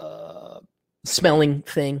smelling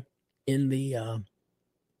thing in the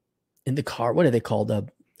car. What are they called?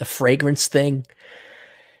 A fragrance thing.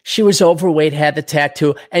 She was overweight, had the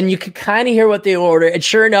tattoo, and you could kind of hear what they order. And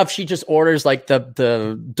sure enough, she just orders like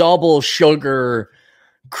the double sugar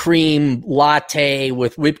cream latte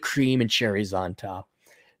with whipped cream and cherries on top.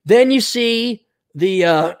 Then you see the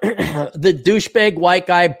douchebag white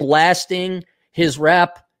guy blasting his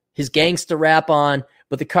gangster rap on,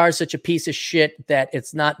 but the car is such a piece of shit that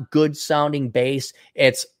it's not good sounding bass.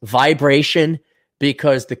 It's vibration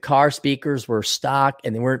because the car speakers were stock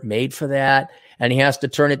and they weren't made for that. And he has to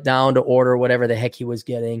turn it down to order whatever the heck he was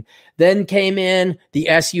getting. Then came in the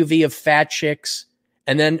SUV of fat chicks.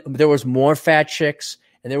 And then there was more fat chicks.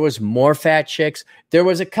 And there was more fat chicks. There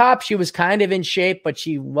was a cop. She was kind of in shape, but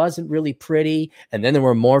she wasn't really pretty. And then there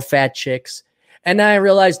were more fat chicks. And then I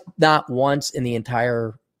realized not once in the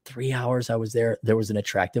entire 3 hours I was there was an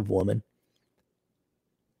attractive woman.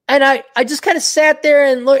 And I just kind of sat there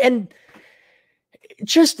and looked, and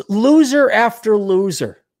just loser after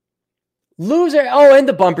loser. Oh, and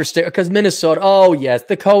the bumper sticker, because Minnesota, oh yes,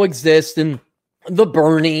 the coexist and the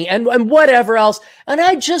Bernie and whatever else. And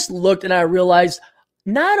I just looked and I realized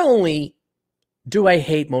not only do I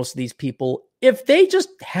hate most of these people, if they just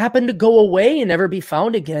happen to go away and never be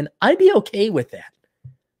found again, I'd be okay with that.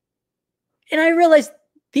 And I realized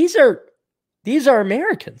these are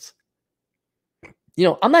Americans. You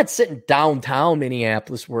know, I'm not sitting downtown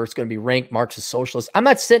Minneapolis where it's going to be ranked Marxist socialist. I'm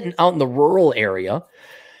not sitting out in the rural area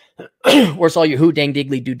Where's all your who dang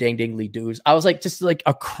diggly do dang dingly doos? I was like, just like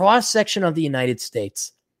a cross section of the United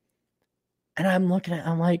States. And I'm looking at,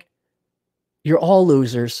 I'm like, you're all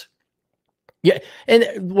losers. Yeah.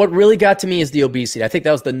 And what really got to me is the obesity. I think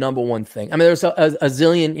that was the number one thing. I mean, there's a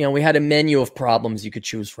zillion, we had a menu of problems you could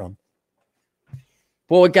choose from.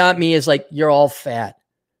 But what got me is like, you're all fat,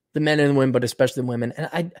 the men and the women, but especially the women.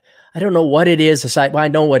 And I don't know what it is. Aside, well, I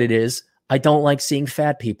know what it is. I don't like seeing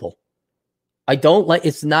fat people. I don't like,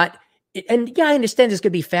 it's not, and yeah, I understand there's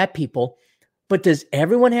going to be fat people, but does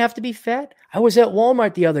everyone have to be fat? I was at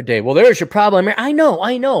Walmart the other day. Well, there's your problem. I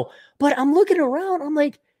know. But I'm looking around. I'm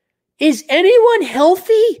like, is anyone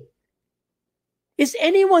healthy? Is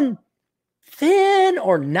anyone thin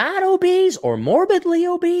or not obese or morbidly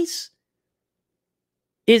obese?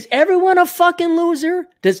 Is everyone a fucking loser?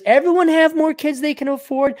 Does everyone have more kids they can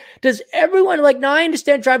afford? Does everyone, like, now I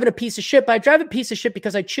understand driving a piece of shit, but I drive a piece of shit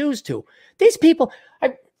because I choose to. These people,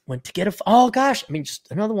 I went to get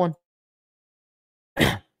just another one.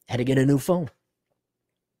 Had to get a new phone.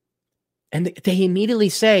 And they immediately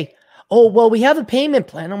say, oh, well, we have a payment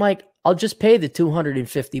plan. I'm like, I'll just pay the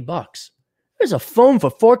 $250. There's a phone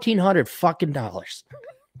for $1,400 fucking dollars.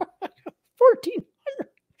 $1,400.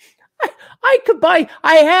 I could buy,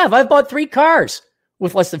 I've bought 3 cars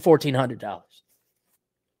with less than $1,400.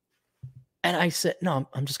 And I said, no,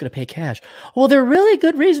 I'm just going to pay cash. Well, they're really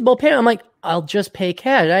good, reasonable payment. I'm like, I'll just pay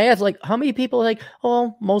cash. I asked, like, how many people? Like,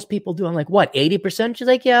 oh, most people do. I'm like, what, 80%? She's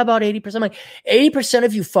like, yeah, about 80%. I'm like, 80%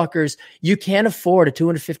 of you fuckers, you can't afford a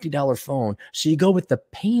 $250 phone. So you go with the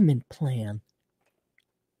payment plan.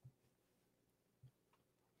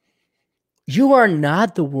 You are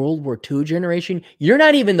not the World War II generation. You're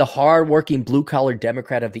not even the hardworking blue-collar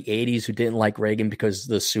Democrat of the 80s who didn't like Reagan because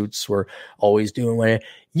the suits were always doing whatever.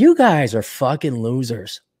 You guys are fucking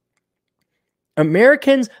losers.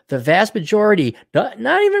 Americans, the vast majority, not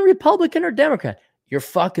even Republican or Democrat, you're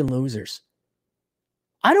fucking losers.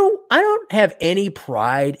 I don't have any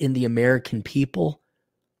pride in the American people.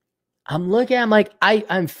 I'm looking at, I'm like,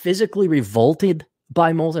 I'm physically revolted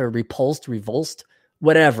by most, or revulsed,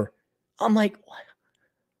 whatever. I'm like, what?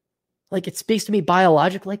 Like, it speaks to me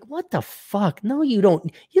biologically. Like, what the fuck? No, you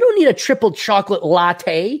don't. You don't need a triple chocolate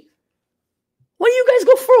latte. Why don't you guys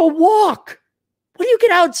go for a walk? Why don't you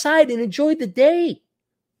get outside and enjoy the day?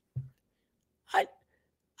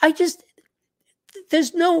 I just,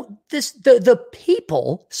 there's no, the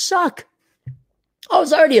people suck. Oh,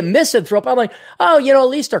 it's already a misanthrope. I'm like, oh, at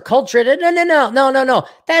least they're cultured. No.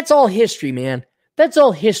 That's all history, man. That's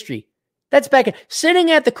all history. That's back sitting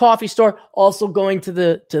at the coffee store, also going to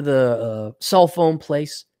the cell phone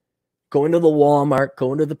place, going to the Walmart,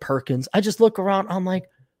 going to the Perkins. I just look around. I'm like,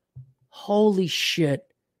 holy shit.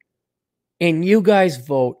 And you guys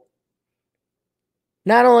vote.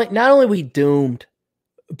 Not only we doomed,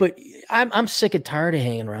 but I'm sick and tired of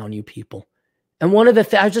hanging around you people. And one of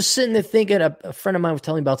the I was just sitting there thinking, a friend of mine was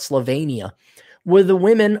telling me about Slovenia, where the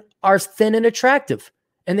women are thin and attractive.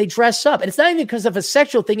 And they dress up. And it's not even because of a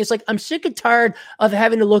sexual thing. It's like, I'm sick and tired of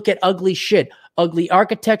having to look at ugly shit, ugly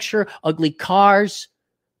architecture, ugly cars,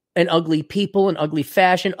 and ugly people, and ugly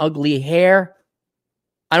fashion, ugly hair.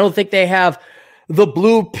 I don't think they have the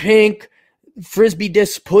blue, pink, frisbee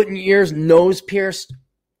disc put in ears, nose pierced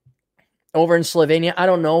over in Slovenia. I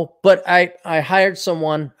don't know. But I hired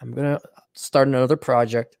someone. I'm going to start another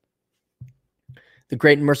project. The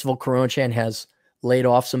great and merciful Coronachan has laid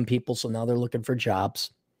off some people, so now they're looking for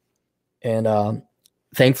jobs. And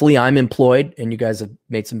thankfully, I'm employed, and you guys have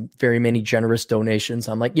made some very many generous donations.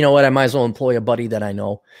 I'm like, you know what? I might as well employ a buddy that I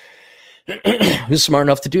know who's smart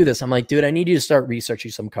enough to do this. I'm like, dude, I need you to start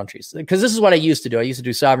researching some countries, because this is what I used to do. I used to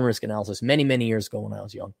do sovereign risk analysis many, many years ago when I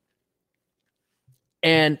was young.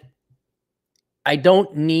 And I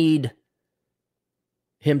don't need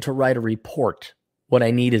him to write a report. What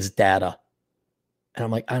I need is data. And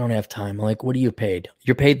I'm like, I don't have time. I'm like, what are you paid?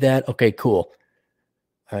 You're paid that? Okay, cool.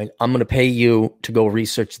 All right, I'm going to pay you to go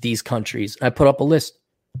research these countries. And I put up a list.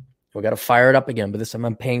 We got to fire it up again, but this time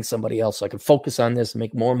I'm paying somebody else so I can focus on this and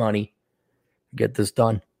make more money, get this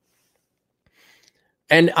done.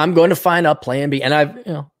 And I'm going to find out plan B. And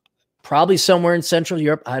I've, probably somewhere in Central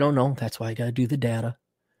Europe. I don't know. That's why I got to do the data.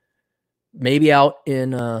 Maybe out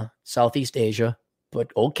in Southeast Asia.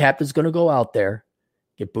 But old Captain's going to go out there,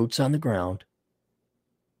 get boots on the ground.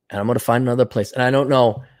 And I'm going to find another place. And I don't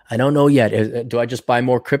know. I don't know yet. Do I just buy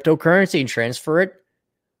more cryptocurrency and transfer it?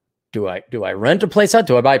 Do I rent a place out?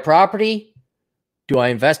 Do I buy property? Do I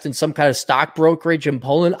invest in some kind of stock brokerage in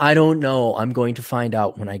Poland? I don't know. I'm going to find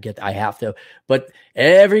out when I have to. But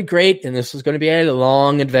and this is going to be a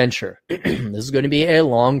long adventure. This is going to be a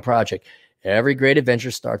long project. Every great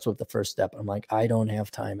adventure starts with the first step. I'm like, I don't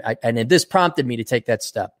have time. And this prompted me to take that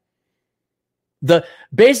step.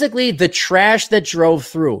 Basically the trash that drove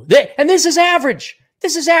through. And this is average.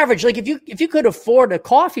 This is average. Like if you could afford a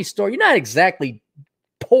coffee store, you're not exactly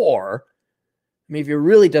poor. I mean, if you're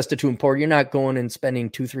really destitute and poor, you're not going and spending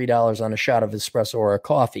 $2-3 on a shot of espresso or a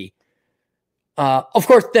coffee. Of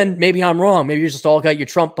course, then maybe I'm wrong. Maybe you just all got your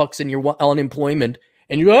Trump bucks and your unemployment,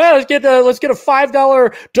 and you go, let's get a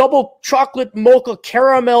 $5 double chocolate mocha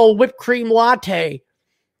caramel whipped cream latte.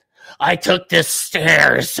 I took the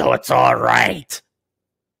stairs, so it's all right.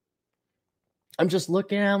 I'm just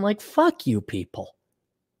looking at him like, fuck you people.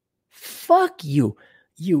 Fuck you,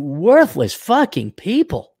 you worthless fucking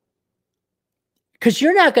people. Because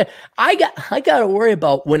you're not going to, I got to worry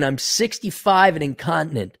about when I'm 65 and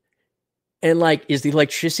incontinent. And like, is the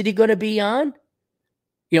electricity going to be on?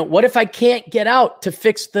 You know, what if I can't get out to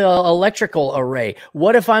fix the electrical array?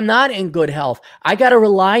 What if I'm not in good health? I got to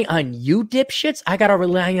rely on you dipshits. I got to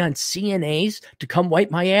rely on CNAs to come wipe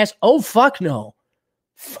my ass. Oh, fuck no.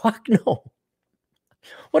 Fuck no.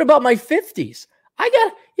 What about my 50s?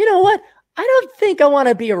 You know what? I don't think I want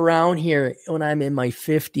to be around here when I'm in my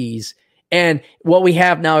 50s. And what we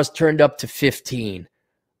have now is turned up to 15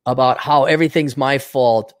 about how everything's my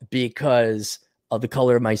fault because of the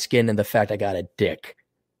color of my skin and the fact I got a dick.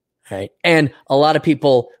 Right. And a lot of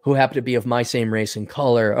people who happen to be of my same race and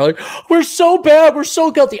color are like, we're so bad. We're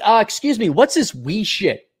so guilty. Excuse me. What's this we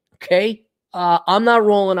shit? Okay. I'm not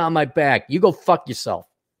rolling on my back. You go fuck yourself.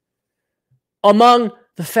 Among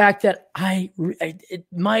the fact that it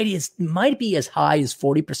might be as high as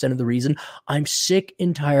 40% of the reason I'm sick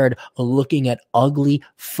and tired of looking at ugly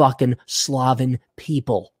fucking Slavic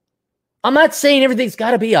people. I'm not saying everything's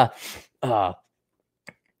got to be a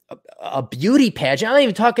beauty pageant. I'm not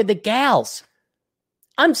even talking to gals.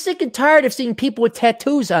 I'm sick and tired of seeing people with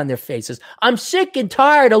tattoos on their faces. I'm sick and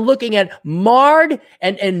tired of looking at marred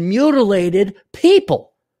and mutilated people.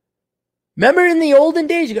 Remember in the olden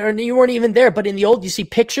days, you weren't even there, but in the old, you see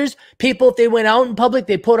pictures, people, if they went out in public,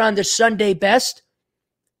 they put on their Sunday best.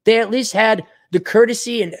 They at least had the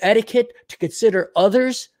courtesy and etiquette to consider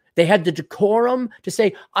others. They had the decorum to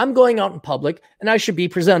say, I'm going out in public and I should be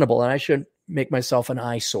presentable and I shouldn't make myself an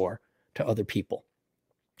eyesore to other people.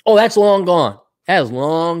 Oh, that's long gone. That is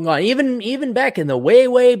long gone. Even back in the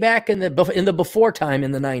way back in the before time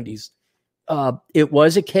in the 90s, it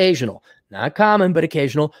was occasional. Not common, but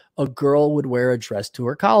occasional, a girl would wear a dress to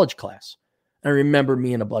her college class. I remember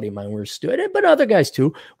me and a buddy of mine were students, but other guys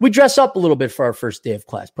too. We dress up a little bit for our first day of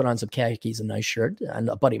class, put on some khakis, a nice shirt, and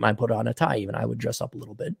a buddy of mine put on a tie. Even I would dress up a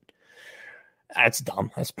little bit. That's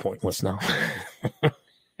dumb. That's pointless now.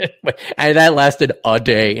 And that lasted a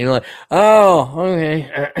day. And you're like, oh,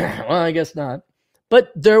 okay. Well, I guess not.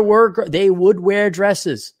 But they would wear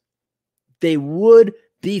dresses. They would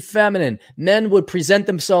be feminine. Men would present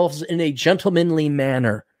themselves in a gentlemanly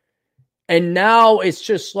manner. And now it's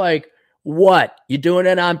just like, what? You're doing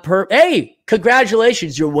it on purpose? Hey,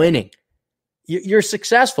 congratulations, you're winning. You're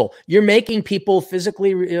successful. You're making people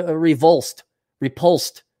physically repulsed.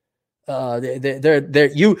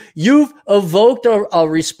 You've evoked a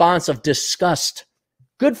response of disgust.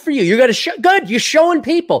 Good for you. You're going to show, good. You're showing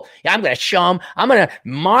people. Yeah, I'm going to show them. I'm going to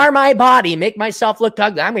mar my body, make myself look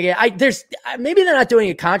ugly. Maybe they're not doing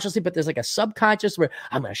it consciously, but there's like a subconscious where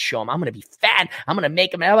I'm going to show them. I'm going to be fat. I'm going to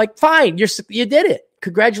make them. I'm like, fine. You did it.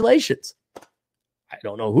 Congratulations. I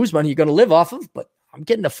don't know whose money you're going to live off of, but I'm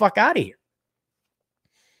getting the fuck out of here.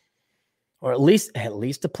 Or at least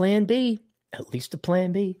a plan B. At least a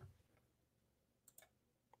plan B.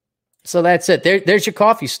 So that's it. There's your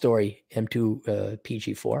coffee story, M2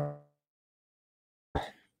 PG4.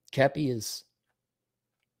 Cappy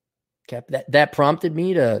that prompted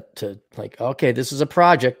me to like, okay, this is a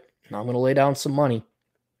project. I'm going to lay down some money.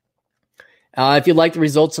 If you like the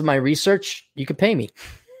results of my research, you can pay me.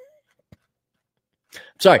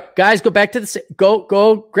 Sorry, guys, go back to the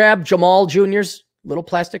go grab Jamal Jr.'s little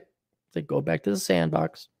plastic thing. Go back to the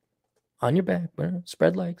sandbox on your back.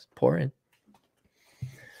 Spread legs, pour in.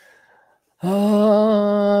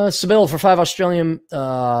 Sibyl for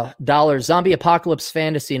 $5 zombie apocalypse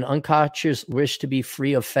fantasy and unconscious wish to be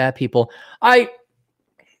free of fat people.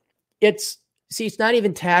 It's not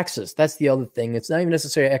even taxes. That's the other thing. It's not even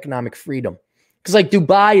necessarily economic freedom. Because like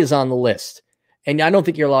Dubai is on the list. And I don't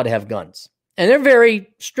think you're allowed to have guns. And they're very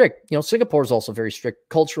strict. You know, Singapore is also very strict,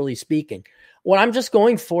 culturally speaking. What I'm just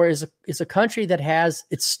going for is a country that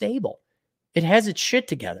it's stable. It has its shit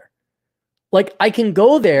together. Like I can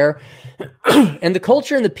go there and the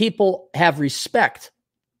culture and the people have respect.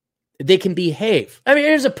 They can behave. I mean,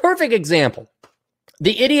 here's a perfect example.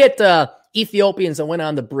 The idiot Ethiopians that went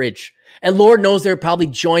on the bridge. And Lord knows they're probably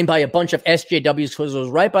joined by a bunch of SJWs because it was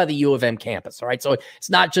right by the U of M campus. All right. So it's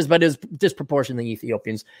not just, but it's disproportionately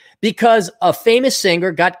Ethiopians because a famous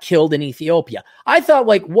singer got killed in Ethiopia. I thought,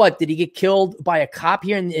 like, what? Did he get killed by a cop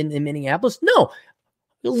here in Minneapolis? No.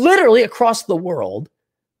 Literally across the world,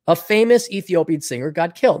 a famous Ethiopian singer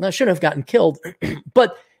got killed. Now, shouldn't have gotten killed,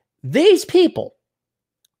 but these people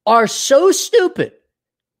are so stupid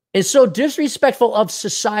and so disrespectful of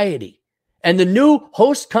society and the new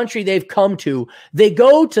host country they've come to. They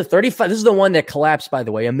go to 35. This is the one that collapsed, by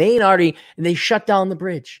the way, a main artery, and they shut down the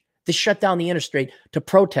bridge. They shut down the interstate to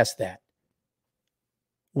protest that.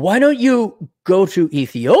 Why don't you go to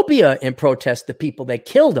Ethiopia and protest the people that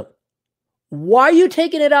killed them? Why are you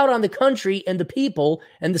taking it out on the country and the people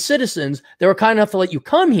and the citizens that were kind enough to let you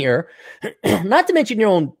come here? Not to mention your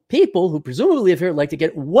own people who presumably live here like to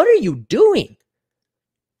get, what are you doing?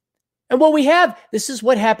 And what we have, this is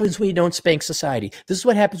what happens when you don't spank society. This is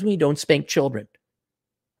what happens when you don't spank children.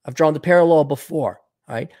 I've drawn the parallel before,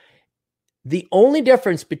 right? The only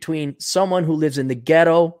difference between someone who lives in the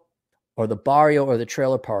ghetto or the barrio or the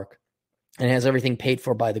trailer park and has everything paid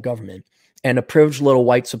for by the government and a privileged little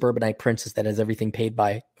white suburbanite princess that has everything paid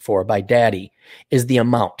for by daddy is the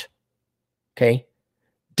amount. Okay?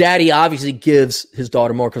 Daddy obviously gives his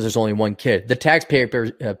daughter more because there's only one kid. The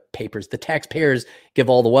the taxpayers give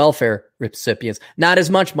all the welfare recipients not as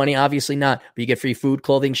much money, obviously not, but you get free food,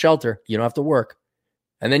 clothing, shelter. You don't have to work.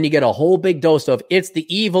 And then you get a whole big dose of it's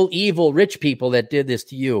the evil, evil rich people that did this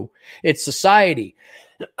to you. It's society.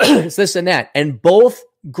 It's this and that. And both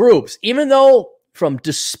groups, even though from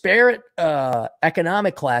disparate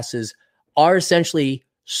economic classes, are essentially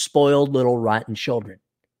spoiled little rotten children.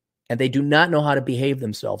 And they do not know how to behave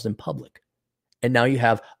themselves in public. And now you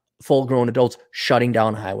have full-grown adults shutting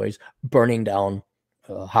down highways, burning down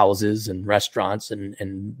houses and restaurants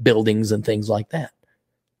and buildings and things like that.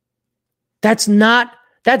 That's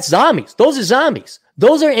zombies. Those are zombies.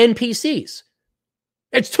 Those are NPCs.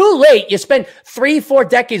 It's too late. You spent 3-4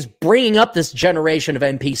 decades bringing up this generation of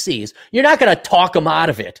NPCs. You're not going to talk them out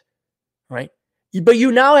of it, right? But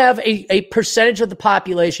you now have a percentage of the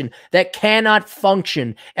population that cannot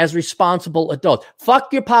function as responsible adults.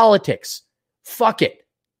 Fuck your politics. Fuck it.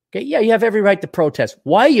 Okay, yeah, you have every right to protest.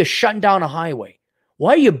 Why are you shutting down a highway?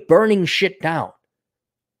 Why are you burning shit down?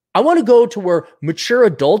 I want to go to where mature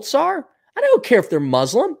adults are. I don't care if they're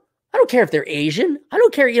Muslim. I don't care if they're Asian. I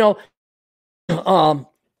don't care,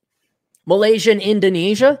 Malaysia and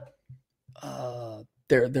Indonesia,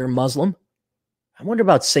 they're Muslim. I wonder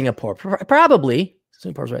about Singapore. Probably.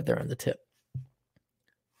 Singapore's right there on the tip.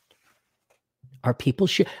 Are people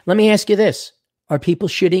let me ask you this. Are people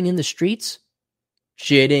shitting in the streets?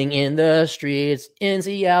 Shitting in the streets in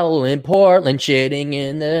Seattle and Portland. Shitting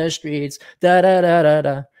in the streets.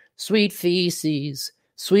 Da-da-da-da-da. Sweet feces.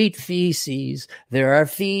 Sweet feces. There are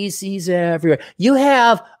feces everywhere. You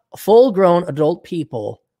have full-grown adult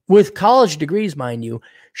people with college degrees, mind you,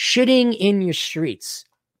 shitting in your streets.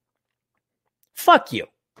 Fuck you.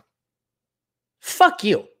 Fuck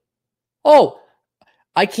you. Oh,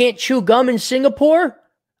 I can't chew gum in Singapore?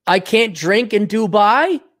 I can't drink in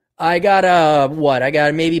Dubai? I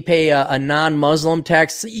gotta maybe pay a non-Muslim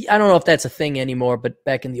tax. I don't know if that's a thing anymore, but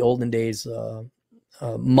back in the olden days,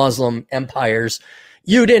 Muslim empires,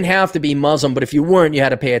 you didn't have to be Muslim, but if you weren't, you had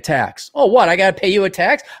to pay a tax. Oh, what? I got to pay you a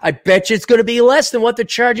tax? I bet you it's going to be less than what they're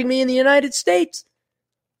charging me in the United States.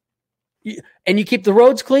 And you keep the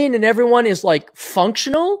roads clean and everyone is like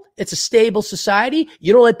functional. It's a stable society.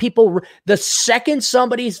 You don't let people, the second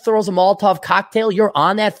somebody throws a Molotov cocktail, you're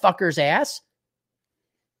on that fucker's ass.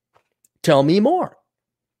 Tell me more.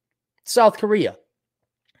 South Korea.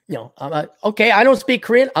 Okay, I don't speak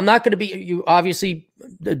Korean. I'm not going to be, you obviously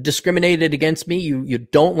discriminated against me. You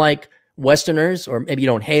don't like Westerners, or maybe you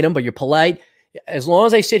don't hate them, but you're polite. As long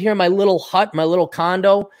as I sit here in my little hut, my little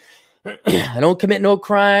condo, I don't commit no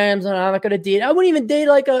crimes. I'm not going to date. I wouldn't even date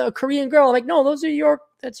like a Korean girl. I'm like, no,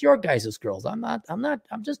 that's your guys' girls. I'm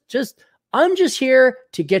just here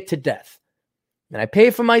to get to death. And I pay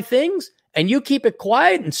for my things. And you keep it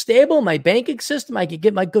quiet and stable, my banking system, I can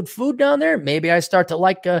get my good food down there. Maybe I start to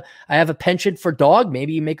I have a penchant for dog.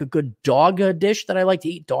 Maybe you make a good dog dish that I like to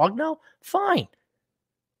eat dog now. Fine.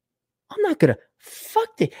 I'm not going to fuck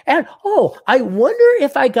it. And I wonder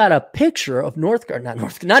if I got a picture of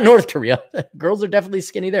not North Korea. Girls are definitely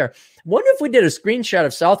skinny there. Wonder if we did a screenshot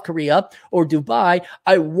of South Korea or Dubai.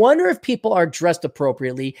 I wonder if people are dressed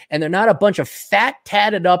appropriately and they're not a bunch of fat,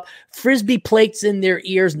 tatted up, frisbee plates in their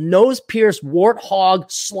ears, nose pierced,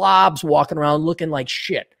 warthog slobs walking around looking like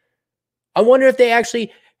shit. I wonder if they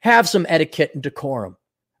actually have some etiquette and decorum.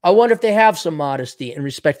 I wonder if they have some modesty and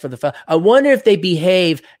respect for the family. I wonder if they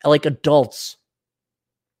behave like adults.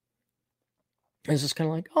 And it's just kind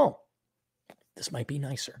of like, oh, this might be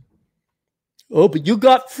nicer. Oh, but you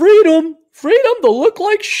got freedom to look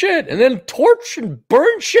like shit and then torch and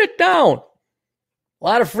burn shit down. A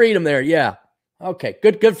lot of freedom there. Yeah. Okay.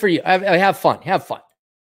 Good for you. Have fun.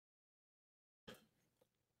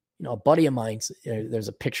 You know, a buddy of mine, there's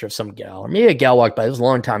a picture of some gal, or maybe a gal walked by. It was a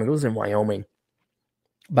long time ago. It was in Wyoming.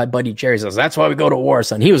 My buddy Jerry says, that's why we go to war,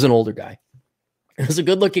 son. He was an older guy. It was a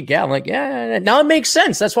good looking gal. I'm like, yeah, now it makes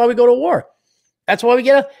sense. That's why we go to war. That's why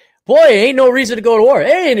we ain't no reason to go to war.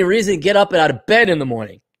 Ain't any reason to get up and out of bed in the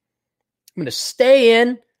morning. I'm going to stay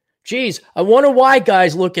in. Geez, I wonder why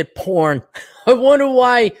guys look at porn. I wonder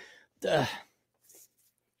why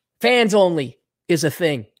fans only is a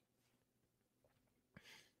thing.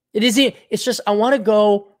 It's just, I want to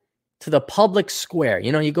go to the public square.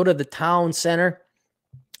 You know, you go to the town center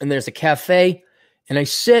and there's a cafe and I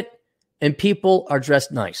sit and people are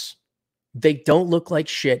dressed nice. They don't look like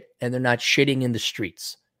shit and they're not shitting in the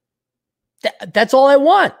streets. That's all I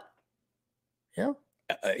want. You know,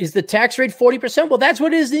 is the tax rate 40%? Well, that's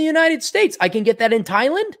what it is in the United States. I can get that in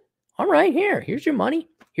Thailand. All right, here's your money.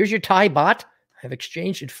 Here's your Thai baht. I've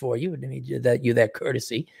exchanged it for you. I need that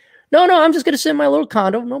courtesy. No, I'm just going to sit in my little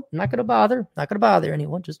condo. Nope, not going to bother. Not going to bother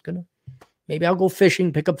anyone. Just going to, maybe I'll go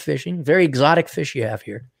fishing, pick up fishing. Very exotic fish you have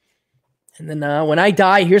here. And then when I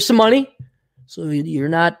die, here's some money. So you're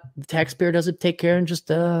not, the taxpayer doesn't take care and just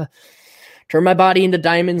turn my body into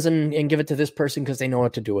diamonds and give it to this person because they know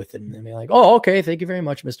what to do with it. And they're like, oh, okay, thank you very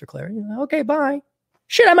much, Mr. Clary. Okay, bye.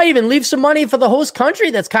 Shit, I might even leave some money for the host country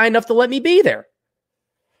that's kind enough to let me be there.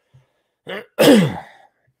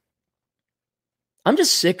 I'm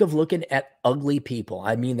just sick of looking at ugly people.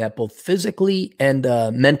 I mean that both physically and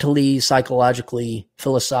mentally, psychologically,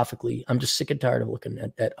 philosophically. I'm just sick and tired of looking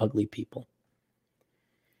at ugly people.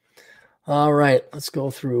 All right, let's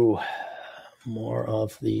go through more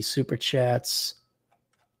of the super chats.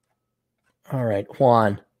 All right,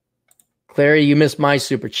 Juan. Clary, you missed my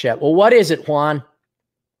super chat. Well, what is it, Juan?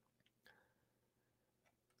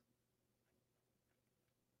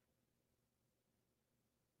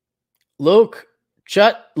 Luke.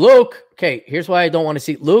 Okay, here's why I don't want to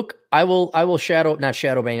see Luke. I will not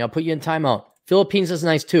shadow ban. I'll put you in timeout. Philippines is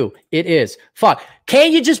nice too. It is. Fuck.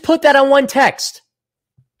 Can't you just put that on one text?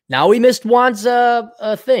 Now we missed Juan's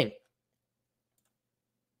thing.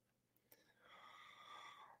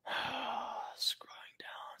 Scrolling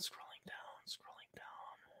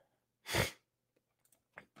down.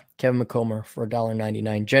 Kevin McComber for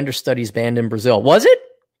 $1.99. Gender studies banned in Brazil. Was it?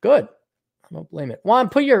 Good. I don't blame it. Juan,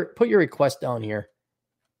 put your request down here.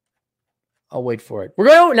 I'll wait for it.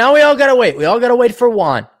 Now we all gotta wait. We all gotta wait for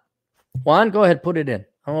Juan. Juan, go ahead, put it in. I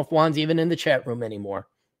don't know if Juan's even in the chat room anymore.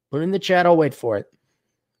 Put it in the chat, I'll wait for it.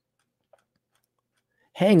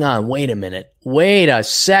 Hang on, wait a minute. Wait a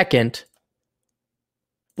second.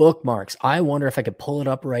 Bookmarks. I wonder if I could pull it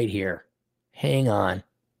up right here. Hang on.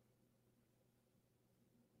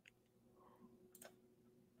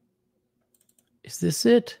 Is this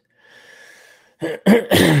it? Hang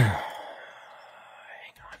on.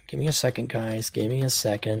 Give me a second, guys. Give me a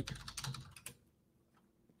second.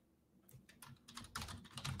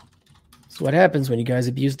 That's what happens when you guys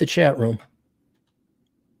abuse the chat room.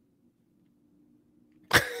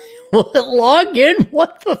 Log in?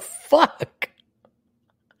 What the fuck?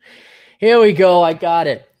 Here we go. I got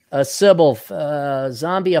it. Sybil,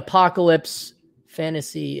 zombie apocalypse,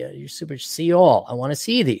 fantasy. You're super. See all. I want to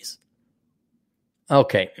see these.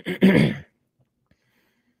 Okay.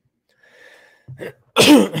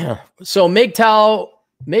 So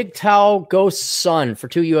MGTOW Ghost Son for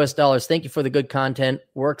 $2 US. Thank you for the good content.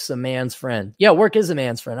 Work's a man's friend. Yeah, work is a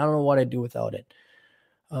man's friend. I don't know what I'd do without it.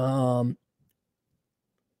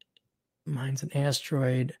 Mine's an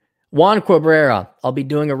asteroid. Juan Cabrera, I'll be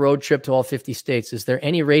doing a road trip to all 50 states. Is there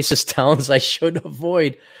any racist towns I should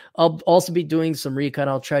avoid? I'll also be doing some recon.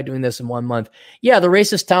 I'll try doing this in 1 month. Yeah, the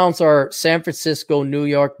racist towns are San Francisco, New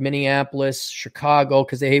York, Minneapolis, Chicago,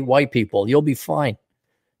 because they hate white people. You'll be fine.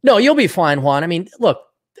 No, you'll be fine, Juan. I mean, look,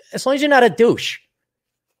 as long as you're not a douche,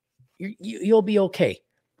 you'll be okay.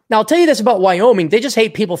 Now, I'll tell you this about Wyoming. They just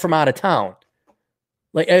hate people from out of town.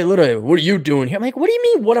 Like, hey, literally, what are you doing here? I'm like, what do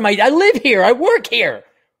you mean? What am I? I live here. I work here.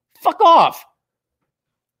 Fuck off.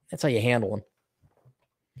 That's how you handle them.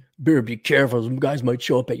 Better be careful. Some guys might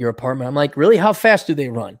show up at your apartment. I'm like, really? How fast do they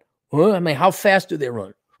run? Huh? I mean, how fast do they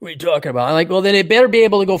run? What are you talking about? I'm like, well, then they better be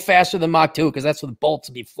able to go faster than Mach 2 because that's what the bolts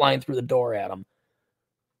will be flying through the door at them.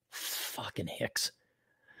 Fucking hicks.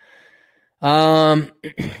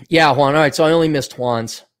 Yeah, Juan. All right, so I only missed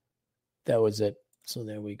Juan's. That was it. So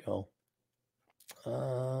there we go.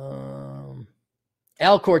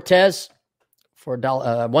 Al Cortez for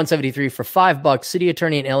 $173 for $5. City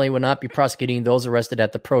attorney in LA will not be prosecuting those arrested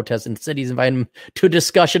at the protest, and the city's invited him to a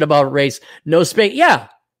discussion about race. No space. Yeah.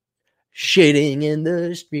 Shitting in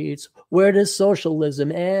the streets. Where does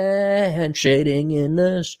socialism end? Shitting in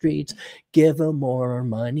the streets. Give them more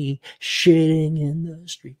money. Shitting in the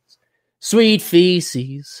streets. Sweet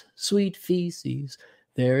feces. Sweet feces.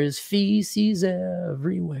 There is feces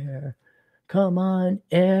everywhere. Come on,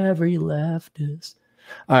 every leftist.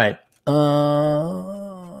 All right.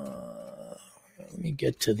 Let me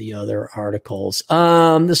get to the other articles.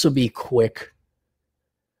 This will be quick.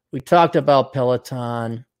 We talked about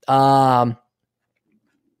Peloton.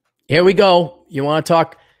 Here we go. You want to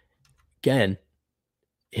talk again?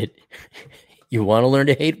 You want to learn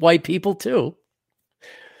to hate white people too.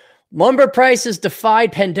 Lumber prices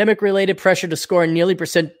defied pandemic-related pressure to score a nearly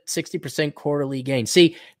 60% quarterly gain.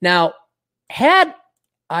 See, now, had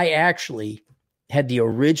I actually had the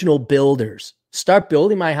original builders start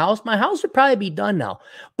building my house would probably be done now.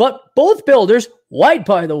 But both builders, white,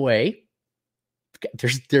 by the way,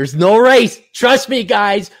 there's no race. Trust me,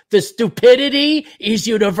 guys. The stupidity is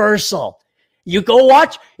universal. You go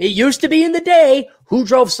watch. It used to be in the day who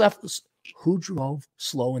drove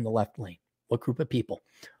slow in the left lane. What group of people?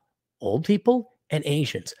 Old people and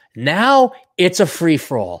Asians. Now it's a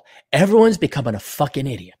free-for-all. Everyone's becoming a fucking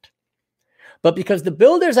idiot. But because the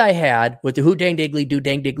builders I had with the who dang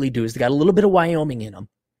diggly do's, they got a little bit of Wyoming in them.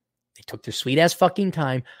 They took their sweet ass fucking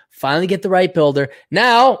time, finally get the right builder.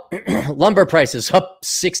 Now, lumber prices up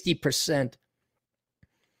 60%.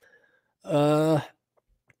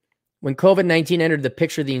 When COVID-19 entered the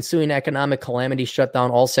picture, the ensuing economic calamity shut down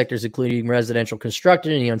all sectors, including residential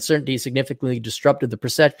construction, and the uncertainty significantly disrupted the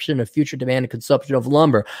perception of future demand and consumption of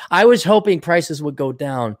lumber. I was hoping prices would go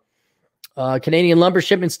down. Canadian lumber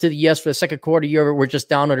shipments to the U.S. for the second quarter year were just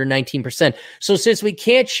down under 19%. So since we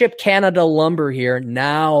can't ship Canada lumber here,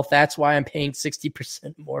 now that's why I'm paying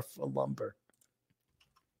 60% more for lumber.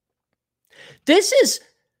 This is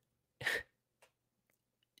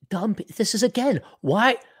dumb. This is, again,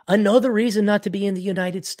 why another reason not to be in the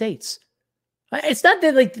United States. It's not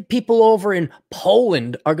that like the people over in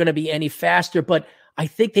Poland are going to be any faster, but I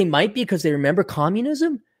think they might be because they remember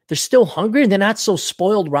communism. They're still hungry and they're not so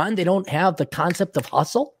spoiled rotten. They don't have the concept of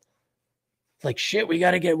hustle. Like, shit, we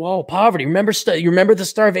got to get, poverty. You remember the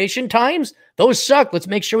starvation times? Those suck. Let's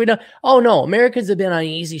make sure we don't. Oh, no. Americans have been on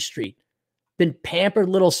easy street. Been pampered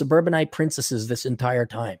little suburbanite princesses this entire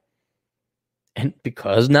time. And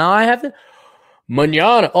because now I have the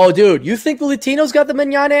mañana. Oh, dude, you think the Latinos got the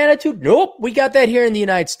mañana attitude? Nope. We got that here in the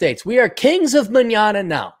United States. We are kings of mañana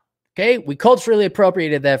now. Okay, we culturally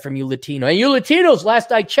appropriated that from you Latino. And you Latinos, last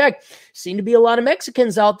I checked, seem to be a lot of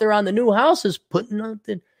Mexicans out there on the new houses putting on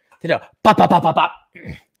pop, pop, pop, pop, pop.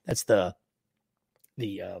 That's the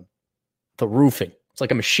roofing. It's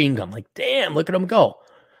like a machine gun. Like, damn, look at them go.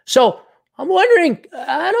 So I'm wondering,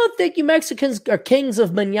 I don't think you Mexicans are kings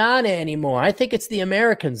of mañana anymore. I think it's the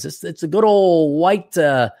Americans. It's a good old white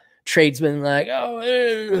tradesman like,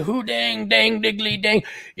 who dang diggly dang.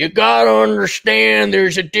 You gotta understand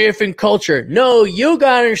there's a different culture. No, you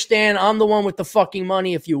gotta understand I'm the one with the fucking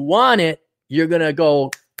money. If you want it, you're gonna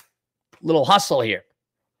go little hustle here.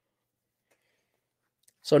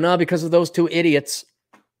 So now because of those two idiots,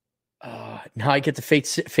 now I get to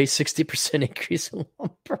face 60% increase in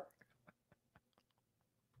lumber.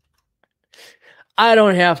 I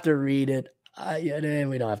don't have to read it. We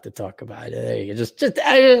don't have to talk about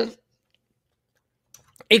it.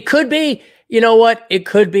 It could be, you know what? It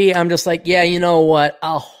could be. I'm just like, yeah, you know what?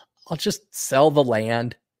 I'll just sell the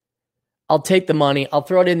land. I'll take the money. I'll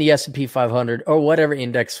throw it in the S&P 500 or whatever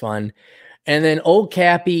index fund. And then old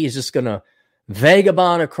Cappy is just going to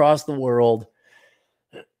vagabond across the world,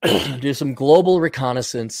 do some global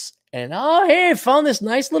reconnaissance. And, hey, I found this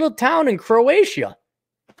nice little town in Croatia.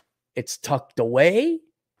 It's tucked away.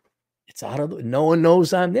 It's out of no one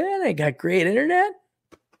knows I'm there. I got great internet.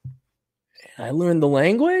 And I learned the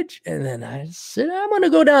language. And then I said, I'm going to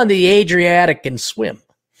go down to the Adriatic and swim.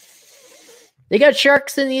 They got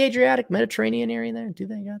sharks in the Adriatic, Mediterranean area there. Do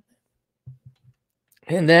they got that?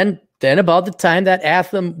 And then about the time that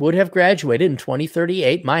Atham would have graduated in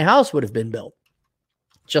 2038, my house would have been built.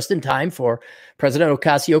 Just in time for President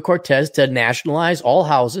Ocasio-Cortez to nationalize all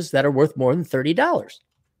houses that are worth more than $30.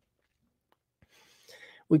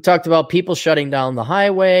 We talked about people shutting down the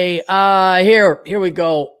highway. Here we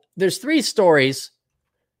go. There's 3 stories,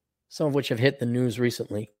 some of which have hit the news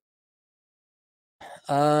recently.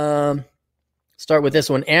 Some Start with this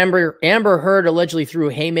one. Amber Heard allegedly threw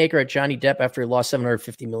a haymaker at Johnny Depp after he lost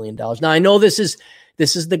 $750 million. Now, I know this is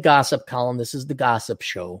the gossip column. This is the gossip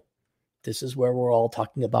show. This is where we're all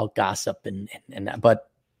talking about gossip and that, but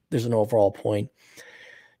there's an overall point.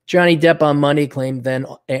 Johnny Depp on Monday claimed then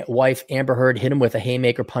wife Amber Heard hit him with a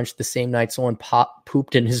haymaker punch the same night someone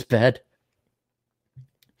pooped in his bed.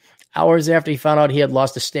 Hours after he found out he had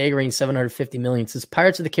lost a staggering $750 million. Since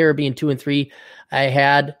Pirates of the Caribbean 2 and 3, I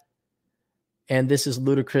had, and this is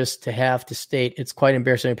ludicrous to have to state, it's quite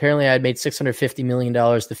embarrassing. Apparently, I had made $650 million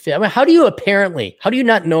to fit. I mean, how do you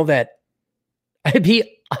not know that?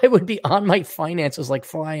 I would be on my finances like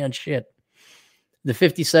fly on shit. The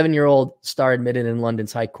 57-year-old star admitted in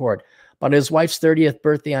London's High Court. On his wife's 30th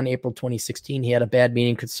birthday on April 2016, he had a bad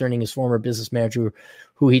meeting concerning his former business manager,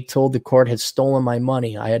 who he told the court had stolen my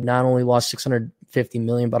money. I had not only lost $650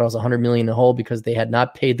 million, but I was $100 million in the hole because they had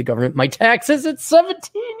not paid the government my taxes at 17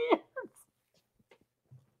 years.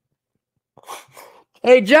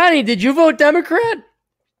 Hey, Johnny, did you vote Democrat?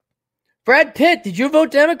 Brad Pitt, did you vote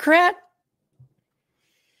Democrat?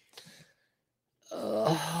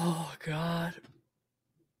 Oh, God.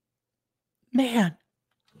 Man.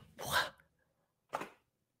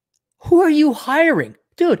 Who are you hiring?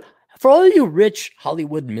 Dude, for all of you rich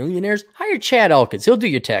Hollywood millionaires, hire Chad Elkins. He'll do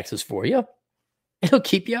your taxes for you. He'll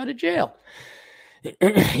keep you out of jail.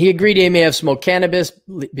 He agreed he may have smoked cannabis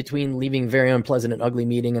between leaving very unpleasant and ugly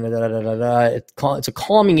meeting and It's a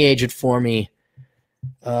calming agent for me.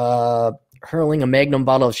 Hurling a magnum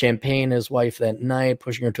bottle of champagne at his wife that night,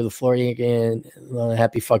 pushing her to the floor again.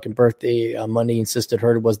 Happy fucking birthday. On Monday, insisted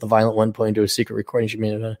Heard was the violent one, pointing to a secret recording she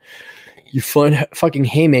made. You fucking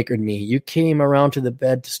haymakered me. You came around to the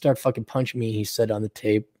bed to start fucking punching me, he said on the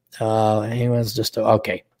tape. He was just,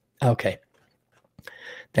 okay.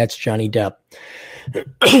 That's Johnny Depp.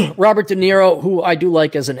 Robert De Niro, who I do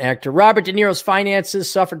like as an actor. Robert De Niro's finances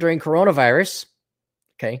suffered during coronavirus.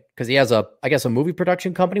 Okay, because he has a movie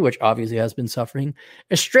production company, which obviously has been suffering.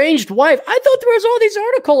 Estranged wife. I thought there was all these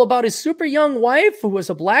articles about his super young wife who was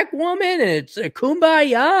a black woman, and it's a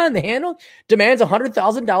kumbaya, and the handle demands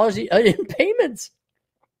 $100,000 in payments.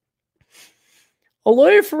 A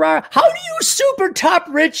lawyer for how do you super top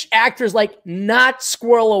rich actors not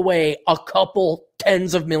squirrel away a couple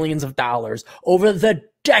tens of millions of dollars over the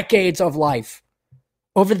decades of life,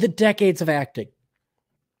 over the decades of acting?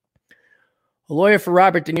 A lawyer for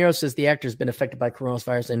Robert De Niro says the actor has been affected by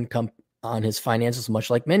coronavirus income on his finances,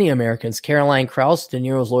 much like many Americans. Caroline Krauss, De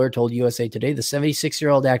Niro's lawyer, told USA Today the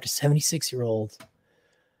 76-year-old actor, 76-year-old.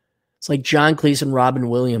 It's like John Cleese and Robin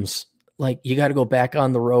Williams. You got to go back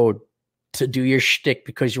on the road to do your shtick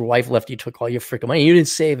because your wife left you, took all your freaking money. You didn't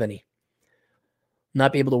save any.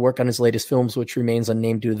 Not be able to work on his latest films, which remains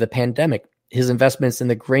unnamed due to the pandemic. His investments in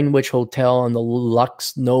the Greenwich Hotel and the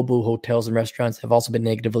Lux Nobu hotels and restaurants have also been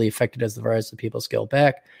negatively affected as the virus of people scale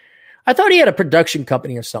back. I thought he had a production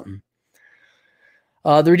company or something.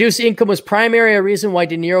 The reduced income was primarily a reason why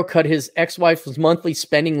De Niro cut his ex-wife's monthly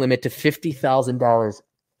spending limit to $50,000.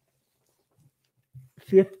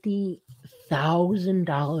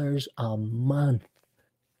 $50,000 a month.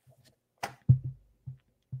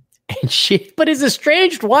 But his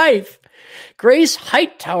estranged wife, Grace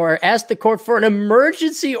Hightower, asked the court for an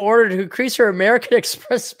emergency order to increase her American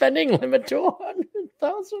Express spending limit to $100,000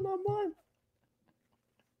 a month.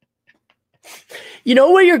 You know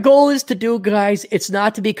what your goal is to do, guys? It's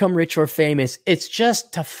not to become rich or famous. It's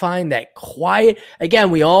just to find that quiet. Again,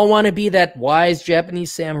 we all want to be that wise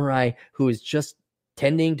Japanese samurai who is just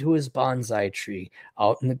tending to his bonsai tree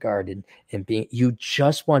out in the garden and you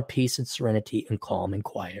just want peace and serenity and calm and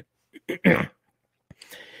quiet.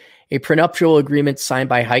 A prenuptial agreement signed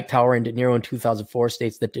by Hightower and De Niro in 2004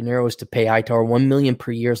 states that De Niro is to pay Hightower $1 million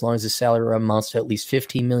per year as long as his salary amounts to at least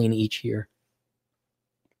 $15 million each year.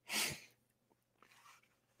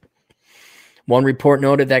 One report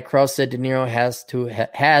noted that Krauss said De Niro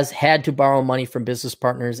has had to borrow money from business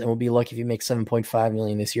partners and will be lucky if he makes $7.5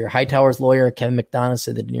 million this year. Hightower's lawyer, Kevin McDonough,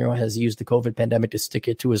 said that De Niro has used the COVID pandemic to stick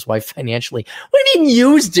it to his wife financially. What do you mean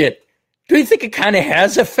used it? Do you think it kind of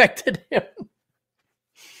has affected him?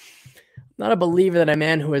 Not a believer that a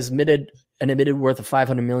man who has admitted worth of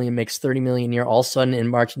 $500 million makes $30 million a year all of a sudden in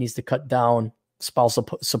March needs to cut down spousal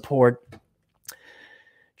support.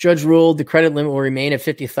 Judge ruled the credit limit will remain at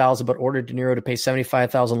 $50,000, but ordered De Niro to pay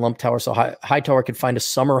 $75,000 lump tower so Hightower could find a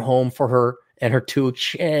summer home for her and her two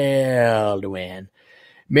children.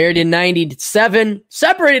 Married in 97,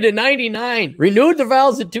 separated in 99, renewed the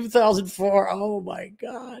vows in 2004. Oh my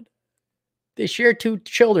God. They share two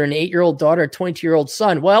children, an 8-year-old daughter, a 22-year-old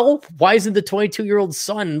son. Well, why isn't the 22-year-old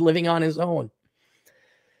son living on his own?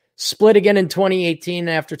 Split again in 2018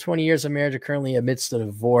 after 20 years of marriage, are currently amidst a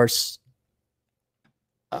divorce.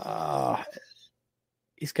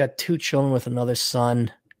 He's got 2 children with another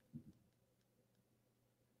son.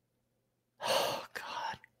 Oh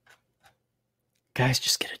God, guys,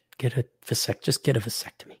 just get a vasectomy. Just get a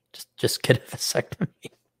vasectomy. Just get a vasectomy.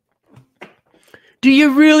 Do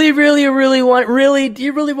you really want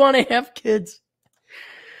to have kids?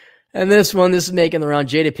 And this is making the round.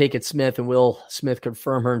 Jada Pinkett Smith and Will Smith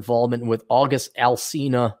confirm her involvement with August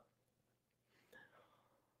Alsina.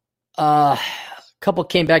 Couple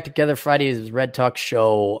came back together Friday's Red Talk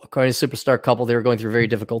show. According to Superstar Couple, they were going through a very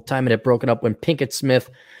difficult time and had broken up when Pinkett Smith,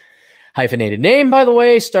 hyphenated name, by the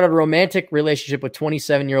way, started a romantic relationship with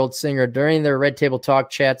 27-year-old singer. During their Red Table Talk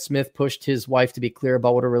chat, Smith pushed his wife to be clear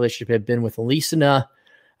about what her relationship had been with Alsina.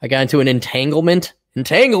 I got into an entanglement.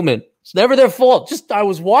 It's never their fault. Just I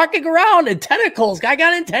was walking around in tentacles. I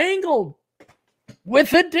got entangled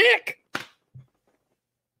with a dick.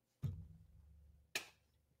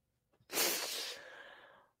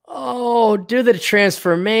 Oh, due to the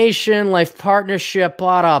transformation, life partnership,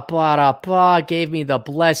 blah, blah, blah, blah, blah, gave me the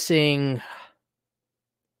blessing.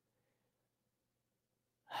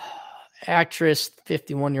 Actress,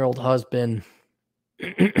 51-year-old husband.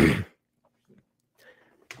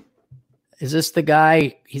 Is this the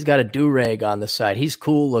guy? He's got a do-rag on the side. He's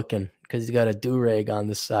cool looking because he's got a do-rag on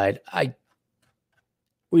the side.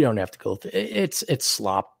 We don't have to go through it. It's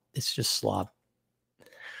slop. It's just slop.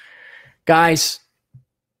 Guys,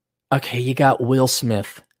 okay, you got Will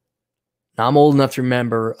Smith. Now, I'm old enough to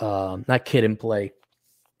remember, not Kid and Play.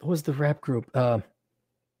 What was the rap group?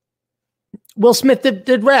 Will Smith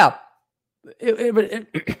did rap.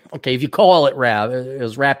 Okay, if you call it rap, it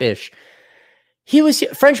was rap-ish. He was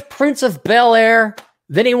French Prince of Bel-Air.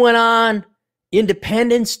 Then he went on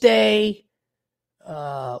Independence Day.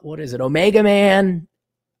 What is it? Omega Man.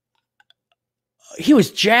 He was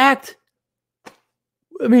jacked.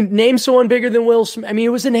 I mean, name someone bigger than Will Smith. I mean, he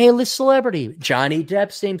was an A-list celebrity. Johnny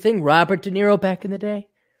Depp, same thing. Robert De Niro back in the day.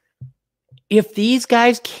 If these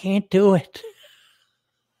guys can't do it,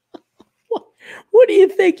 what do you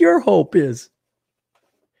think your hope is?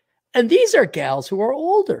 And these are gals who are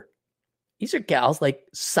older. These are gals like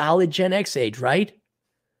solid Gen X age, right?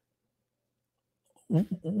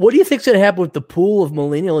 What do you think's going to happen with the pool of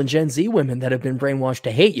millennial and Gen Z women that have been brainwashed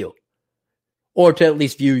to hate you? Or to at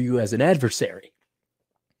least view you as an adversary?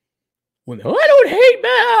 I don't hate,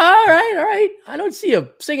 man. All right. I don't see you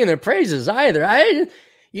singing their praises either.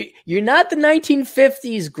 You're not the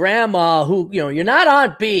 1950s grandma who, you're not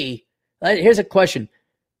Aunt B. Here's a question.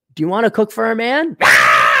 Do you want to cook for a man? Okay,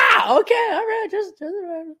 all right. Just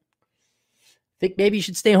think maybe you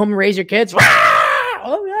should stay home and raise your kids? No,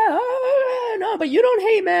 but you don't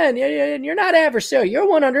hate men. You're not adversarial. You're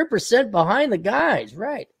 100% behind the guys,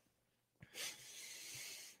 right?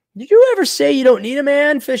 Did you ever say you don't need a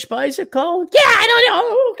man? Fish bicycle? Yeah, I don't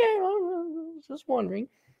know. Okay, just wondering.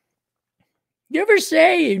 You ever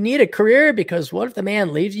say you need a career because what if the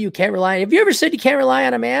man leaves you? You can't rely on. Have you ever said you can't rely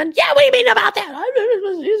on a man? Yeah, what do you mean about that?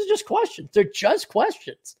 These are just questions. They're just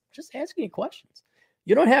questions. Just asking you questions.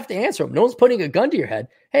 You don't have to answer them. No one's putting a gun to your head.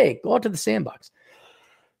 Hey, go out to the sandbox.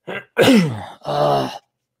 I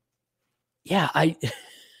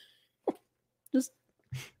just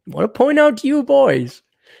want to point out to you boys,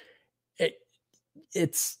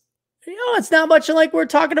 it's not much like we're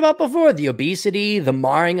talking about before. The obesity, the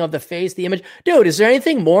marring of the face, the image. Dude, is there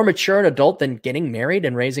anything more mature and adult than getting married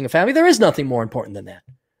and raising a family? There is nothing more important than that.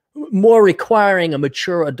 More requiring a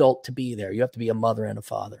mature adult to be there. You have to be a mother and a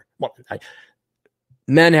father. Well,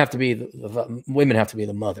 men have to be, women have to be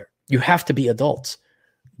the mother. You have to be adults.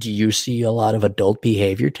 Do you see a lot of adult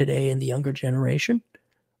behavior today in the younger generation?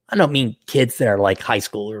 I don't mean kids that are like high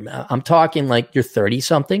school. I'm talking like your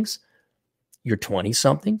 30-somethings, your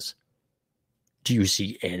 20-somethings. Do you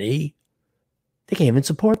see any? They can't even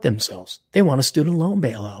support themselves. They want a student loan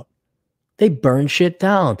bailout. They burn shit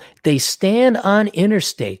down. They stand on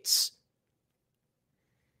interstates.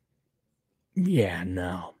 Yeah,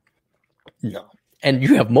 no. And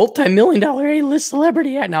you have multi-million-dollar A-list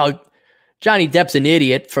celebrity. Yeah, now, Johnny Depp's an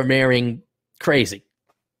idiot for marrying crazy.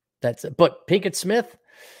 That's it. But Pinkett Smith,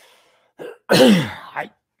 I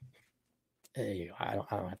don't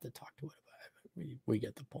have to talk to it about it. We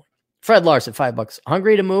get the point. Fred Larson, $5.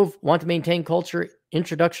 Hungry to move, want to maintain culture,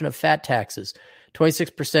 introduction of fat taxes,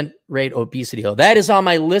 26% rate obesity. Oh, that is on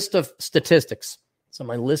my list of statistics. So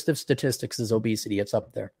my list of statistics is obesity. It's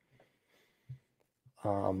up there.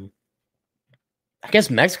 I guess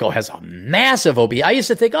Mexico has a massive obesity. I used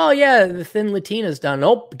to think, oh yeah, the thin Latinas down.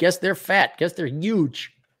 Nope, guess they're fat. Guess they're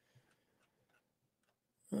huge.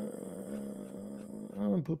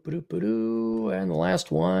 And the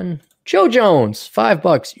last one, Joe Jones,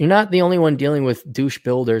 $5. You're not the only one dealing with douche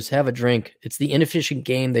builders. Have a drink. It's the inefficient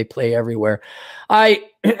game they play everywhere.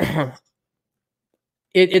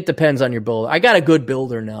 It depends on your builder. I got a good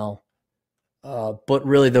builder now. But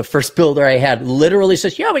really the first builder I had literally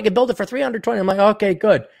says, yeah, we can build it for $320. I'm like, okay,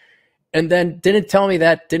 good. And then didn't tell me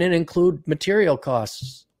that didn't include material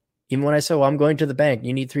costs. Even when I said, well, I'm going to the bank,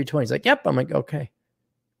 you need $320. He's like, yep. I'm like, okay.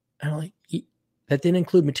 And I'm like, that didn't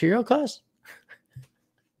include material costs?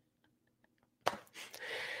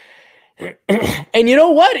 And you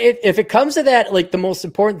know what? If it comes to that, like the most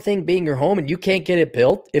important thing being your home and you can't get it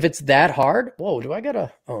built, if it's that hard, whoa, do I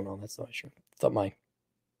gotta, oh no, that's not true. I thought my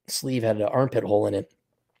sleeve had an armpit hole in it.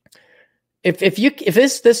 If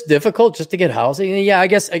it's this difficult just to get housing, yeah, I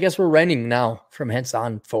guess we're renting now from hence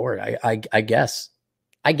on forward. I guess.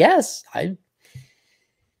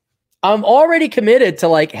 I'm already committed to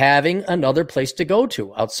like having another place to go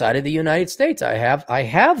to outside of the United States. I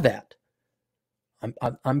have that.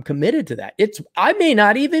 I'm committed to that. I may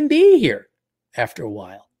not even be here after a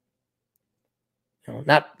while. You know,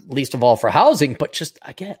 not least of all for housing, but just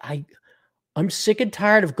I'm sick and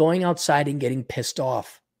tired of going outside and getting pissed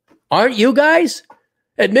off. Aren't you guys?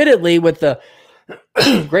 Admittedly, with the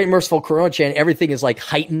great merciful Coronachan, everything is like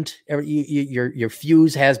heightened. Your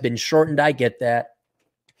fuse has been shortened. I get that.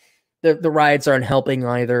 The riots aren't helping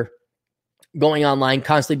either. Going online,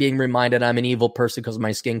 constantly being reminded I'm an evil person because of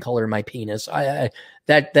my skin color and my penis.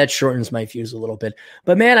 That shortens my fuse a little bit.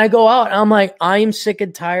 But man, I go out and I'm like, I'm sick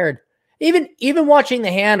and tired. Even watching the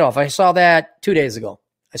handoff, I saw that 2 days ago.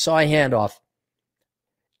 I saw a handoff.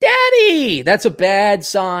 Daddy! That's a bad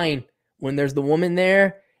sign when there's the woman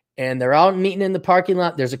there and they're out meeting in the parking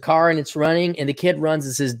lot. There's a car and it's running and the kid runs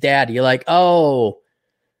and says, Daddy. You're like, oh,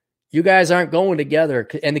 you guys aren't going together.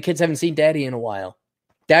 And the kids haven't seen Daddy in a while.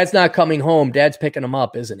 Dad's not coming home. Dad's picking him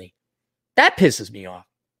up, isn't he? That pisses me off.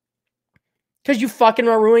 Because you fucking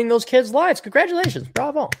are ruining those kids' lives. Congratulations.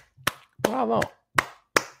 Bravo.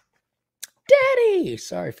 Daddy!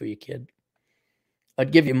 Sorry for you, kid.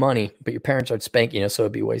 I'd give you money, but your parents aren't spanking you, so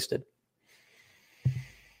it'd be wasted.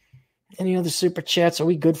 Any other super chats? Are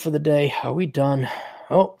we good for the day? Are we done?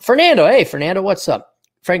 Oh, Fernando. Hey, Fernando, what's up?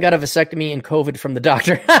 Frank got a vasectomy and COVID from the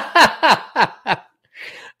doctor.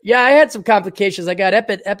 Yeah, I had some complications. I got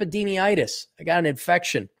epidemitis. I got an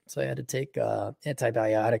infection, so I had to take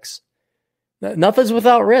antibiotics. Nothing's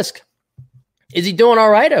without risk. Is he doing all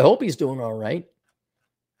right? I hope he's doing all right.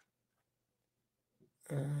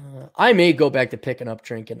 I may go back to picking up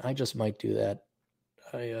drinking. I just might do that.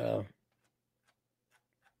 If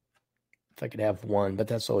I could have one, but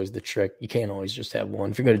that's always the trick. You can't always just have one.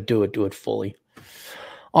 If you're going to do it fully.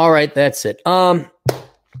 All right, that's it.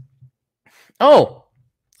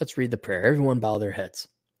 Let's read the prayer. Everyone bow their heads.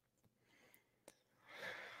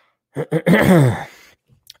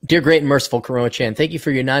 Dear great and merciful Coronachan, thank you for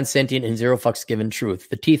your non-sentient and zero fucks given truth.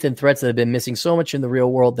 The teeth and threats that have been missing so much in the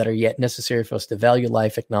real world that are yet necessary for us to value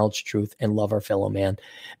life, acknowledge truth, and love our fellow man.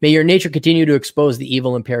 May your nature continue to expose the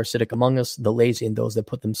evil and parasitic among us, the lazy and those that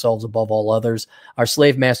put themselves above all others, our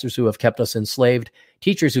slave masters who have kept us enslaved,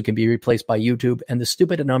 teachers who can be replaced by YouTube, and the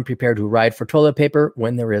stupid and unprepared who ride for toilet paper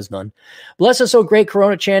when there is none. Bless us, O great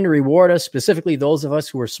Coronachan, to reward us, specifically those of us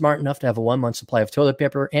who were smart enough to have a 1 month supply of toilet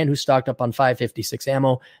paper and who stocked up on 5.56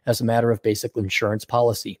 ammo as a matter of basic insurance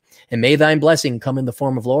policy. And may thine blessing come in the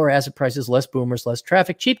form of lower asset prices, less boomers, less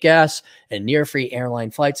traffic, cheap gas, and near-free airline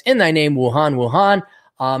flights. In thy name, Wuhan, Wuhan.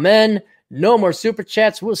 Amen. No more super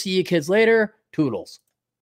chats. We'll see you kids later. Toodles.